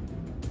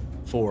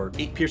for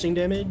 8 piercing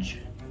damage,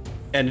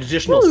 and an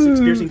additional 6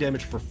 piercing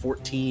damage for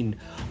 14.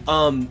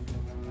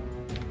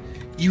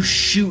 You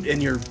shoot,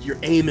 and your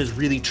aim is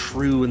really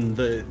true, and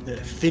the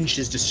Finch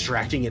is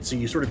distracting it, so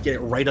you sort of get it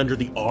right under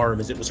the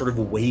arm as it was sort of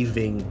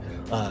waving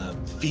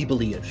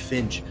feebly at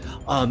Finch.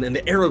 And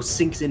the arrow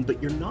sinks in,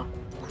 but you're not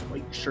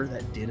quite sure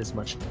that did as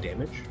much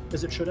damage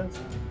as it should have.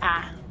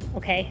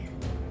 Okay.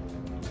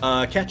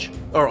 Catch.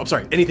 Or, I'm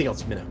sorry, anything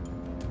else, Minnow?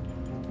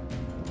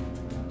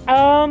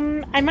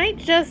 I might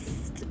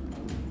just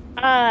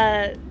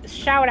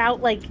shout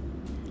out like,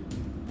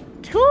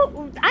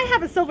 I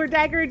have a silver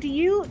dagger. Do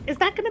you? Is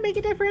that going to make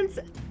a difference?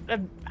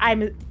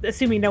 I'm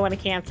assuming no one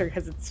can answer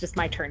because it's just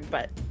my turn,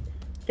 but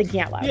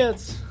thinking out loud. Yeah,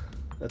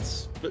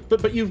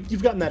 but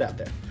you've gotten that out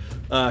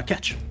there.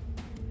 Catch.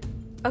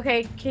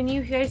 Okay, can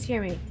you guys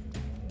hear me?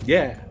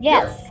 Yeah.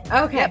 Yes.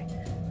 Okay.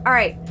 All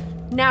right.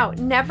 Now,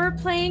 never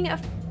playing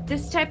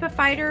this type of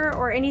fighter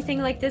or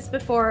anything like this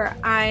before,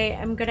 I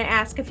am going to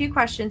ask a few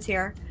questions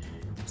here.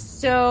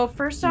 So,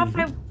 first off,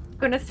 I'm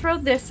going to throw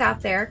this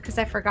out there because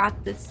I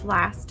forgot this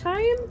last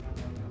time.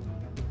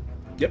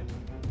 Yep.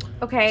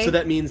 Okay. So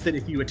that means that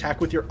if you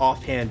attack with your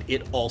offhand,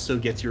 it also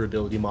gets your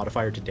ability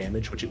modifier to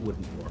damage, which it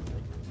wouldn't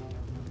normally.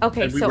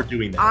 Okay, And we so were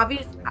doing that.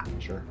 obviously,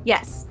 Sure.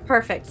 yes,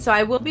 perfect. So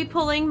I will be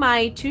pulling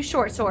my 2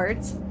 short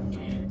swords,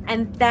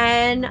 and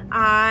then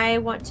I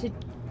want to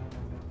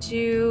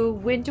do.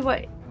 When do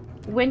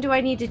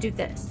I need to do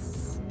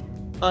this?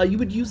 You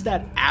would use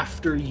that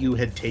after you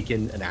had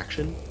taken an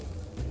action.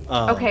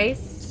 Okay,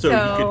 So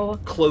you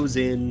could close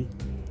in.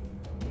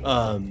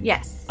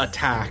 Yes.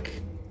 Attack,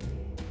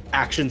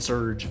 action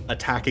surge,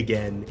 attack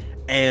again,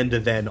 and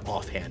then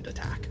offhand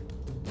attack.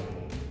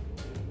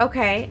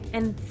 Okay,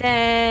 and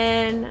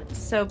then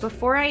so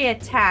before I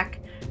attack,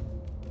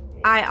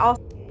 I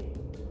also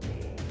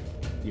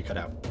You cut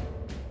out.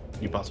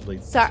 You possibly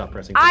Sorry, stop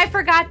pressing. I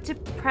forgot to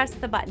press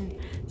the button.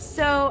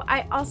 So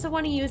I also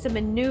want to use a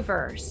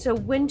maneuver. So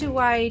when do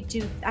I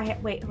do?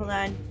 Wait, hold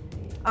on.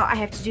 Oh, I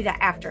have to do that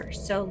after.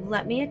 So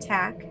let me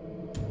attack.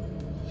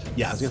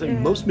 Yeah, I was gonna say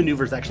most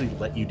maneuvers actually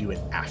let you do it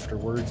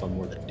afterwards on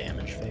more the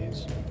damage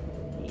phase.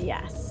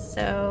 Yes.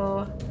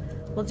 So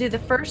we'll do the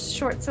first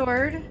short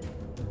sword.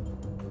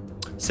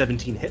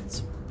 17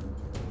 hits.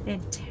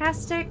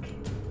 Fantastic.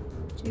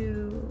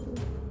 Do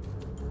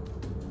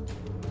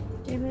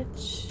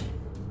damage.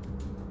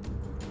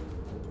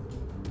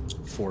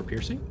 4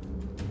 piercing.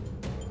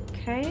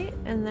 Okay,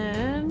 and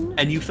then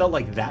And you felt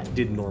like that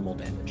did normal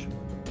damage.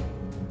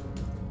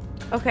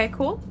 okay,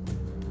 cool.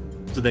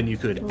 So then you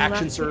could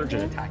action surge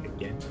and Left-handed? attack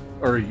again.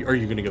 Or are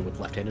you going to go with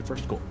left-handed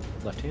first? Cool.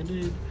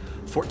 Left-handed.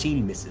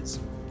 14 misses.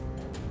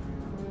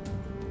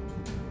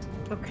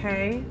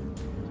 Okay.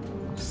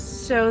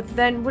 So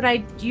then would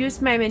I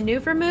use my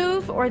maneuver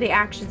move or the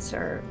action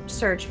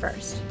surge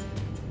first?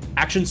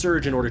 Action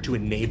surge in order to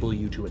enable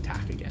you to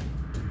attack again.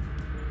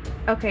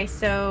 Okay,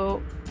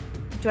 so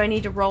do I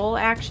need to roll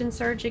action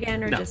surge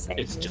again or No, just say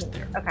it's just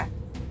there. Okay.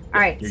 All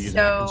right. You're using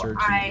action So surge,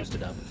 so you I used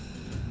it up.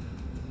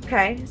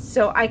 okay,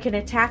 so I can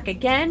attack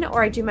again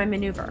or I do my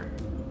maneuver.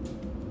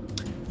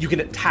 You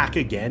can attack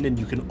again, and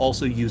you can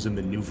also use a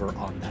maneuver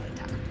on that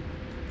attack.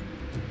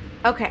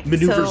 Okay.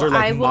 Maneuvers so are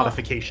like I will...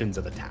 modifications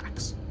of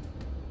attacks.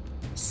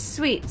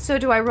 Sweet. So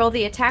do I roll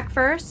the attack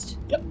first?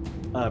 Yep.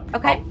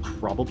 Okay.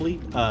 Probably.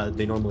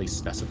 They normally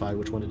specify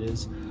which one it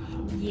is.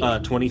 Yeah.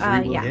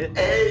 23 will yeah.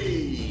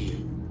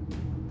 hit.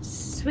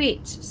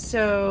 Sweet.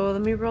 So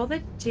let me roll the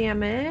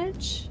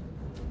damage.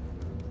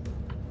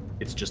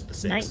 It's just the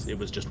 6. Nice. It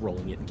was just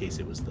rolling it in case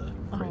it was the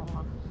crit.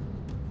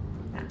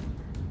 Oh.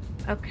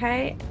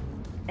 Okay.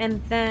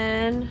 And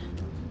then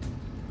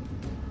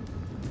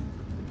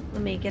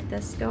let me get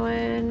this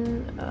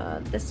going.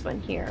 This one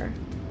here.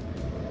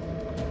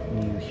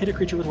 When you hit a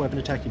creature with a weapon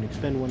attack, you can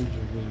expend 1.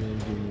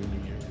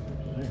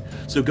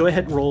 So go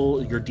ahead and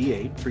roll your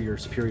d8 for your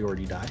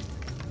superiority die.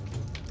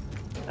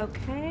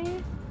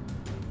 Okay.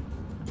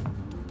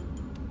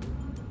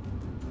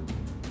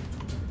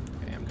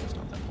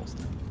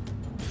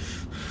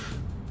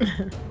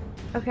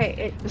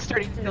 Okay, It's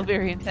starting to feel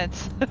very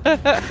intense.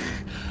 Okay,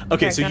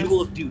 Okay, so gotta you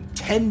will do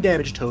 10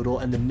 damage total,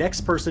 and the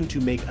next person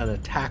to make an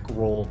attack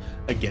roll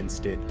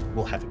against it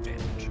will have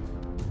advantage.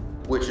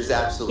 Which is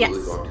absolutely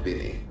Yes. going to be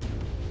me.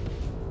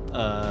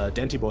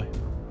 Dante boy.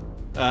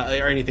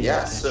 Or anything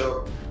Yeah, else.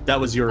 so That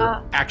was your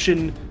Uh,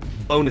 action,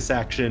 bonus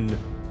action,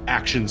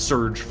 action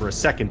surge for a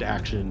second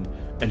action,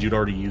 and you'd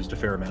already used a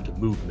fair amount of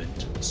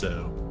movement,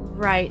 so...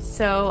 right.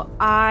 So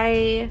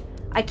I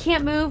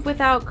can't move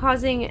without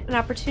causing an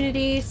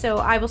opportunity, so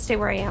I will stay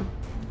where I am.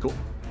 Cool.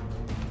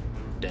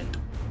 Dent.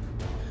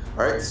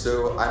 all right,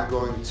 so I'm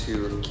going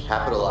to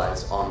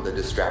capitalize on the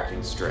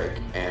distracting strike,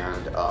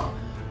 and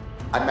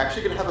I'm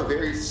actually going to have a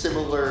very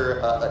similar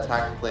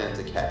attack plan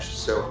to Kesh.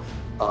 So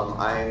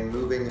I'm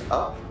moving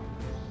up,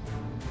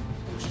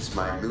 which is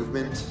my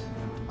movement.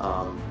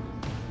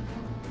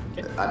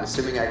 I'm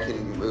assuming I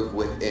can move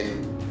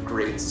within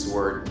great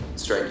sword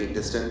striking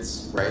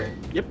distance, right?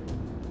 Yep.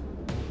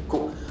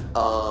 Cool.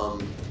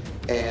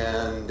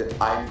 And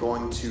I'm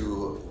going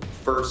to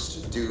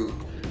first do.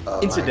 My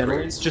Incidentally,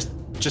 great-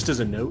 just as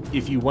a note,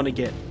 if you want to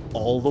get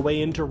all the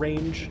way into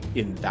range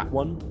in that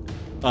one,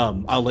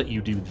 I'll let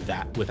you do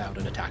that without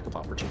an attack of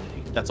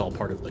opportunity. That's all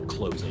part of the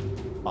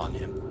closing on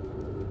him.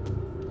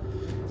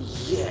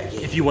 Yeah.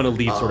 If you want to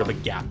leave sort of a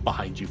gap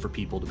behind you for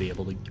people to be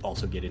able to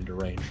also get into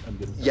range, I'm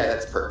good with that. Yeah,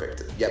 that's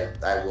perfect.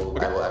 Yep, I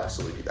will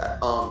absolutely do that.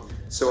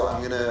 So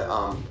I'm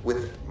gonna,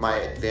 with my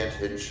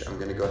advantage, I'm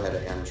gonna go ahead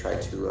and try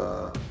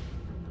to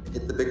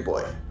hit the big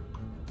boy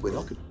with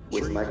Okay,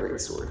 with sure my you can.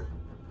 great sword.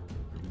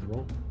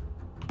 Roll.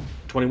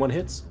 21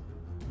 hits.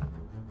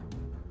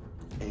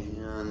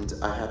 And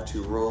I have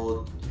to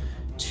roll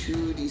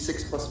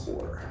 2d6 plus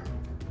 4.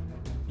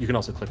 You can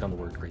also click on the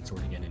word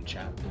greatsword again in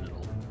chat, and it'll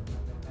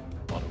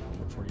auto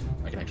roll it for you.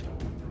 I can actually.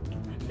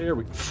 There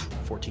we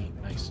 14.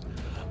 Nice.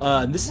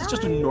 And this is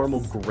just a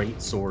normal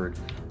greatsword,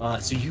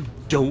 so you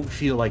don't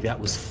feel like that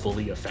was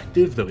fully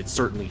effective, though it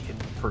certainly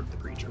hurt the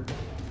creature.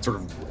 It sort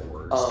of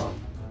roars.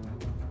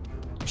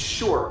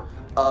 Sure.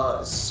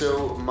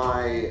 So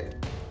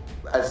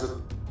as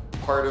a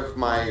part of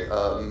my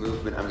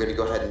movement, I'm going to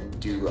go ahead and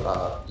do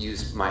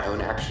use my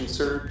own action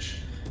surge,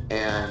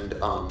 and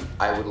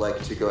I would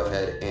like to go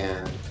ahead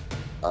and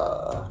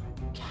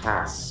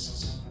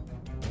cast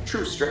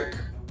True Strike,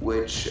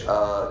 which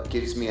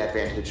gives me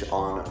advantage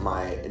on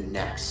my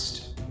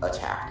next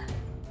attack.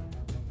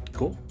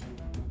 Cool.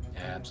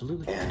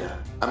 Absolutely. And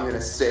I'm going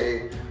to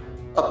stay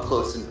up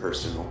close and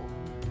personal.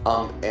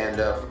 And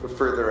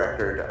for the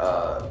record,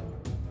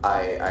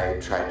 I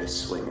tried to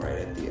swing right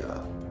at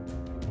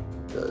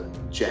the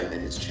gem in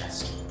his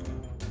chest.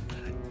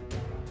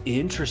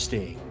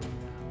 Interesting.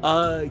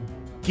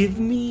 Give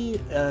me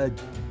a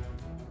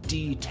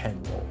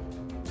D10 roll.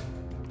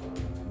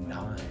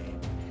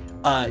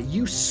 9.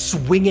 You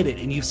swing at it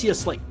and you see a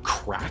slight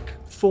crack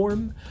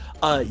form.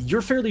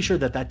 You're fairly sure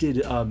that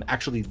did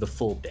actually the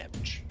full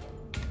damage.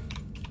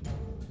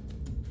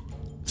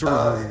 Sort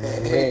of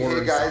Hey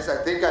roars guys,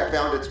 I think I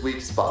found its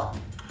weak spot.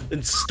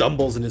 and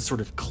stumbles and is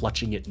sort of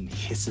clutching it and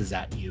hisses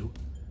at you,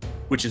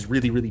 which is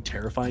really, really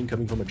terrifying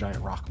coming from a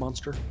giant rock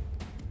monster.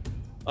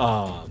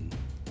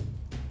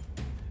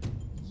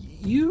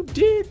 You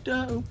did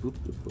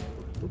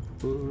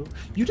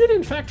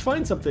in fact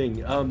find something.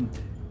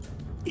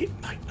 It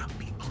might not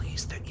be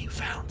pleased that you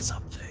found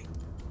something.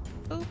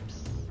 Oops.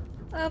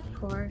 Of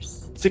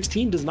course.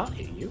 16 does not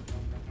hit you.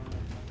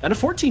 And a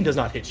 14 does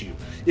not hit you.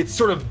 It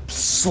sort of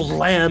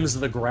slams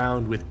the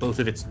ground with both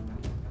of its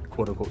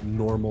quote-unquote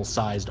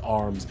normal-sized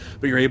arms,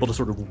 but you're able to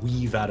sort of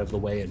weave out of the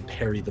way and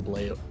parry the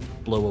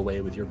blow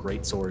away with your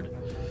greatsword.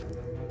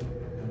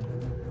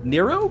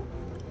 Nero,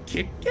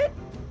 kick it.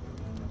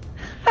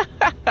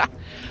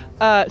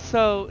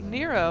 So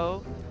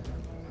Nero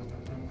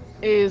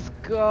is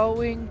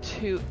going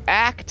to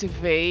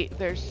activate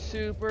their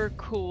super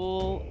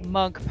cool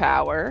monk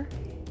power,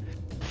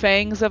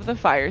 Fangs of the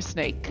Fire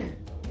Snake.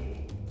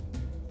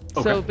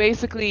 Okay. So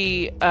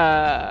basically, Your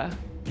I'm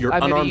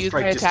gonna unarmed use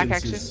my strike attack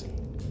distance is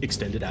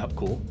extended out.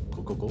 Cool.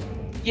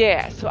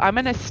 yeah, so I'm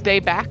gonna stay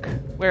back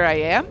where I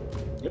am.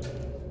 Yep.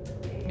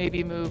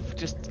 Maybe move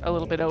just a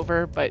little bit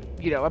over, but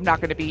I'm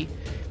not gonna be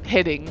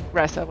hitting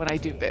Ressa when I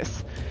do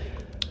this.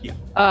 Yeah.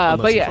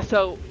 But yeah,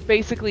 so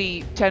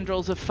basically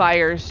tendrils of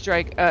fire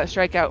strike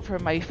out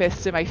from my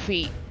fists and my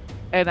feet,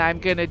 and I'm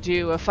gonna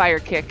do a fire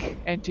kick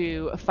and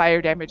do a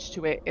fire damage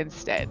to it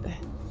instead.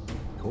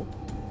 Cool.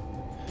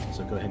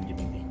 So go ahead and give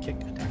me the kick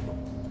attack roll.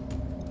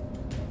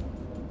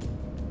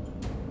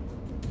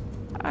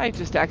 I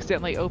just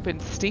accidentally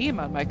opened Steam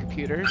on my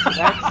computer, so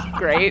that's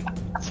great.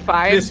 It's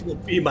fine. This will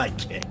be my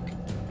kick.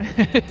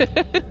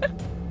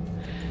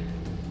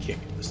 Kick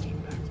the Steam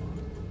backlog.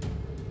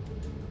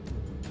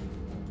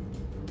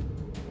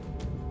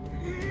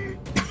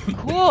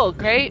 Cool,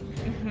 great.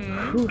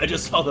 hmm I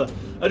just saw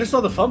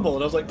the fumble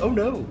and I was like, oh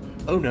no.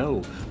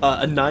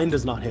 A 9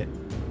 does not hit.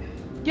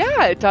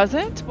 Yeah, it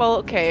doesn't. Well,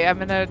 okay, I'm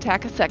gonna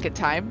attack a second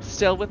time,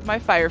 still with my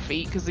fire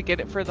feet, because I get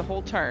it for the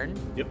whole turn.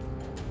 Yep.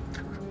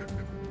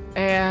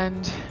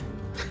 And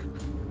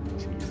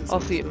Jesus, I'll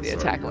I'm see if so the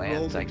sorry. attack Your lands,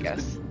 rolls I have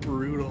just guess. been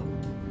brutal.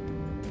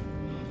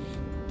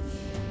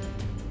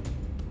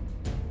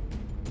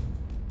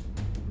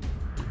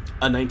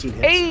 A 19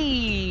 hits.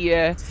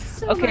 Hey!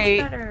 So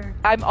Okay. much better.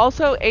 I'm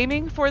also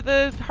aiming for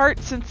the heart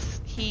since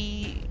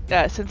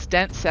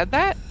Dent said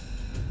that.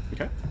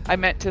 Okay. I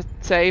meant to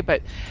say,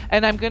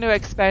 and I'm going to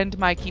expend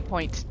my key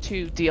point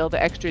to deal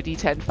the extra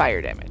D10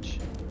 fire damage.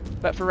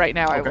 But for right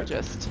now, I will Okay.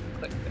 just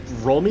click this.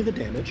 Roll me the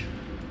damage.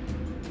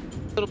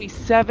 It'll be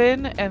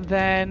 7, and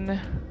then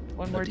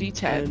one A more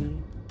D10.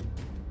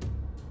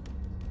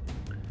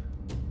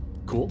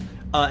 Cool.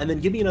 And then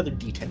give me another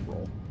D10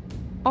 roll.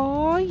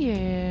 Oh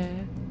yeah.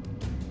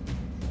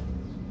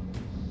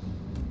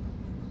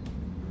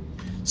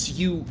 So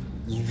you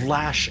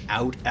lash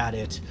out at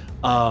it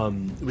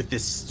with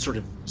this sort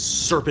of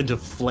serpent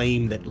of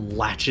flame that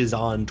latches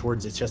on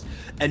towards its chest.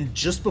 And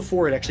just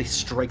before it actually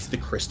strikes the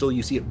crystal,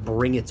 you see it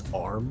bring its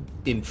arm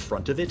in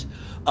front of it.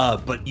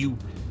 But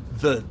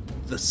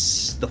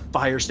the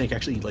fire snake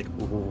actually like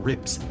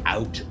rips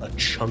out a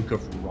chunk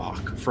of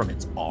rock from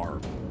its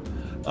arm.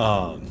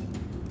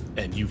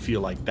 And you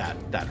feel like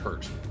that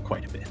hurt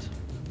quite a bit.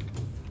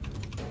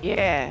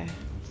 Yeah.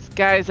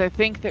 Guys, I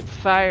think that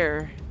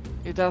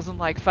it doesn't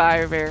like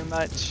fire very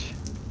much.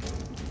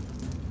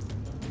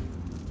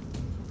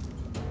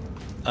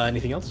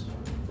 Anything else?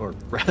 Or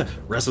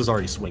Ressa's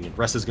already swinging.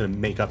 Ressa's going to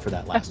make up for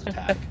that last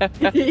attack.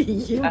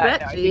 You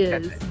bet no, I she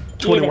think is.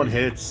 21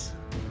 hits.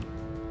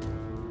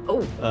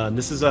 Oh, And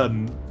this is a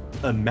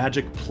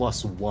magic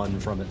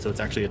 +1 from it, so it's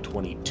actually a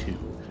 22,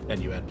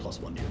 and you add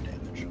 +1 to your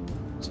damage.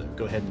 So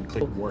go ahead and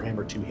click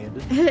Warhammer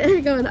two-handed.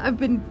 hang on. I've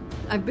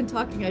been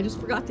talking. I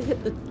just forgot to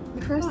hit the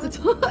press the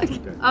talk.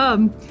 Okay.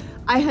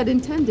 I had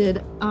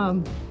intended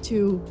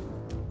to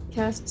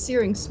cast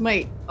Searing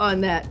Smite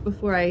on that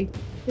before I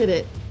hit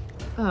it,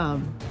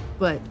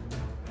 but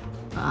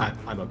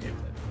I'm okay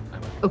with it. I'm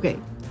okay. okay.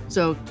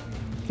 So,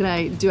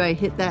 do I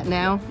hit that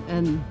now?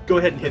 And Go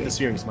ahead and hit the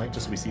Searing Smite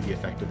just so we see the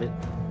effect of it.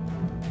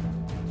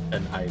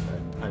 And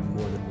I'm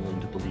more than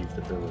willing to believe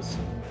that there was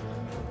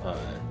some.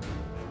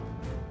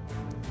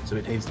 So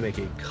it needs to make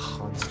a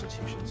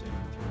Constitution saving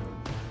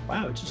throw.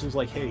 Wow, it just seems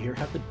like, hey, here,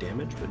 have the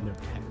damage, but no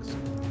text.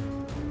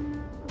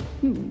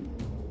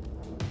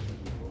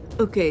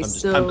 okay,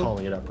 I'm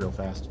calling it up real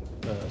fast.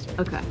 Sorry.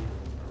 Okay.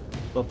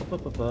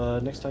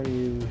 Next time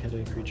you hit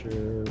a creature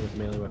with a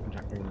melee weapon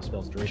attack during the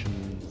spell's duration,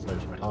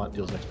 flares red hot,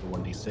 deals an extra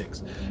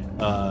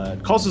 1d6.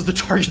 It causes the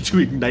target to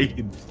ignite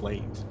in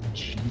flames.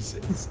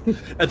 Jesus.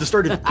 At the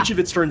start of each of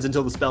its turns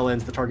until the spell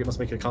ends, the target must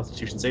make a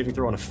Constitution saving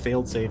throw. On a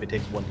failed save, it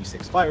takes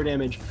 1d6 fire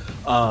damage.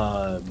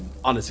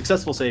 On a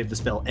successful save, the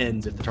spell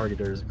ends if the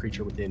target is a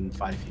creature within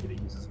 5 feet of it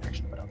uses an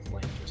action to put out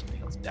flames or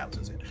something else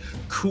douses it.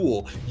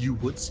 Cool. You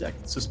would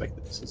suspect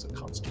that this is a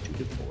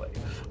constituted boy.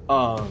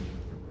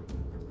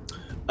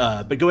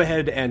 But go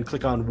ahead and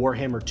click on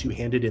Warhammer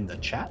two-handed in the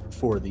chat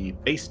for the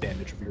base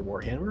damage of your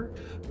Warhammer.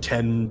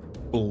 10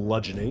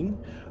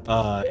 bludgeoning,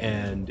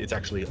 and it's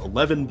actually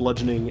 11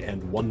 bludgeoning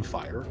and 1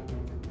 fire.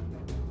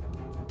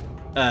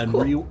 And Cool.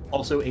 were you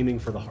also aiming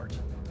for the heart?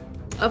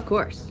 Of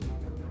course.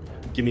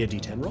 Give me a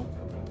d10 roll.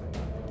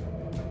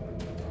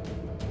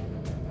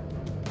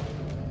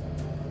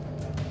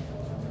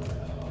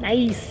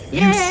 Nice.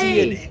 You see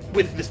it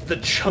with the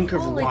chunk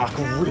of Holy rock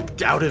cow.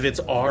 ripped out of its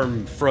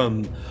arm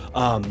from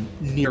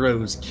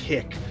Nero's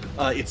kick.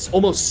 It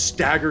almost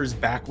staggers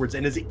backwards,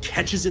 and as it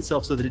catches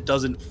itself so that it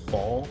doesn't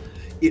fall,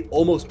 it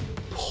almost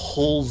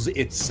pulls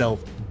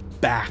itself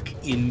back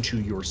into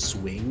your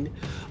swing.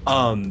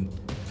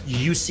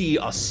 You see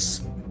a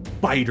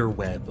spider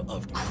web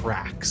of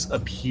cracks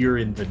appear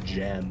in the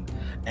gem,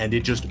 and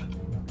it just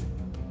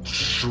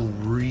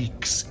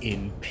shrieks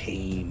in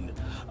pain.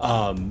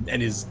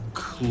 And is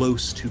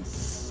close to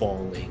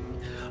falling,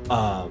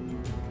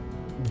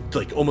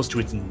 like almost to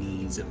its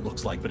knees, it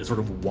looks like, but it sort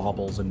of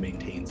wobbles and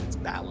maintains its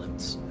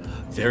balance.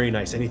 Very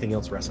nice. Anything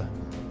else, Ressa?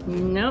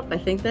 Nope, I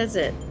think that's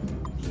it.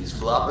 He's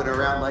flopping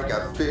around like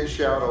a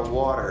fish out of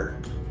water.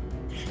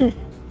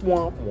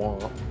 Womp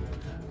womp.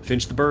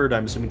 Finch the bird,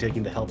 I'm assuming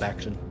taking the help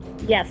action.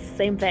 Yes,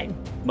 same thing.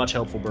 Much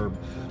helpful bird.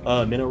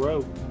 Minnow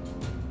Row.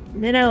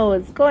 Minnow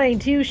is going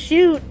to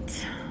shoot.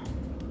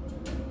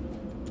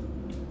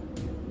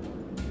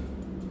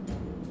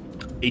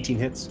 18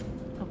 hits.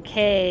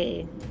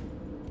 Okay.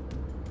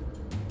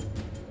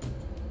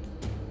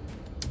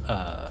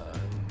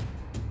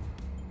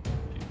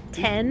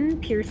 10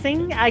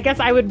 piercing. I guess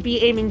I would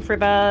be aiming for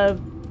the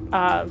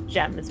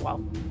gem as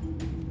well.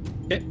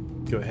 Okay.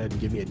 Go ahead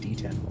and give me a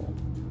d10 roll.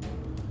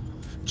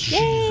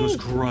 Yay! Jesus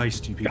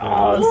Christ, you people.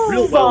 Oh,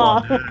 Real well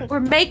on that.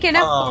 We're making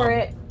up for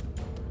it.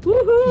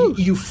 Woohoo!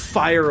 You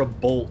fire a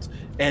bolt,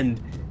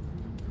 and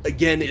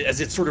again,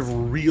 as it's sort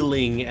of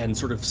reeling and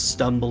sort of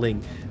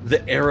stumbling,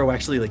 the arrow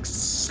actually like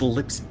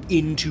slips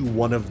into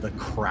one of the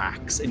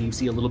cracks, and you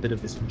see a little bit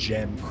of this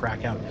gem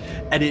crack out,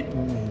 and it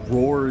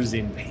roars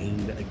in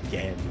pain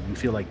again. You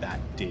feel like that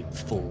did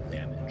full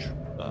damage.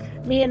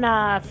 Me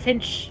and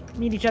Finch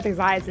meet each other's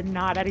eyes and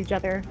nod at each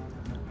other.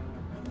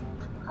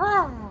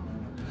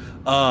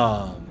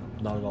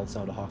 Not at all the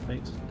sound of Hawk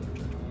makes.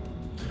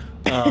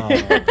 Don't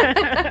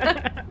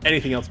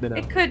Anything else, Minnow?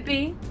 It could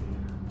be.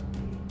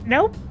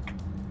 Nope.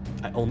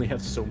 I only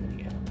have so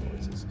many animal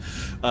noises.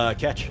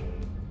 Catch.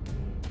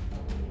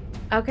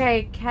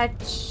 Okay,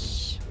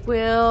 Catch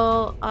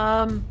will,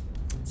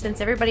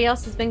 since everybody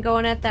else has been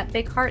going at that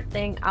big heart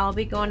thing, I'll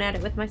be going at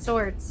it with my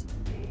swords.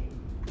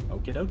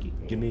 Okie dokie.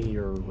 Give me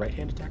your right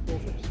hand attack roll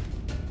first.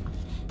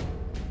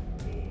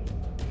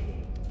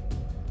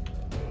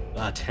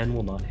 10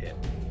 will not hit.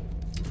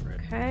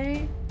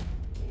 Okay.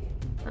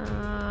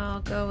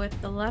 I'll go with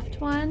the left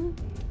one.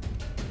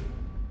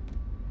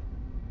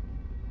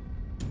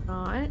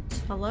 Not.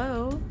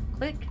 Hello.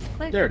 Click,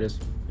 click. There it is.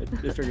 It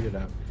figured it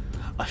out.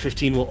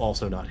 15 will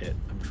also not hit,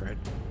 I'm afraid.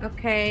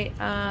 Okay,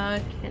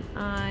 can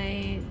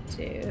I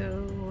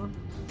do...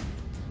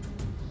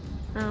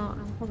 Oh,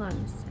 hold on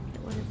a second.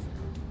 What is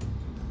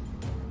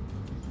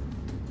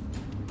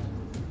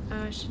that?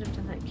 Oh, I should have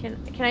done that.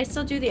 Can I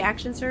still do the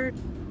action surge?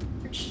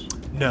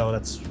 No,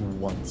 that's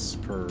once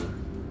per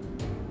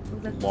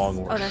long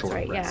or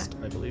short rest,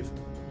 I believe.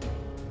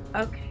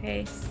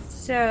 Okay,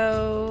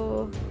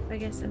 so I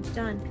guess I'm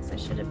done because I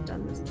should have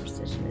done this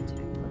precision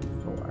attack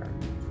before.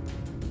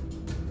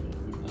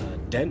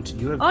 Dent,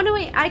 you have... Oh, no,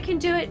 wait, I can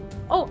do it.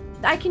 Oh,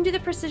 I can do the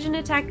precision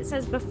attack that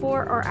says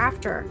before or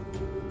after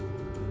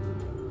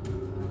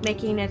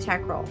making an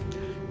attack roll.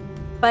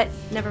 But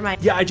never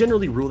mind. Yeah, I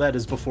generally rule that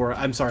as before.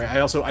 I'm sorry.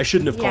 I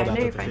shouldn't have called out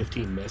that the fine.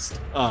 15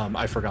 missed.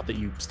 I forgot that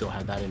you still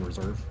had that in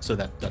reserve, so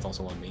that's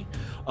also on me.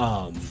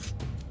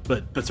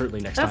 But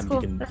certainly next time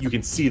cool. you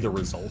can see the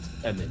result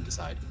and then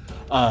decide.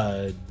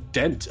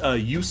 Dent,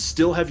 you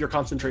still have your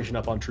concentration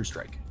up on True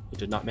Strike. It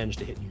did not manage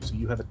to hit you, so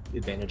you have an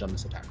advantage on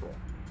this attack roll.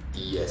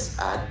 Yes,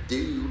 I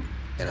do,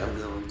 and I'm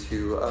going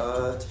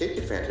to take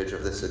advantage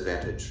of this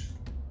advantage.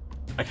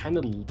 I kind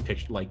of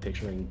like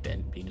picturing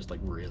Dent being just like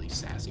really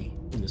sassy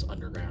in this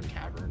underground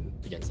cavern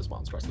against this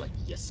monster. Like,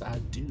 yes, I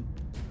do.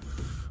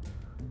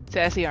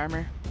 Sassy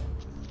armor.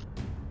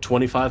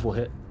 25 will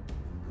hit.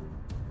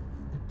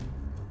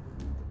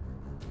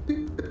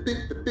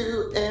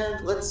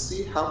 And let's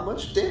see how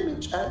much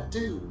damage I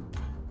do.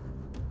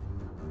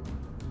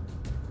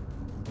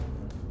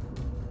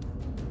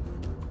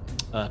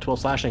 Uh, 12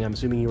 slashing. I'm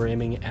assuming you were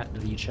aiming at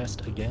the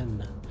chest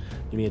again.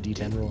 Give me a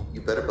D10 roll.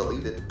 You better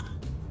believe it.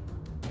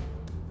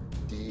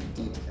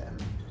 D10.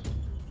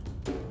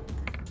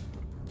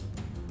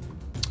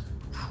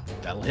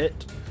 That'll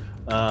hit.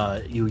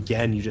 You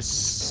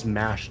just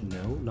smash.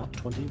 No, not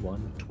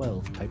 21.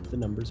 12. Type the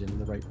numbers in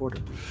the right order.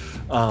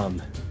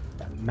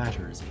 That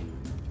matters in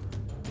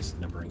this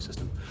numbering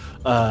system.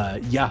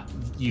 Yeah,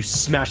 you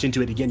smash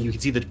into it again. You can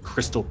see the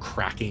crystal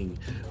cracking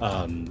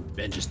and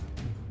just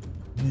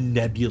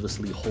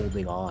nebulously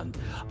holding on.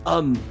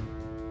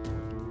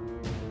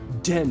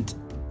 Dent,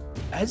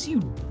 as you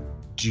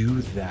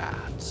do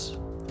that,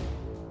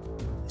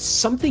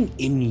 something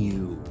in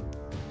you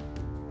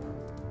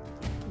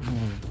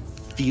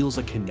feels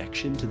a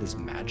connection to this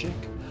magic.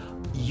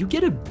 You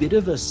get a bit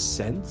of a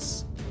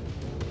sense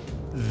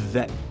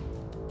that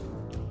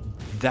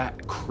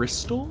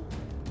crystal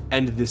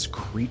and this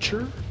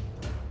creature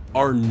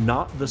are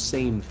not the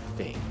same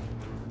thing.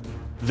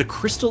 The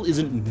crystal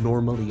isn't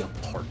normally a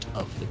part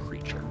of the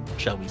creature,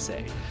 shall we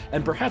say.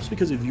 And perhaps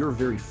because of your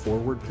very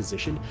forward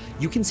position,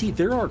 you can see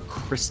there are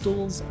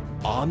crystals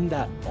on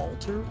that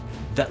altar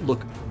that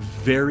look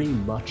very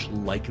much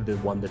like the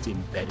one that's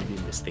embedded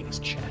in this thing's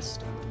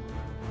chest.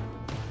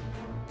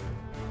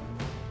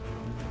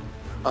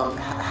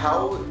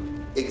 How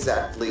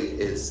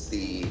exactly is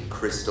the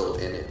crystal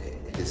in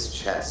his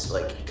chest,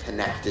 like,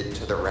 connected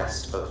to the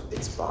rest of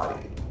its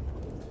body?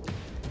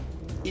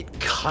 It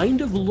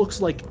kind of looks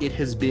like it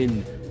has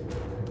been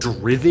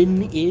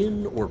driven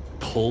in or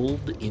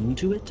pulled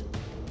into it.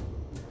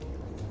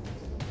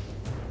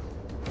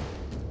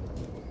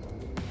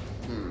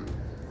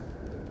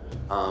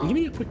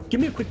 Give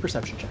me a quick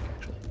perception check,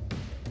 actually.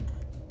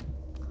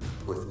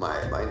 With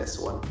my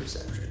 -1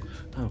 perception.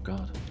 Oh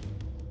God.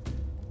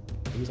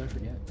 Things I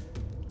forget.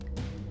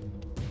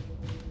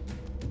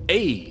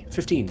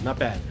 15, not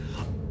bad.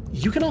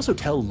 You can also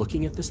tell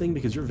looking at this thing,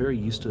 because you're very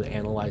used to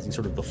analyzing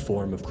sort of the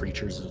form of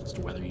creatures as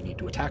to whether you need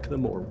to attack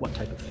them or what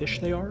type of fish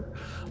they are.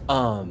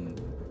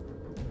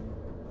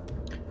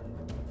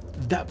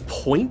 That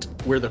point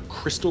where the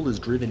crystal is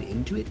driven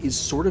into it is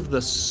sort of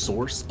the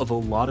source of a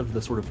lot of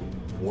the sort of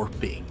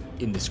warping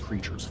in this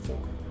creature's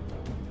form.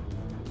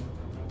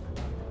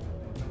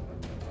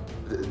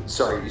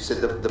 Sorry, you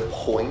said the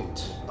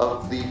point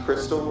of the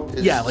crystal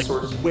is like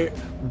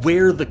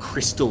where the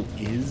crystal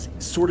is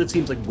sort of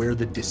seems like where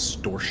the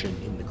distortion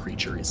in the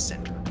creature is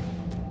centered,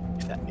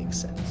 if that makes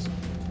sense.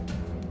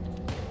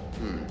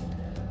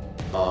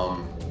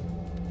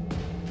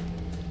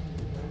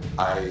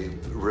 I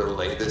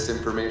relay this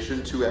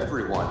information to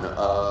everyone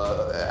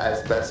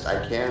as best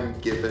I can,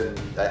 given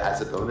as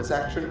a bonus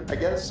action, I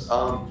guess.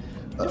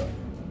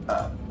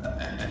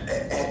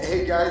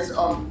 Hey guys,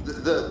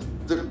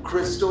 the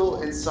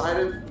crystal inside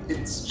of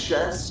its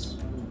chest,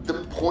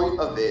 the point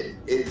of it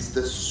is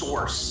the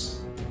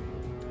source.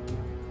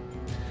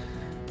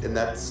 And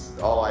that's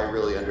all I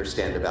really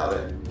understand about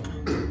it.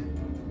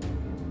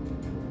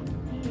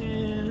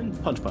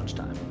 punch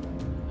time.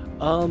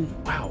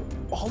 Wow.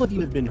 All of you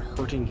have been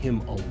hurting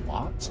him a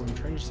lot, so I'm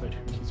trying to decide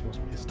who he's most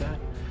pissed at.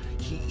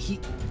 He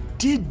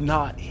did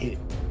not hit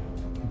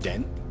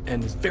Dent,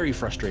 and is very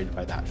frustrated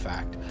by that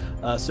fact.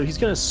 So he's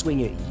going to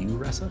swing at you,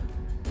 Ressa.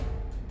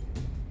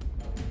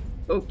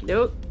 Okie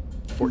doke.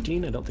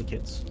 14, I don't think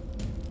hits.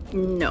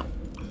 No.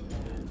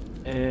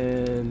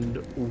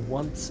 And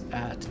once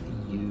at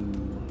you,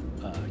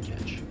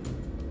 Catch.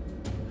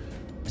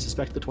 I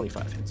suspect the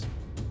 25 hits.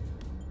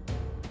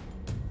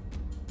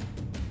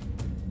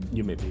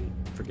 You may be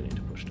forgetting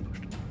to push.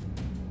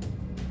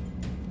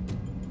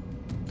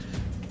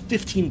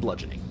 15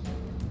 bludgeoning.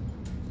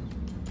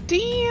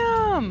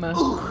 Damn!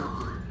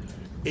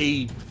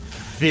 A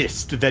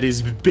fist that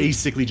is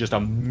basically just a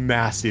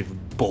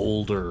massive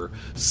boulder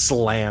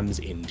slams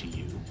into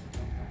you.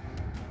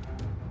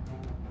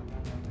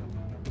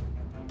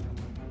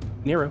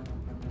 Nero.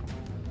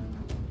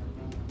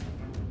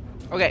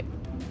 Okay.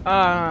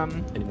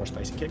 Any more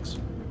spicy kicks?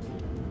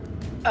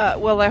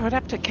 Well, I would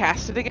have to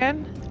cast it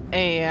again,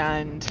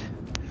 and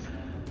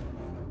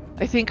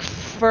I think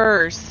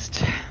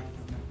first,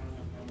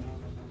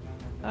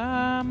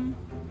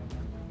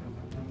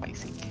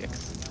 spicy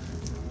kicks.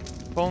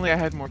 If only I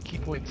had more key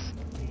points.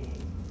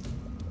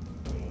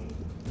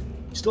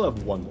 You still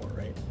have one more,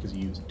 right? Because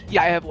you used 2.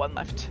 Yeah, I have one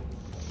left.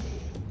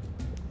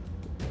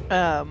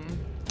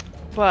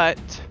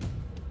 But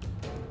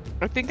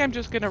I think I'm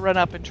just gonna run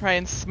up and try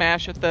and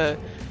smash at the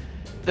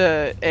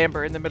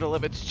amber in the middle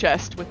of its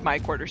chest with my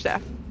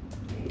quarterstaff,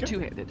 Okay.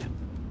 two-handed.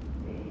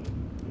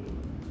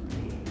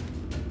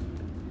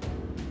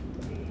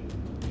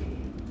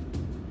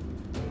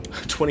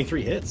 –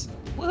 23 hits.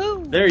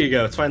 Woohoo! There you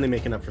go. It's finally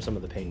making up for some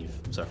of the pain you've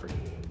suffered.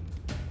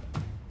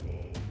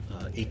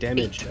 8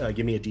 damage.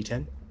 Give me a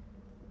d10.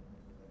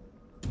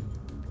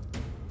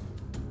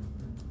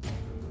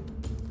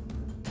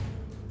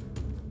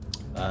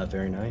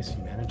 Very nice.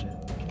 You manage it.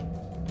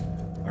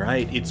 All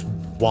right. It's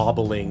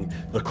wobbling.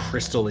 The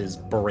crystal is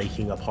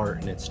breaking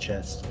apart in its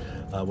chest.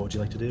 What would you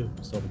like to do?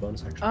 Still have a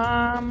bonus action?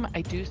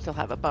 I do still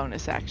have a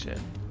bonus action.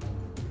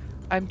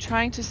 I'm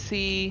trying to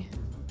see.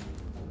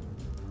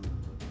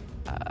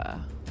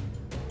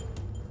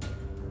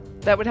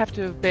 That would have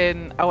to have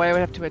been. Oh, I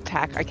would have to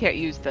attack. I can't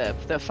use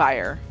the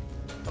fire.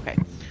 Okay.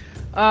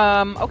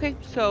 Okay.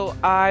 So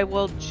I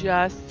will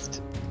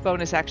just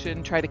bonus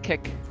action try to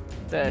kick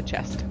the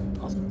chest.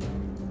 Awesome.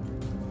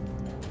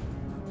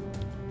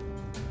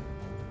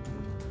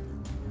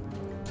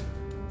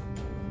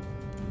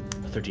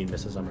 A 13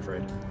 misses, I'm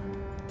afraid.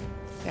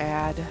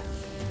 Bad.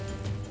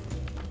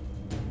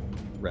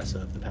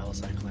 Ressa of the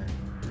Palisade clan.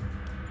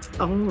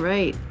 All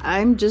right.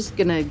 I'm just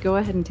going to go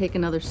ahead and take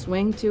another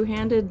swing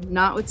two-handed,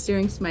 not with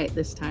Searing Smite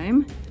this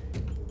time.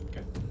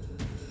 Okay.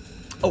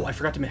 Oh, I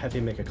forgot to have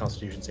him make a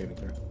Constitution saving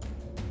throw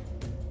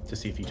to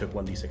see if he took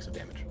 1d6 of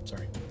damage.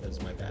 Sorry, that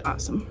is my bad.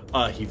 Awesome.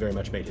 He very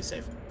much made his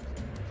save.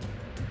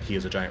 He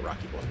is a giant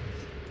rocky boy.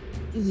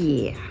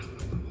 Yeah.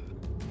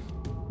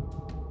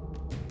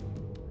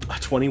 A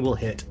 20 will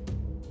hit.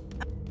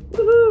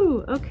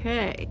 Woohoo!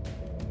 Okay.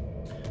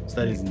 So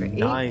that is Great.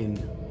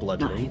 9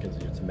 bludgeoning because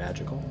it's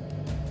magical.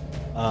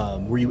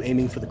 Were you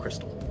aiming for the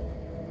crystal?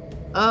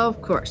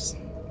 Of course.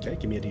 Okay,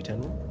 give me a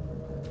d10 roll.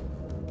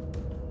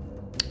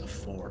 A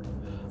 4.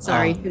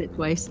 Sorry, hit it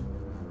twice.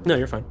 No,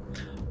 you're fine.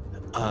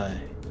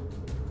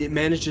 It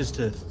manages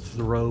to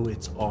throw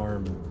its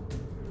arm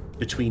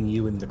between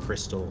you and the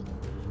crystal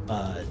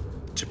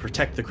to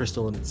protect the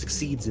crystal, and it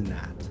succeeds in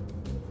that.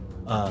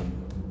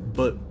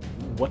 But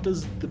what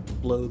does the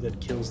blow that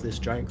kills this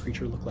giant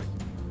creature look like?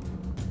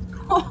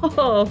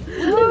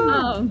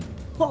 Oh,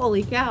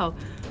 holy cow.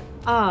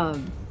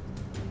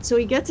 So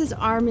he gets his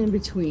arm in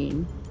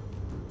between,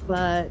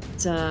 but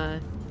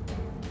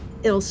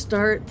it'll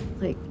start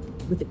like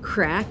with a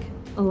crack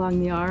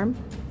along the arm,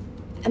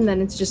 and then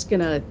it's just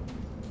gonna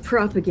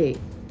propagate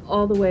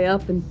all the way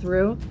up and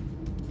through,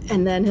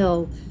 and then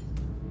he'll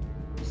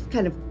just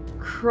kind of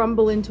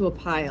crumble into a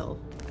pile.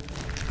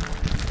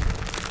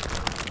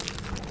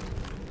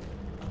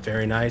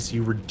 Very nice.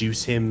 You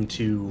reduce him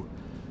to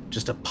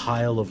just a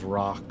pile of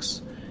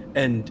rocks,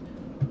 and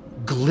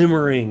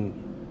glimmering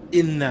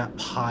in that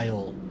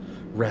pile,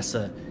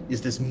 Ressa,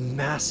 is this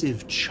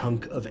massive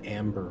chunk of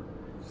amber.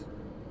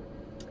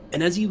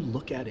 And as you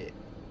look at it,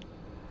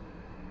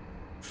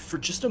 for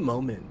just a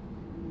moment,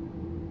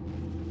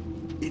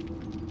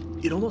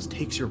 it almost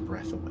takes your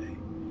breath away.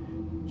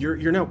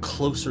 You're now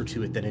closer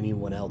to it than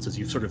anyone else, as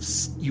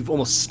you've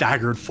almost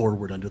staggered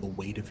forward under the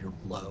weight of your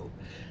blow,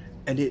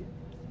 and it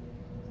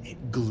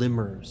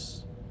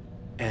glimmers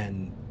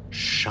and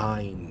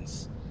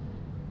shines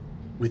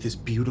with this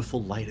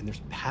beautiful light, and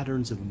there's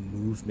patterns of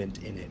movement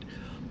in it.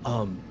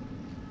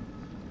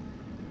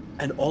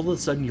 And all of a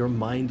sudden your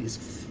mind is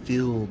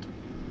filled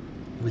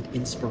with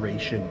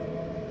inspiration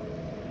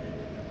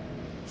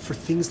for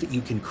things that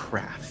you can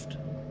craft,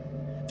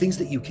 things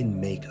that you can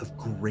make of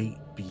great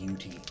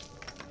beauty,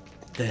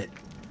 that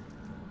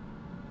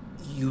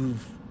you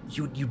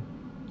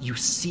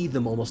see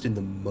them almost in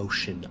the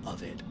motion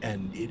of it,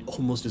 and it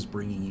almost is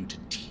bringing you to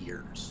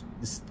tears.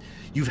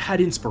 you've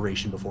had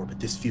inspiration before, but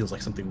this feels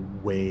like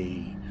something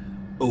way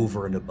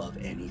over and above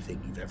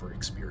anything you've ever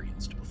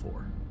experienced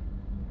before.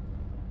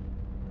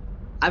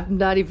 I'm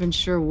not even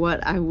sure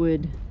what I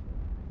would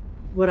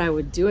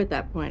do at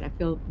that point. I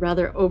feel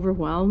rather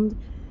overwhelmed,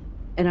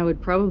 and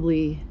I'd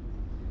probably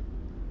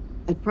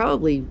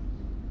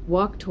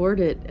walk toward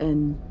it,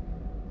 and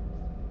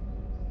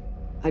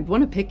I'd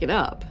want to pick it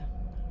up.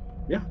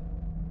 Yeah.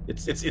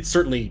 It's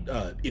certainly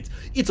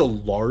it's a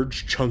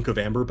large chunk of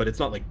amber, but it's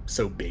not like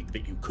so big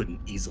that you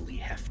couldn't easily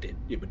heft it.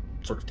 It would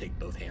sort of take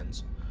both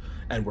hands.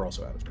 And we're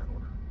also out of turn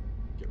order.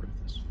 Get rid of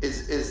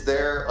this. Is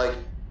there like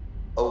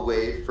a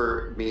way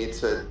for me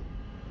to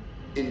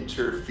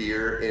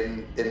interfere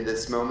in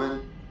this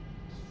moment?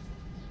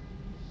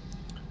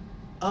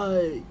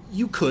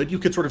 You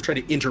could sort of try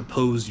to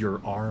interpose your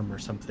arm or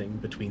something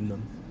between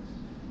them.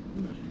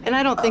 And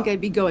I don't think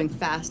I'd be going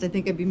fast. I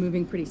think I'd be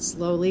moving pretty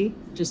slowly,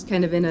 just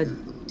kind of in a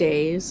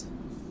daze.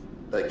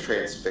 Like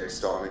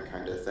transfixed on it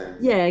kind of thing?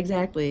 Yeah,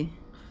 exactly.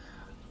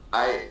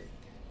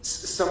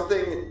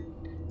 Something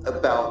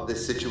about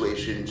this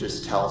situation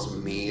just tells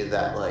me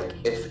that, like,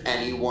 if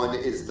anyone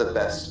is the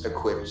best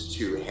equipped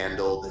to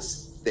handle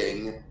this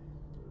thing,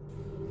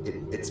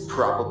 it's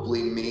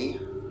probably me.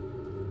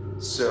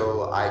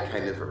 So I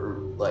kind of,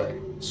 like,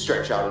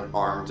 stretch out an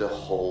arm to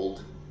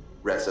hold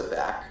Reza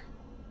back.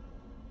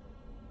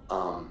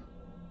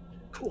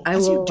 Cool. I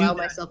will allow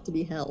myself to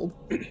be held.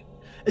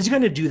 As you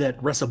kind of do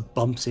that, Reza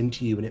bumps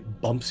into you, and it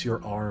bumps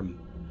your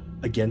arm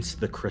against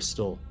the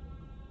crystal.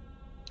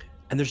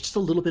 And there's just a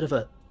little bit of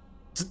a...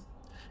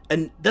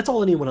 And that's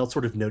all anyone else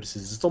sort of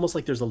notices. It's almost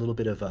like there's a little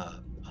bit of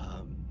a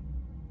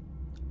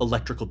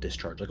electrical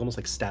discharge, like almost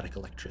like static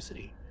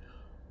electricity.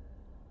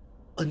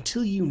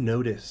 Until you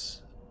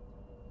notice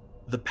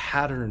the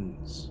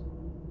patterns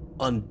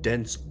on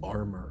Dent's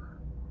armor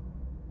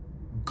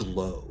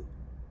glow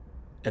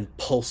and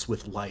pulse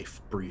with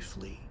life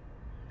briefly.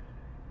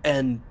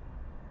 And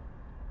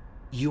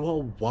you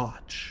all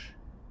watch,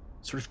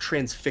 sort of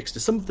transfixed,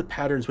 as some of the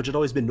patterns, which had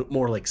always been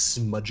more like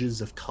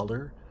smudges of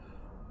color,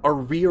 are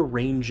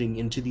rearranging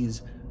into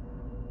these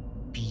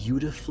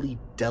beautifully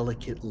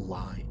delicate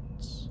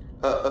lines.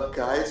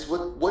 Guys,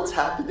 what's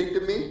happening to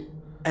me?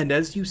 And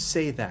as you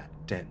say that,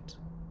 Dent,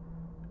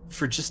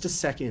 for just a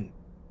second,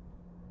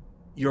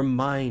 your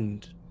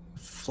mind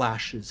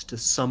flashes to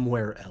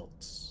somewhere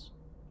else.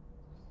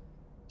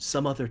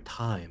 Some other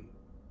time.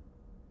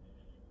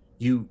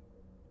 You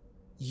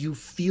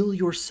feel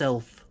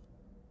yourself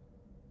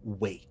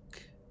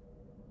wake.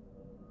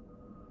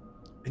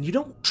 And you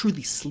don't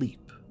truly sleep.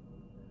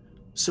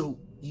 So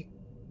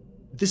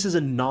this is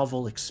a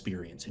novel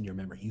experience in your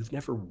memory. You've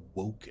never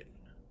woken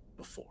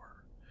before.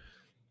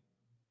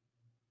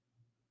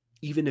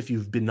 Even if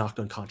you've been knocked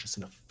unconscious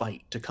in a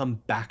fight, to come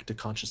back to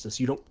consciousness,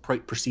 you don't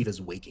quite perceive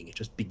as waking. It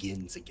just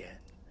begins again.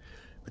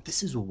 But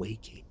this is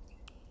waking.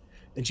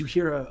 And you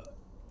hear a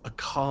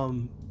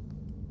calm,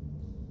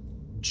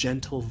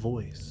 gentle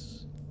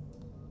voice.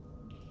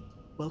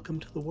 Welcome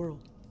to the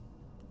world.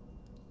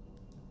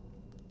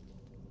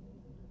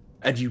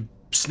 And you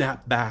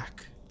snap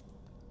back,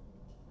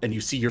 and you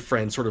see your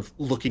friend sort of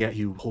looking at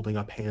you, holding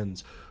up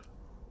hands.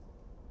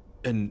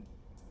 And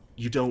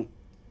you don't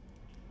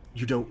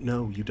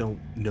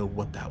know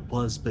what that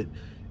was, but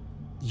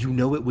you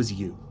know it was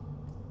you.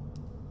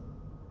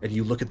 And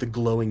you look at the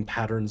glowing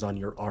patterns on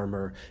your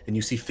armor, and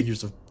you see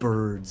figures of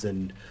birds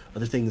and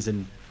other things,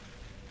 and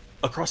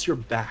across your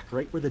back,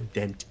 right where the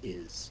dent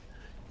is,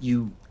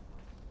 you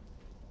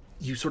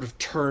sort of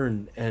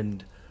turn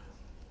and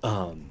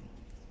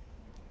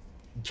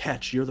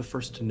catch, you're the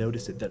first to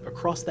notice it, that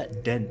across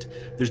that dent,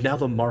 there's now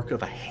the mark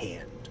of a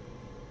hand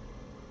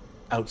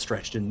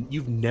outstretched, and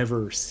you've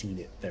never seen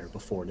it there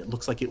before, and it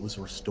looks like it was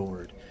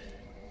restored.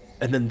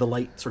 And then the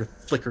light sort of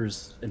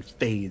flickers and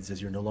fades as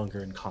you're no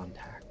longer in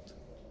contact.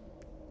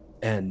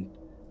 And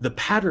the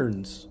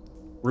patterns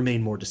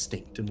remain more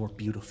distinct and more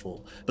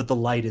beautiful, but the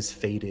light is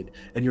faded,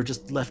 and you're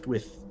just left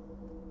with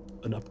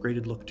an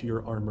upgraded look to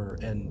your armor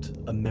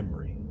and a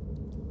memory,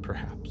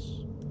 perhaps.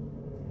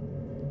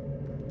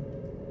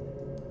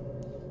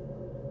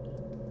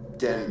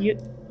 Den,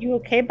 You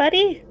okay,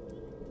 buddy?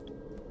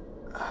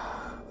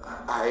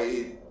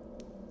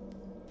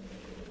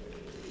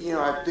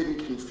 I've been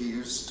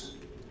confused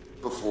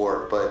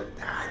before, but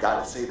I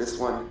gotta say this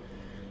one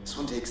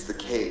takes the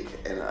cake,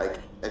 and I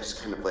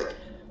just kind of like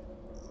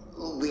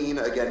lean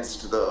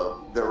against the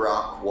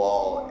rock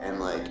wall and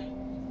like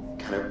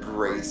kind of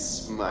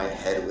brace my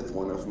head with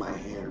one of my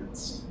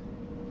hands,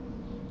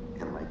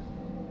 and like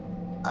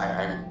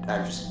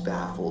I'm just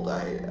baffled.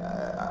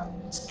 I'm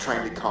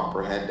trying to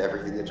comprehend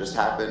everything that just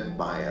happened.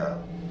 My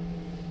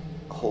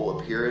whole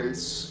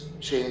appearance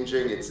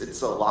changing.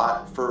 It's a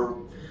lot for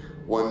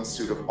one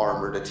suit of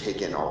armor to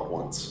take in all at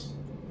once.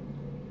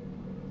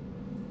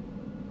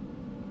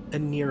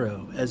 And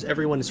Nero, as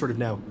everyone is sort of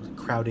now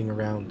crowding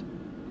around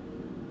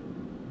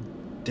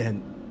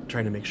Dent,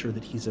 trying to make sure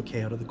that he's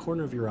okay, out of the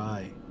corner of your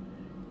eye,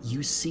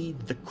 you see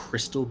the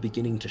crystal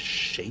beginning to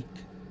shake,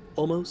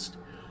 almost.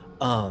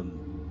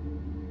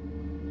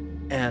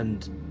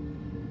 And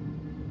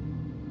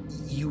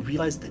you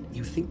realize that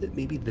you think that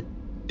maybe the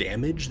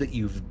damage that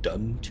you've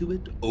done to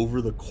it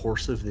over the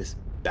course of this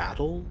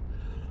battle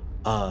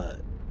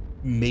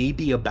may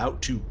be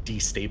about to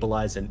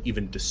destabilize and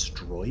even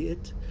destroy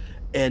it.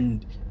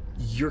 And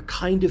you're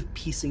kind of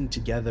piecing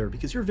together,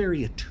 because you're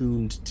very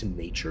attuned to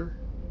nature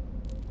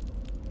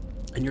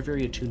and you're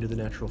very attuned to the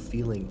natural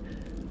feeling.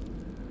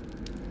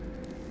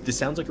 This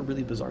sounds like a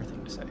really bizarre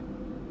thing to say.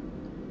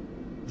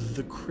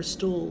 The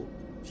crystal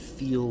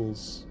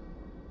feels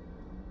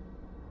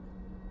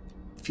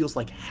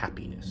like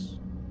happiness.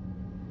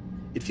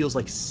 It feels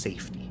like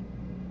safety.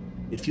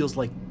 It feels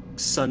like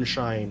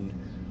sunshine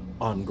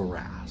on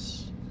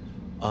grass.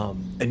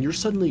 And you're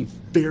suddenly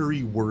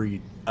very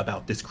worried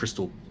about this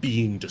crystal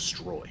being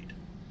destroyed.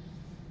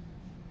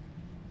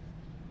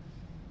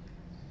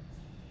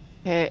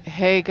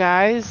 Hey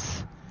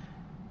guys,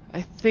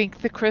 I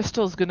think the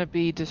crystal's gonna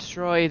be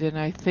destroyed, and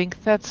I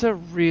think that's a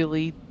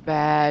really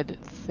bad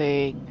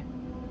thing.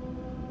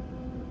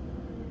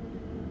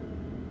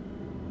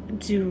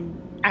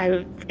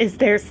 Is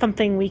there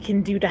something we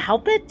can do to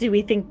help it? Do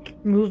we think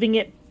moving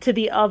it to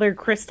the other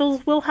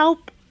crystals will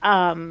help?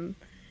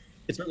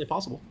 It's certainly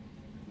possible.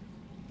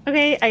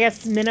 Okay, I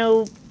guess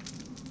Minnow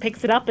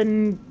picks it up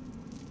and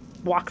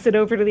walks it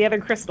over to the other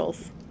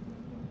crystals.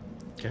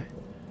 Okay.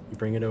 You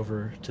bring it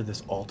over to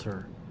this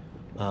altar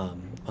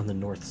on the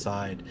north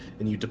side,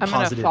 and you deposit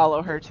I'm gonna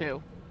follow her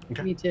too.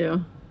 Okay. Me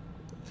too.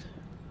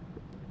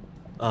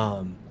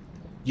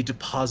 You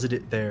deposit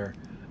it there,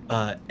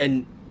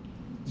 and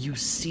you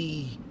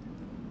see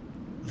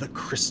the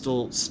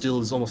crystal still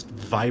is almost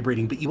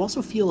vibrating, but you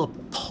also feel a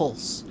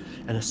pulse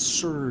and a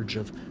surge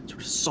of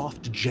sort of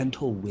soft,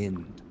 gentle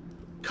wind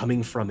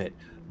coming from it.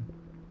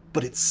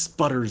 But it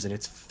sputters and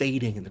it's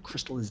fading, and the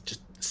crystal is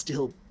just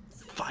still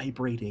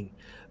vibrating,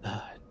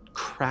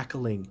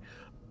 crackling.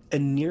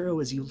 And Nero,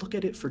 as you look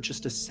at it for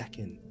just a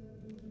second,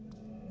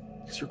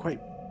 because you're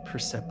quite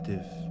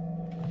perceptive,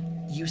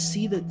 you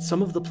see that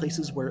some of the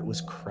places where it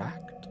was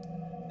cracked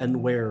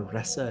and where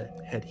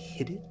Ressa had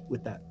hit it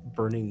with that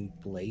burning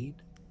blade,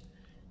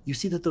 you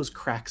see that those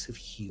cracks have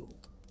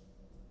healed.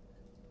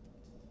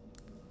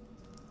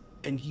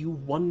 And you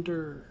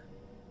wonder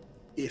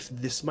if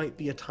this might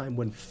be a time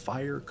when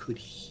fire could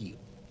heal.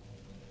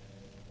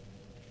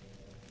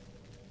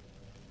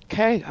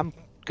 Okay, I'm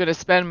gonna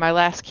spend my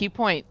last key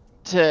point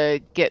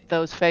to get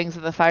those fangs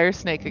of the fire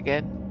snake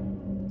again.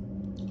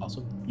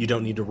 Awesome. You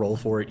don't need to roll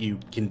for it. You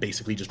can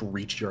basically just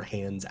reach your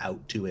hands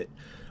out to it,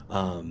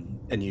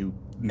 and you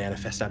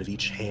manifest out of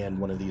each hand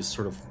one of these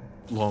sort of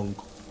long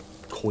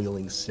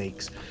coiling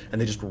snakes, and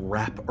they just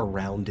wrap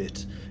around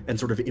it and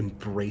sort of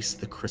embrace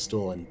the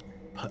crystal and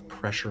put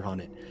pressure on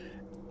it.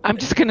 I'm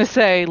just gonna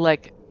say,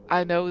 like,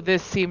 I know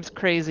this seems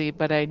crazy,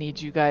 but I need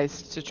you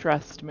guys to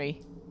trust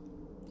me.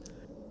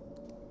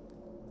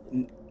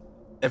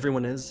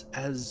 Everyone, as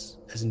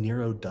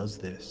Nero does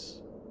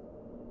this,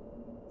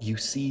 you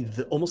see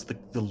almost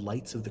the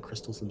lights of the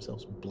crystals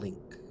themselves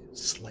blink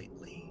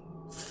slightly,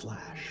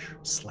 flash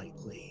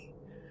slightly.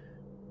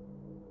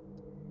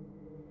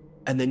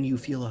 And then you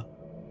feel a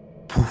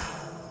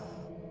poof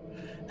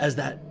as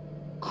that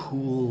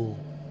cool,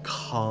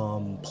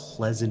 calm,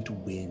 pleasant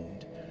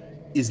wind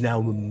is now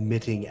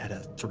emitting at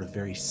a sort of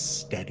very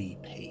steady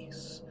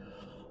pace.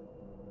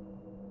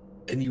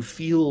 And you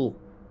feel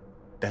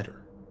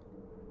better.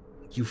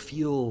 You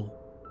feel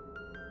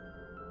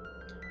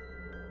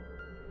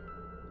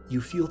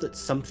that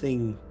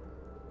something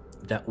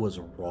that was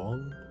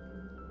wrong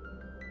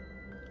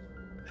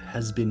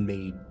has been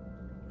made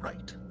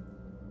right.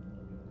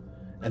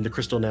 And the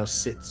crystal now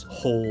sits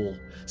whole,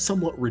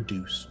 somewhat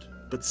reduced,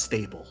 but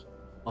stable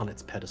on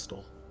its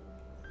pedestal.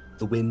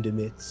 The wind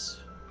emits,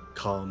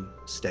 calm,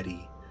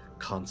 steady,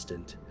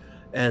 constant.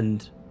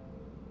 And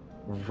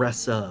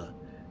Ressa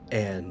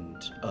and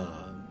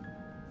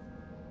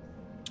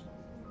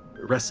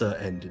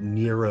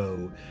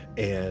Nero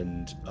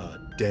and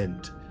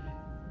Dent,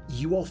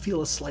 you all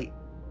feel a slight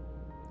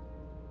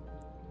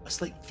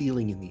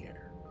feeling in the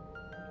air.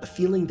 A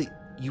feeling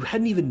that you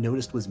hadn't even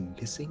noticed was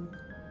missing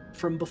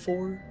from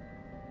before.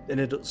 And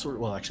it sort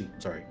of, well, actually,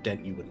 sorry,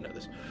 Dent, you wouldn't know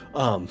this.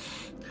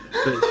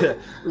 But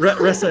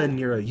Ressa and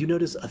Nero, you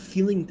notice a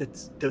feeling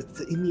that's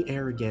in the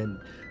air again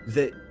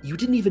that you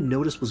didn't even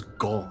notice was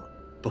gone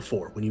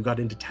before when you got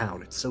into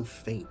town. It's so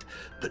faint,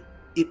 but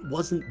it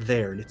wasn't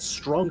there, and it's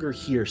stronger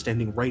here,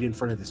 standing right in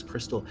front of this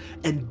crystal.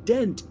 And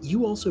Dent,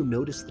 you also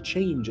notice the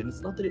change, and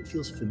it's not that it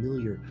feels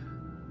familiar,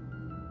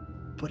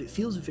 but it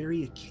feels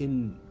very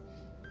akin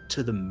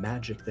to the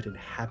magic that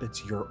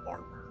inhabits your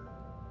armor.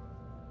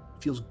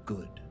 It feels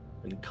good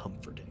and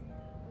comforting.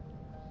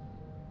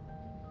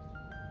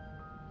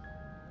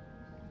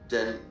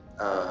 Dent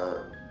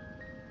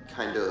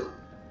kind of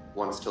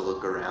wants to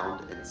look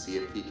around and see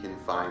if he can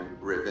find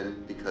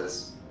Riven,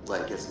 because,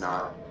 like as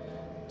not,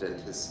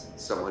 Dent has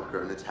somewhat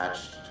grown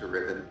attached to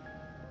Riven.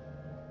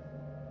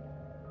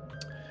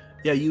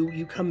 Yeah,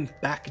 you come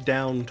back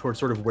down towards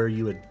sort of where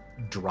you had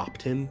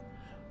dropped him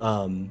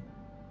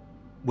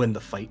when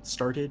the fight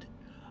started,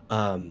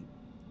 and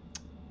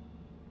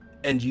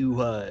you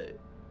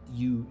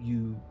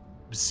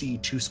see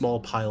 2 small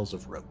piles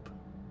of rope.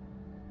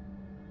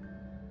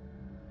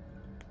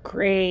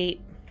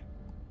 Great.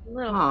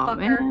 Little Oh fucker.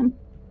 man.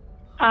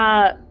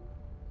 Well,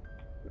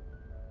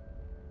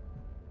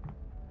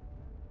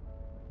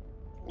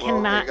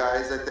 Cannot- hey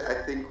guys, I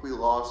think we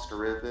lost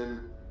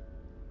Riven.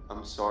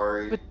 I'm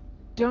sorry. But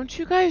don't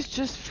you guys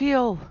just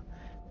feel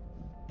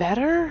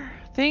better?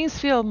 Things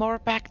feel more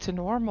back to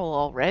normal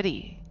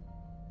already.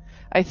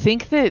 I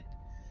think that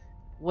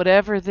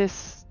whatever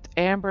this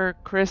amber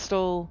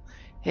crystal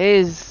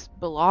is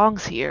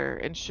belongs here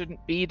and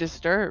shouldn't be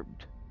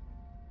disturbed.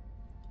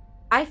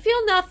 I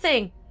feel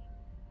nothing.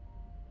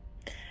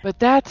 But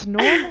that's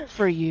normal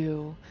for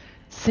you.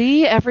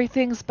 See,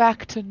 everything's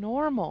back to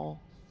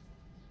normal.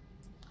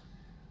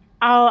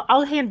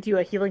 I'll hand you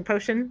a healing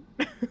potion.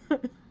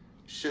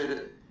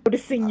 Should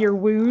Noticing your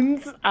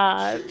wounds.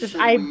 Should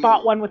I we-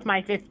 bought one with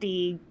my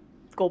 50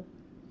 gold.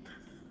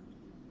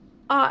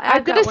 I'm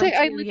I've gonna got say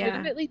one I too, yeah.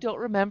 legitimately don't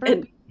remember.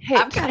 And Hit,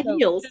 I've got so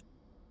heals. should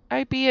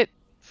I be at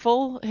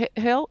full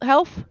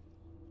health?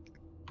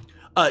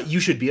 You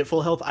should be at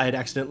full health. I had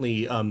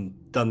accidentally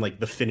done like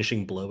the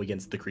finishing blow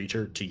against the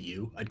creature to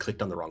you. I'd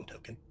clicked on the wrong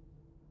token.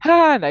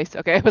 Ah, nice.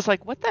 Okay, I was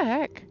like, what the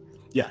heck?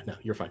 Yeah, no,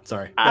 you're fine.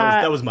 Sorry,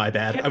 that was my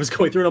bad. I was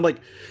going through and I'm like,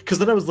 because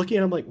then I was looking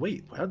and I'm like,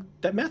 wait,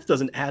 that math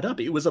doesn't add up.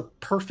 It was a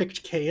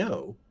perfect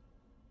KO.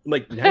 I'm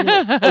like, now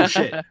you're like, oh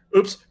shit,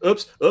 oops,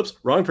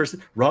 wrong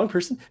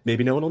person.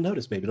 Maybe no one will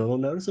notice.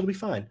 It'll be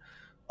fine.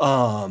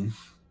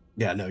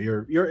 Yeah, no,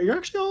 you're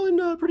actually all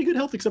in pretty good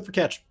health except for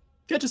Catch.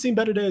 Catch has seen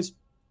better days.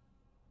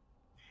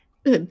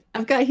 Good.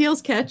 I've got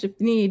heals, Catch, if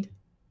you need.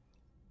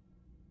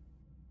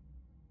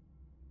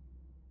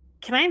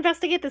 Can I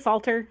investigate this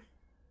altar?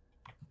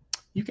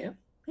 You can,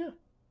 yeah.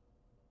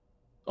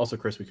 Also,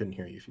 Chris, we couldn't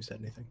hear you if you said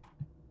anything.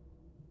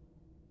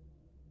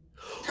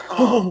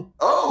 Oh!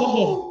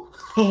 Oh!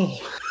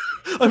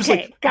 I was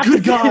Okay, like, got good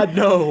this. God,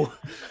 no!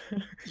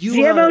 You,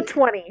 GMO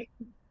 20.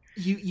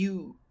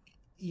 you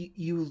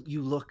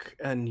look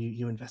and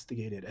you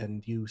investigate it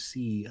and you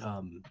see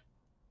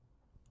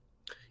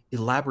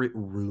elaborate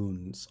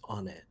runes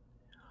on it,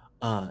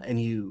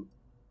 and you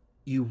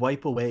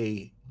wipe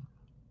away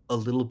a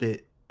little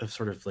bit of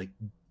sort of like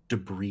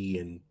debris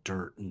and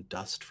dirt and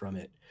dust from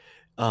it,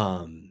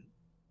 and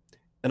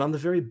on the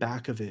very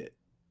back of it,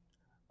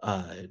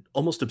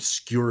 almost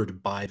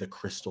obscured by the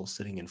crystal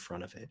sitting in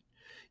front of it,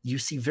 you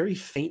see very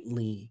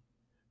faintly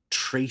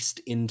traced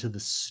into the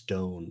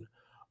stone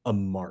a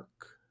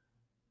mark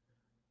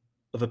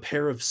of a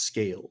pair of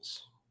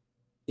scales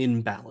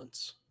in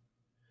balance.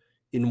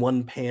 In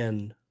one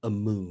pan, a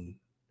moon,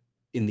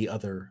 in the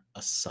other,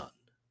 a sun.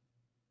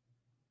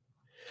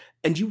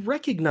 And you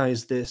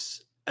recognize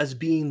this as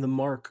being the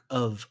mark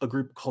of a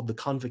group called the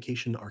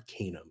Convocation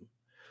Arcanum.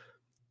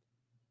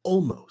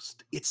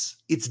 Almost. It's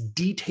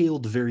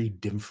detailed very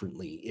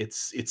differently.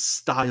 It's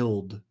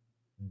styled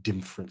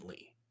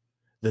differently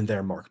than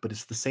their mark, but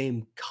it's the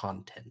same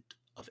content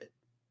of it.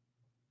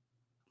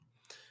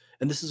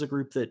 And this is a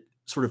group that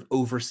sort of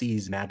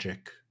oversees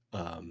magic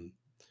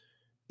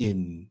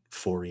in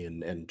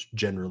Forian and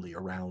generally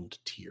around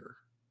Tyr.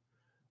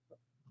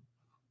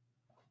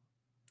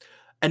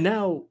 And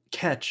now,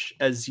 Ketch,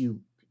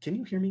 can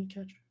you hear me,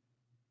 Ketch?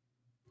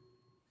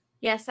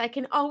 Yes, I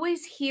can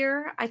always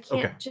hear. I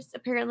can't Okay. just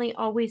apparently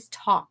always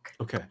talk.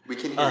 Okay. We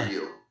can hear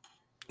you.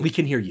 We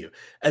can hear you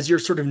as you're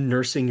sort of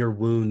nursing your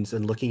wounds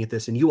and looking at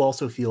this, and you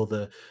also feel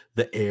the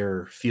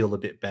air feel a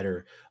bit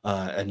better,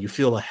 and you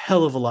feel a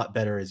hell of a lot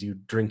better as you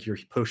drink your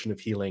potion of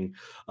healing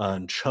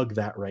and chug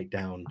that right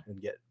down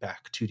and get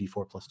back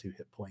 2d4 plus 2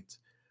 hit points.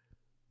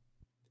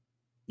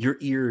 Your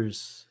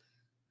ears,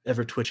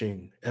 ever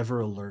twitching,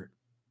 ever alert,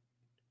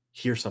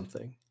 hear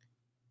something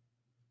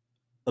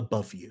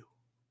above you.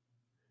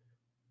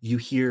 You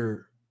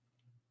hear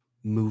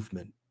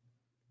movement.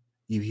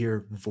 You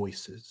hear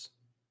voices.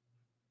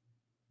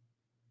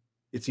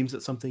 It seems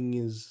that something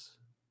is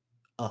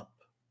up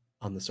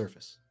on the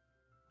surface.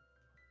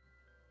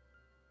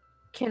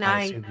 Can I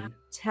I assume you-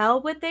 tell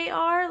what they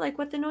are? Like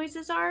what the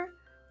noises are?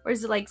 Or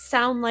does it like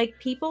sound like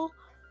people?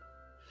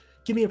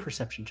 Give me a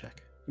perception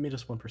check. Give me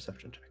just one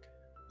perception check.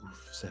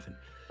 Oof, 7.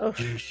 Oh,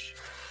 Yeesh.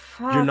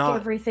 Fuck not-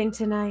 everything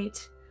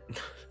tonight.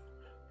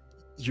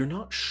 You're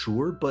not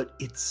sure, but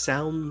it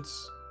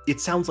sounds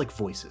like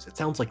voices. It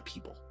sounds like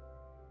people.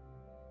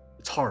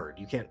 It's hard.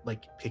 You can't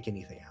like pick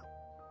anything out.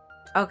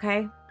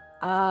 Okay.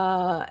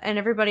 And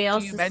everybody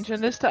else Do you is...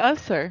 mention this to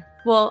us, or?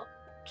 Well,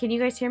 can you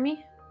guys hear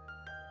me?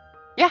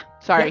 Yeah,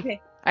 sorry.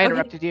 Okay. I Okay.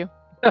 interrupted you.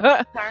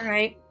 All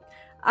right.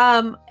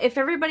 If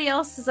everybody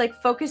else is like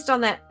focused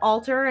on that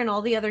altar and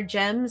all the other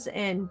gems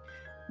and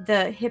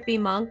the hippie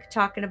monk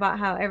talking about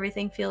how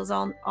everything feels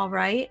all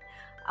right,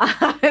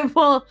 I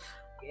will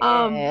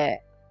Yeah.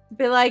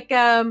 be like,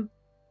 I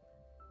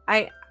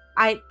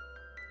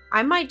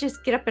might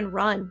just get up and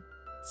run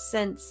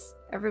since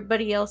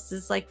everybody else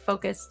is like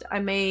focused. I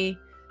may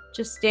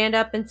just stand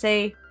up and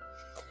say,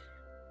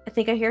 I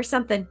think I hear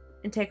something,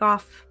 and take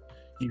off.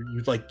 You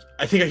like,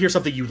 I think I hear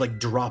something. You like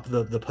drop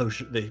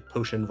the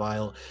potion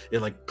vial. It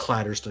like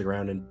clatters to the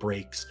ground and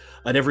breaks,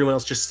 and everyone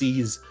else just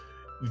sees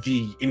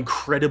the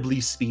incredibly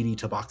speedy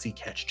Tabaxi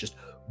Ketch just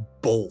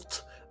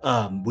bolt.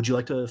 Would you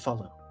like to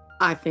follow?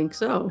 I think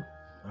so.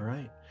 All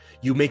right.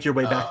 You make your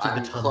way back through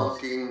I'm the tunnels.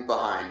 clunking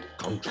behind.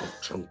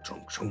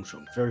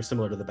 Very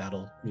similar to the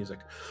battle music.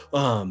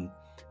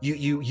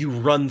 You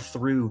run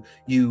through.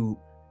 You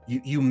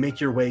make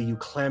your way. You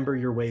clamber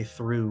your way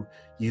through.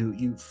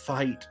 You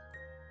fight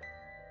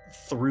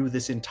through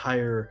this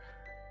entire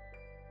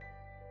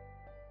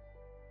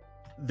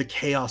the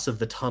chaos of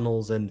the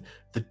tunnels and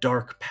the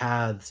dark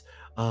paths,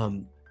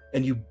 and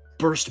you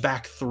burst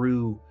back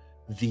through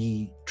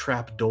the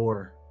trap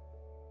door.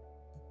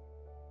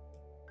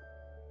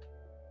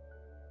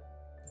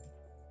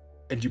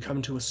 And you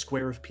come to a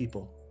square of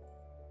people,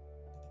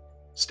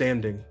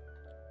 standing,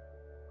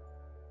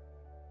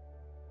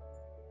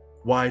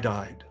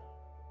 wide-eyed,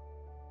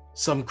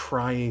 some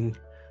crying,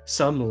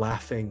 some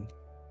laughing.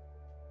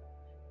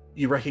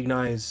 You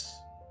recognize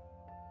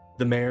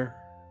the mayor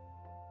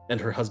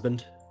and her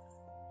husband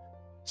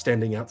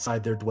standing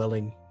outside their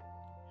dwelling.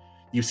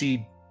 You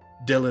see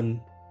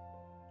Dylan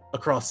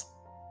across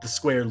the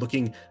square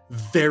looking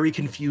very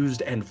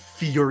confused and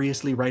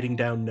furiously writing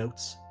down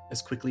notes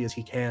as quickly as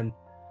he can.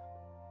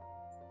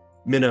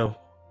 Minnow.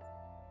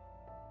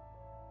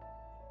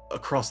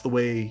 Across the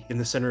way in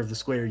the center of the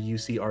square, you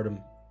see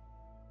Artem.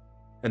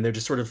 And they're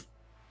just sort of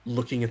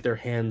looking at their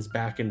hands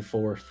back and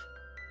forth.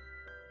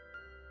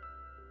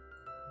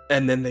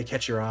 And then they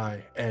catch your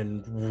eye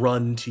and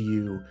run to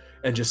you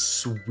and just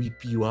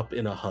sweep you up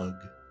in a hug.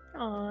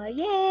 Aw,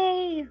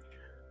 yay!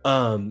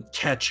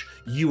 Ketch,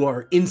 you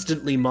are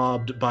instantly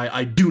mobbed by,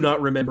 I do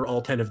not remember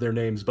all 10 of their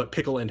names, but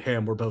Pickle and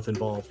Ham were both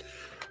involved.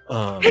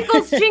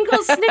 Pickles,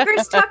 Jingles,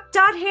 Snickers, Tuck,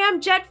 Dot, Ham,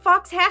 Jet,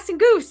 Fox, Hass, and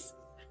Goose.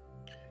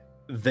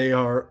 They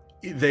are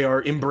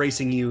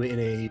embracing you in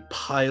a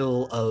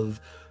pile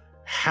of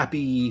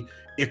happy,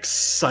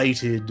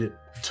 excited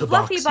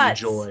Fluffy Tabaxi butts.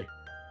 joy.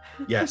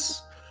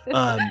 Yes.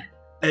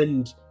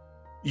 And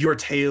your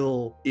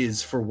tail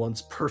is for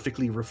once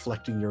perfectly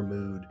reflecting your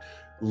mood,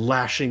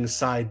 lashing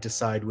side to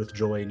side with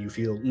joy, and you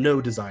feel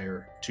no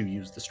desire to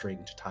use the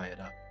string to tie it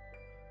up.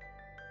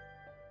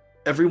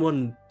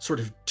 Everyone sort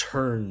of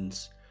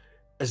turns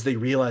as they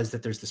realize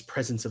that there's this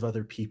presence of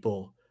other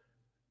people,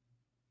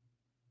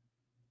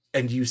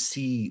 and you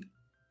see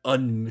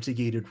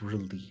unmitigated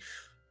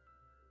relief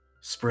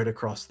spread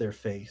across their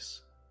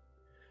face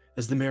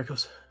as the mayor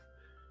goes,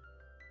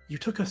 "You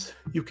took us.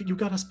 You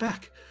got us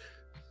back.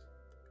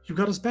 You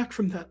got us back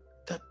from that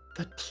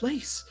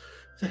place.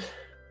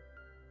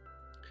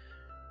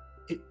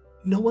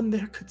 No one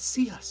there could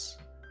see us.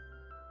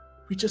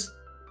 We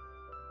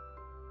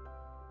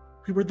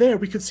were there.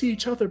 We could see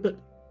each other, but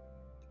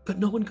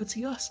no one could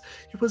see us.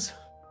 It was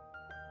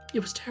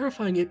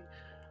terrifying.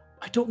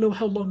 I don't know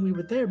how long we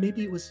were there.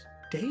 Maybe it was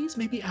days,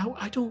 maybe hours.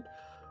 I don't.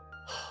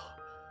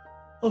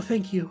 Oh,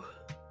 thank you.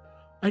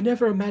 I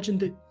never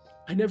imagined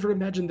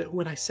that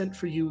when I sent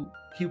for you,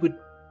 you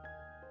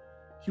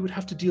would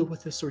have to deal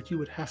with this, or you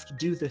would have to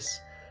do this."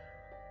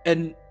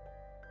 And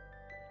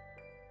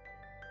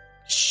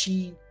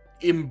she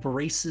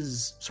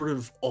embraces sort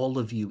of all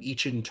of you,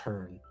 each in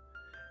turn.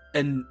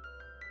 And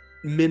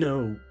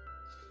Minnow,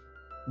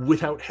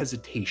 without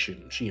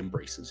hesitation, she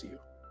embraces you.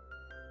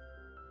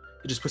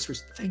 It just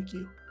whispers, "Thank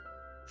you.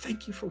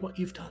 Thank you for what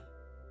you've done."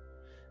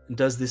 And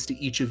does this to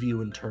each of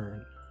you in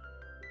turn.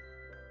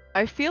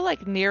 I feel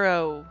like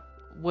Nero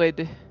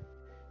would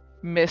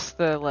miss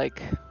the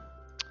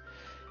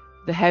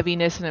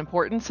heaviness and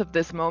importance of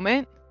this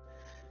moment,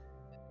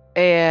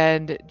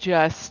 and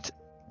just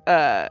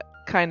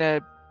kind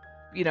of,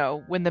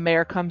 when the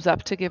mayor comes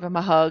up to give him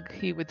a hug,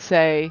 he would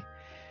say,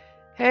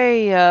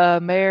 "Hey,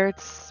 Mayor,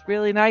 it's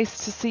really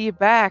nice to see you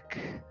back.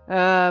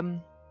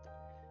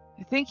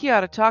 I think you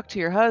ought to talk to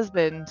your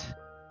husband.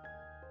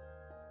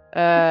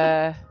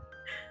 I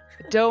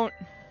don't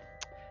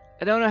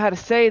know how to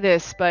say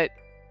this, but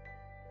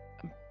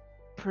I'm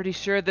pretty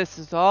sure this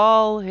is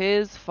all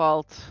his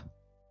fault.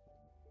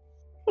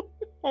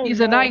 Oh, He's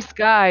no. a nice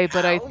guy,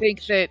 but I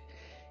think that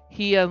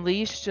he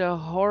unleashed a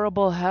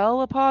horrible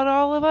hell upon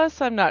all of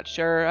us. I'm not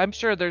sure. I'm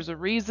sure there's a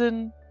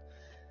reason.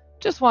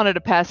 Just wanted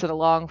to pass it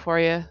along for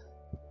you."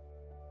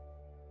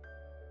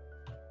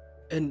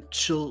 And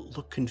she'll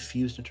look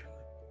confused and turn,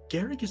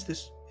 "Garrick, is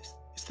this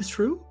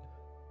true?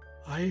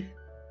 I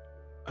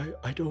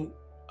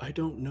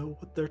don't know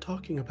what they're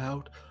talking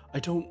about. I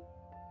don't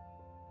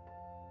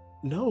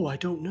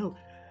know.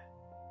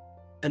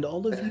 And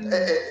all of you..."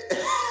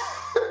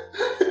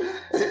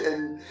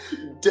 And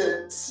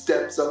Dent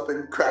steps up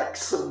and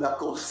cracks some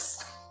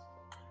knuckles.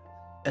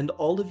 And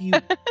all of you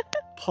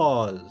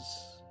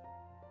pause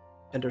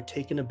and are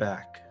taken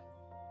aback,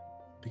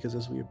 because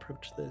as we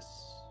approach this,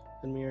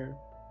 and we are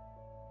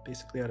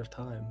basically out of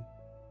time,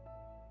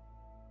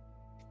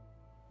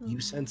 you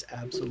sense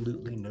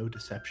absolutely no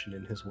deception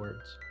in his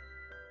words.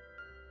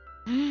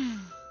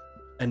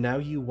 And now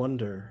you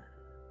wonder,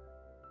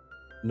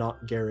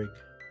 not Garrig,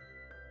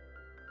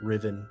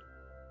 Riven,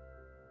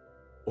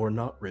 or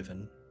not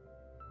Riven,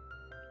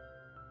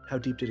 how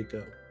deep did it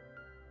go?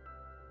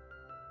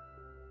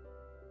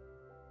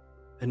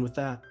 And with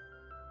that,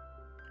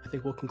 I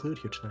think we'll conclude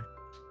here tonight.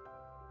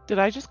 Did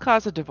I just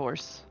cause a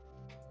divorce?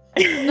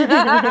 At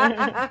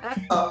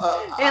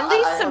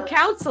least some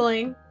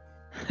counseling.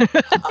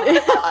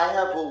 I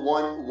have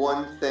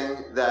one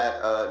thing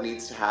that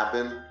needs to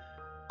happen.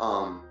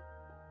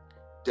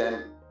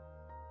 Den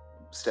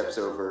steps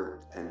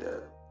over and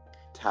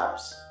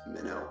taps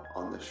Minnow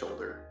on the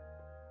shoulder,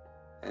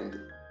 and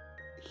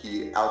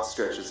he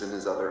outstretches in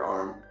his other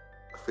arm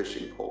a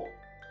fishing pole.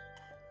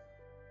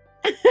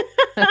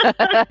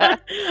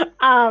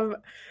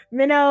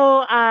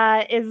 Minnow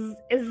is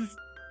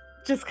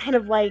just kind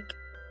of like,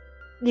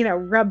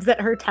 rubs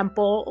at her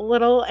temple a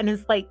little and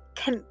is like,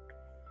 can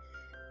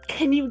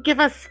you give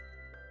us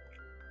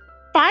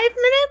 5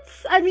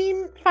 minutes?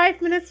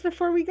 5 minutes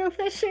before we go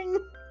fishing.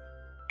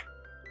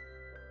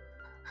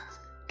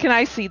 Can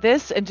I see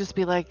this and just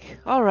be like,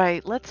 all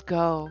right, let's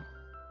go.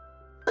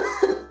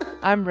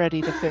 I'm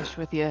ready to fish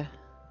with you.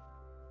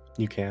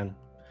 You can.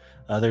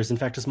 There's in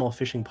fact a small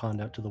fishing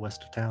pond out to the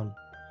west of town,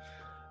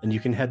 and you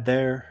can head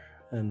there,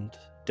 and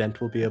Dent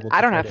will be able to...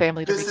 I don't have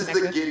family to This is reconnect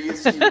the with.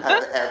 giddiest you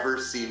have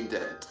ever seen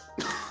Dent.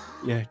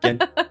 Yeah,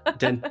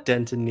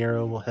 Dent and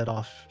Nero will head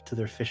off to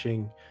their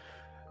fishing.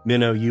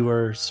 Minnow, you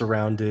are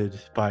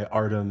surrounded by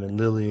Artem and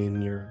Lily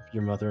and your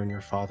mother and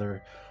your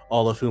father,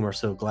 all of whom are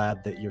so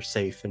glad that you're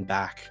safe and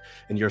back,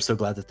 and you're so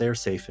glad that they're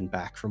safe and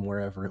back from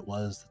wherever it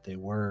was that they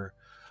were.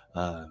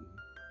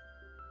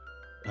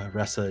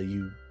 Ressa,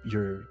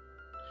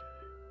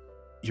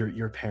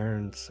 your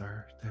parents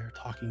are there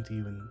talking to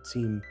you and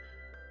seem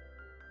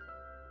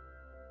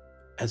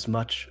as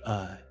much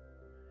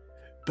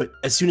but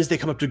as soon as they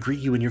come up to greet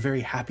you and you're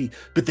very happy,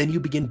 but then you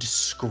begin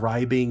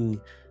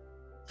describing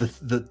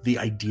the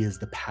ideas,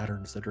 the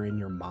patterns that are in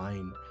your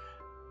mind,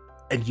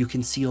 and you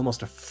can see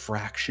almost a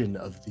fraction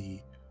of the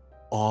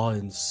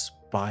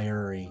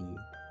awe-inspiring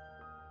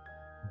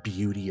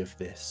beauty of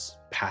this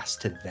pass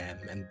to them,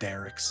 and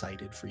they're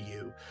excited for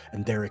you,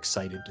 and they're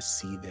excited to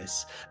see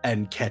this.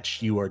 And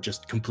Ketch, you are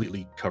just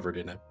completely covered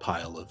in a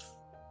pile of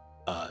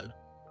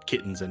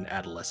kittens and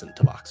adolescent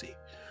tabaxi.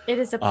 It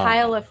is a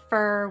pile of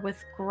fur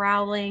with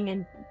growling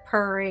and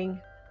purring.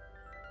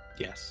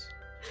 Yes.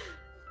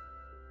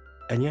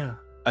 And yeah,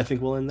 I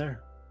think we'll end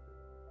there.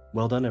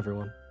 Well done,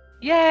 everyone.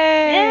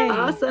 Yay!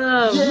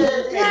 Awesome.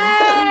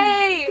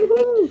 Yay!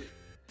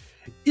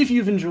 If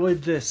you've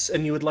enjoyed this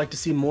and you would like to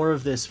see more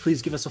of this,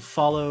 please give us a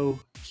follow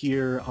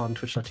here on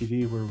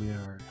twitch.tv, where we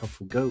are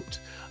Helpful Goat.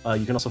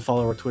 You can also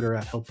follow our Twitter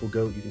at Helpful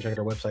Goat. You can check out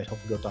our website,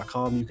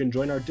 helpfulgoat.com. You can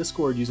join our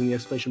Discord using the !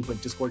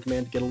 Discord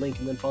command to get a link,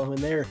 and then follow in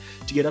there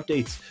to get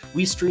updates.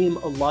 We stream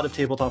a lot of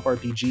tabletop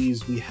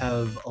RPGs. We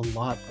have a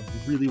lot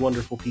of really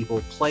wonderful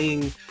people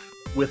playing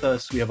with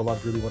us. We have a lot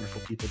of really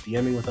wonderful people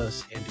DMing with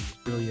us. Andy is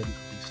brilliant.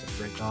 He's done a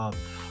great job.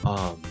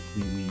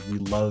 We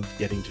love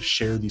getting to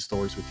share these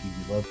stories with you.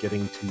 We love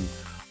getting to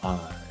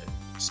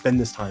spend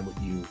this time with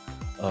you,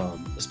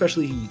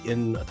 especially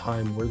in a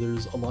time where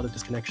there's a lot of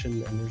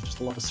disconnection and there's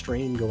just a lot of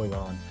strain going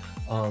on.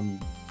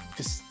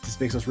 This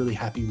makes us really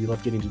happy. We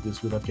love getting to do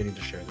this. We love getting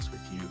to share this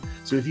with you.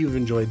 So if you've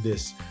enjoyed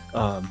this,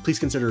 please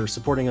consider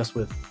supporting us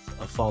with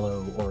a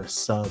follow or a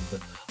sub,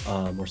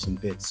 or some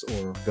bits,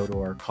 or go to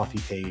our coffee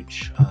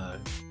page,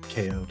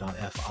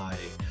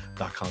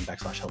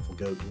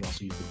 ko.fi.com/helpfulgoat. You can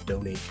also use the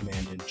donate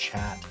command in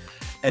chat.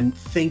 And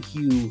thank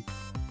you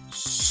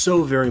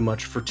so very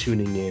much for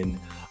tuning in.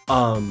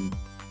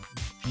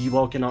 You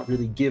all cannot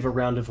really give a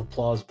round of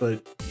applause,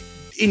 but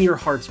in your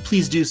hearts,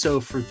 please do so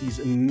for these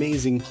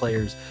amazing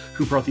players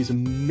who brought these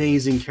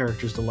amazing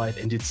characters to life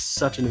and did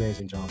such an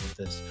amazing job with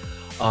this.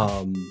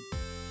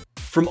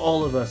 From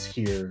all of us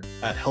here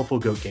at Helpful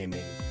Goat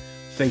Gaming,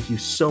 thank you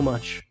so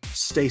much.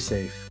 Stay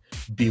safe,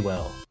 be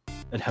well,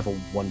 and have a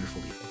wonderful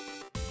evening.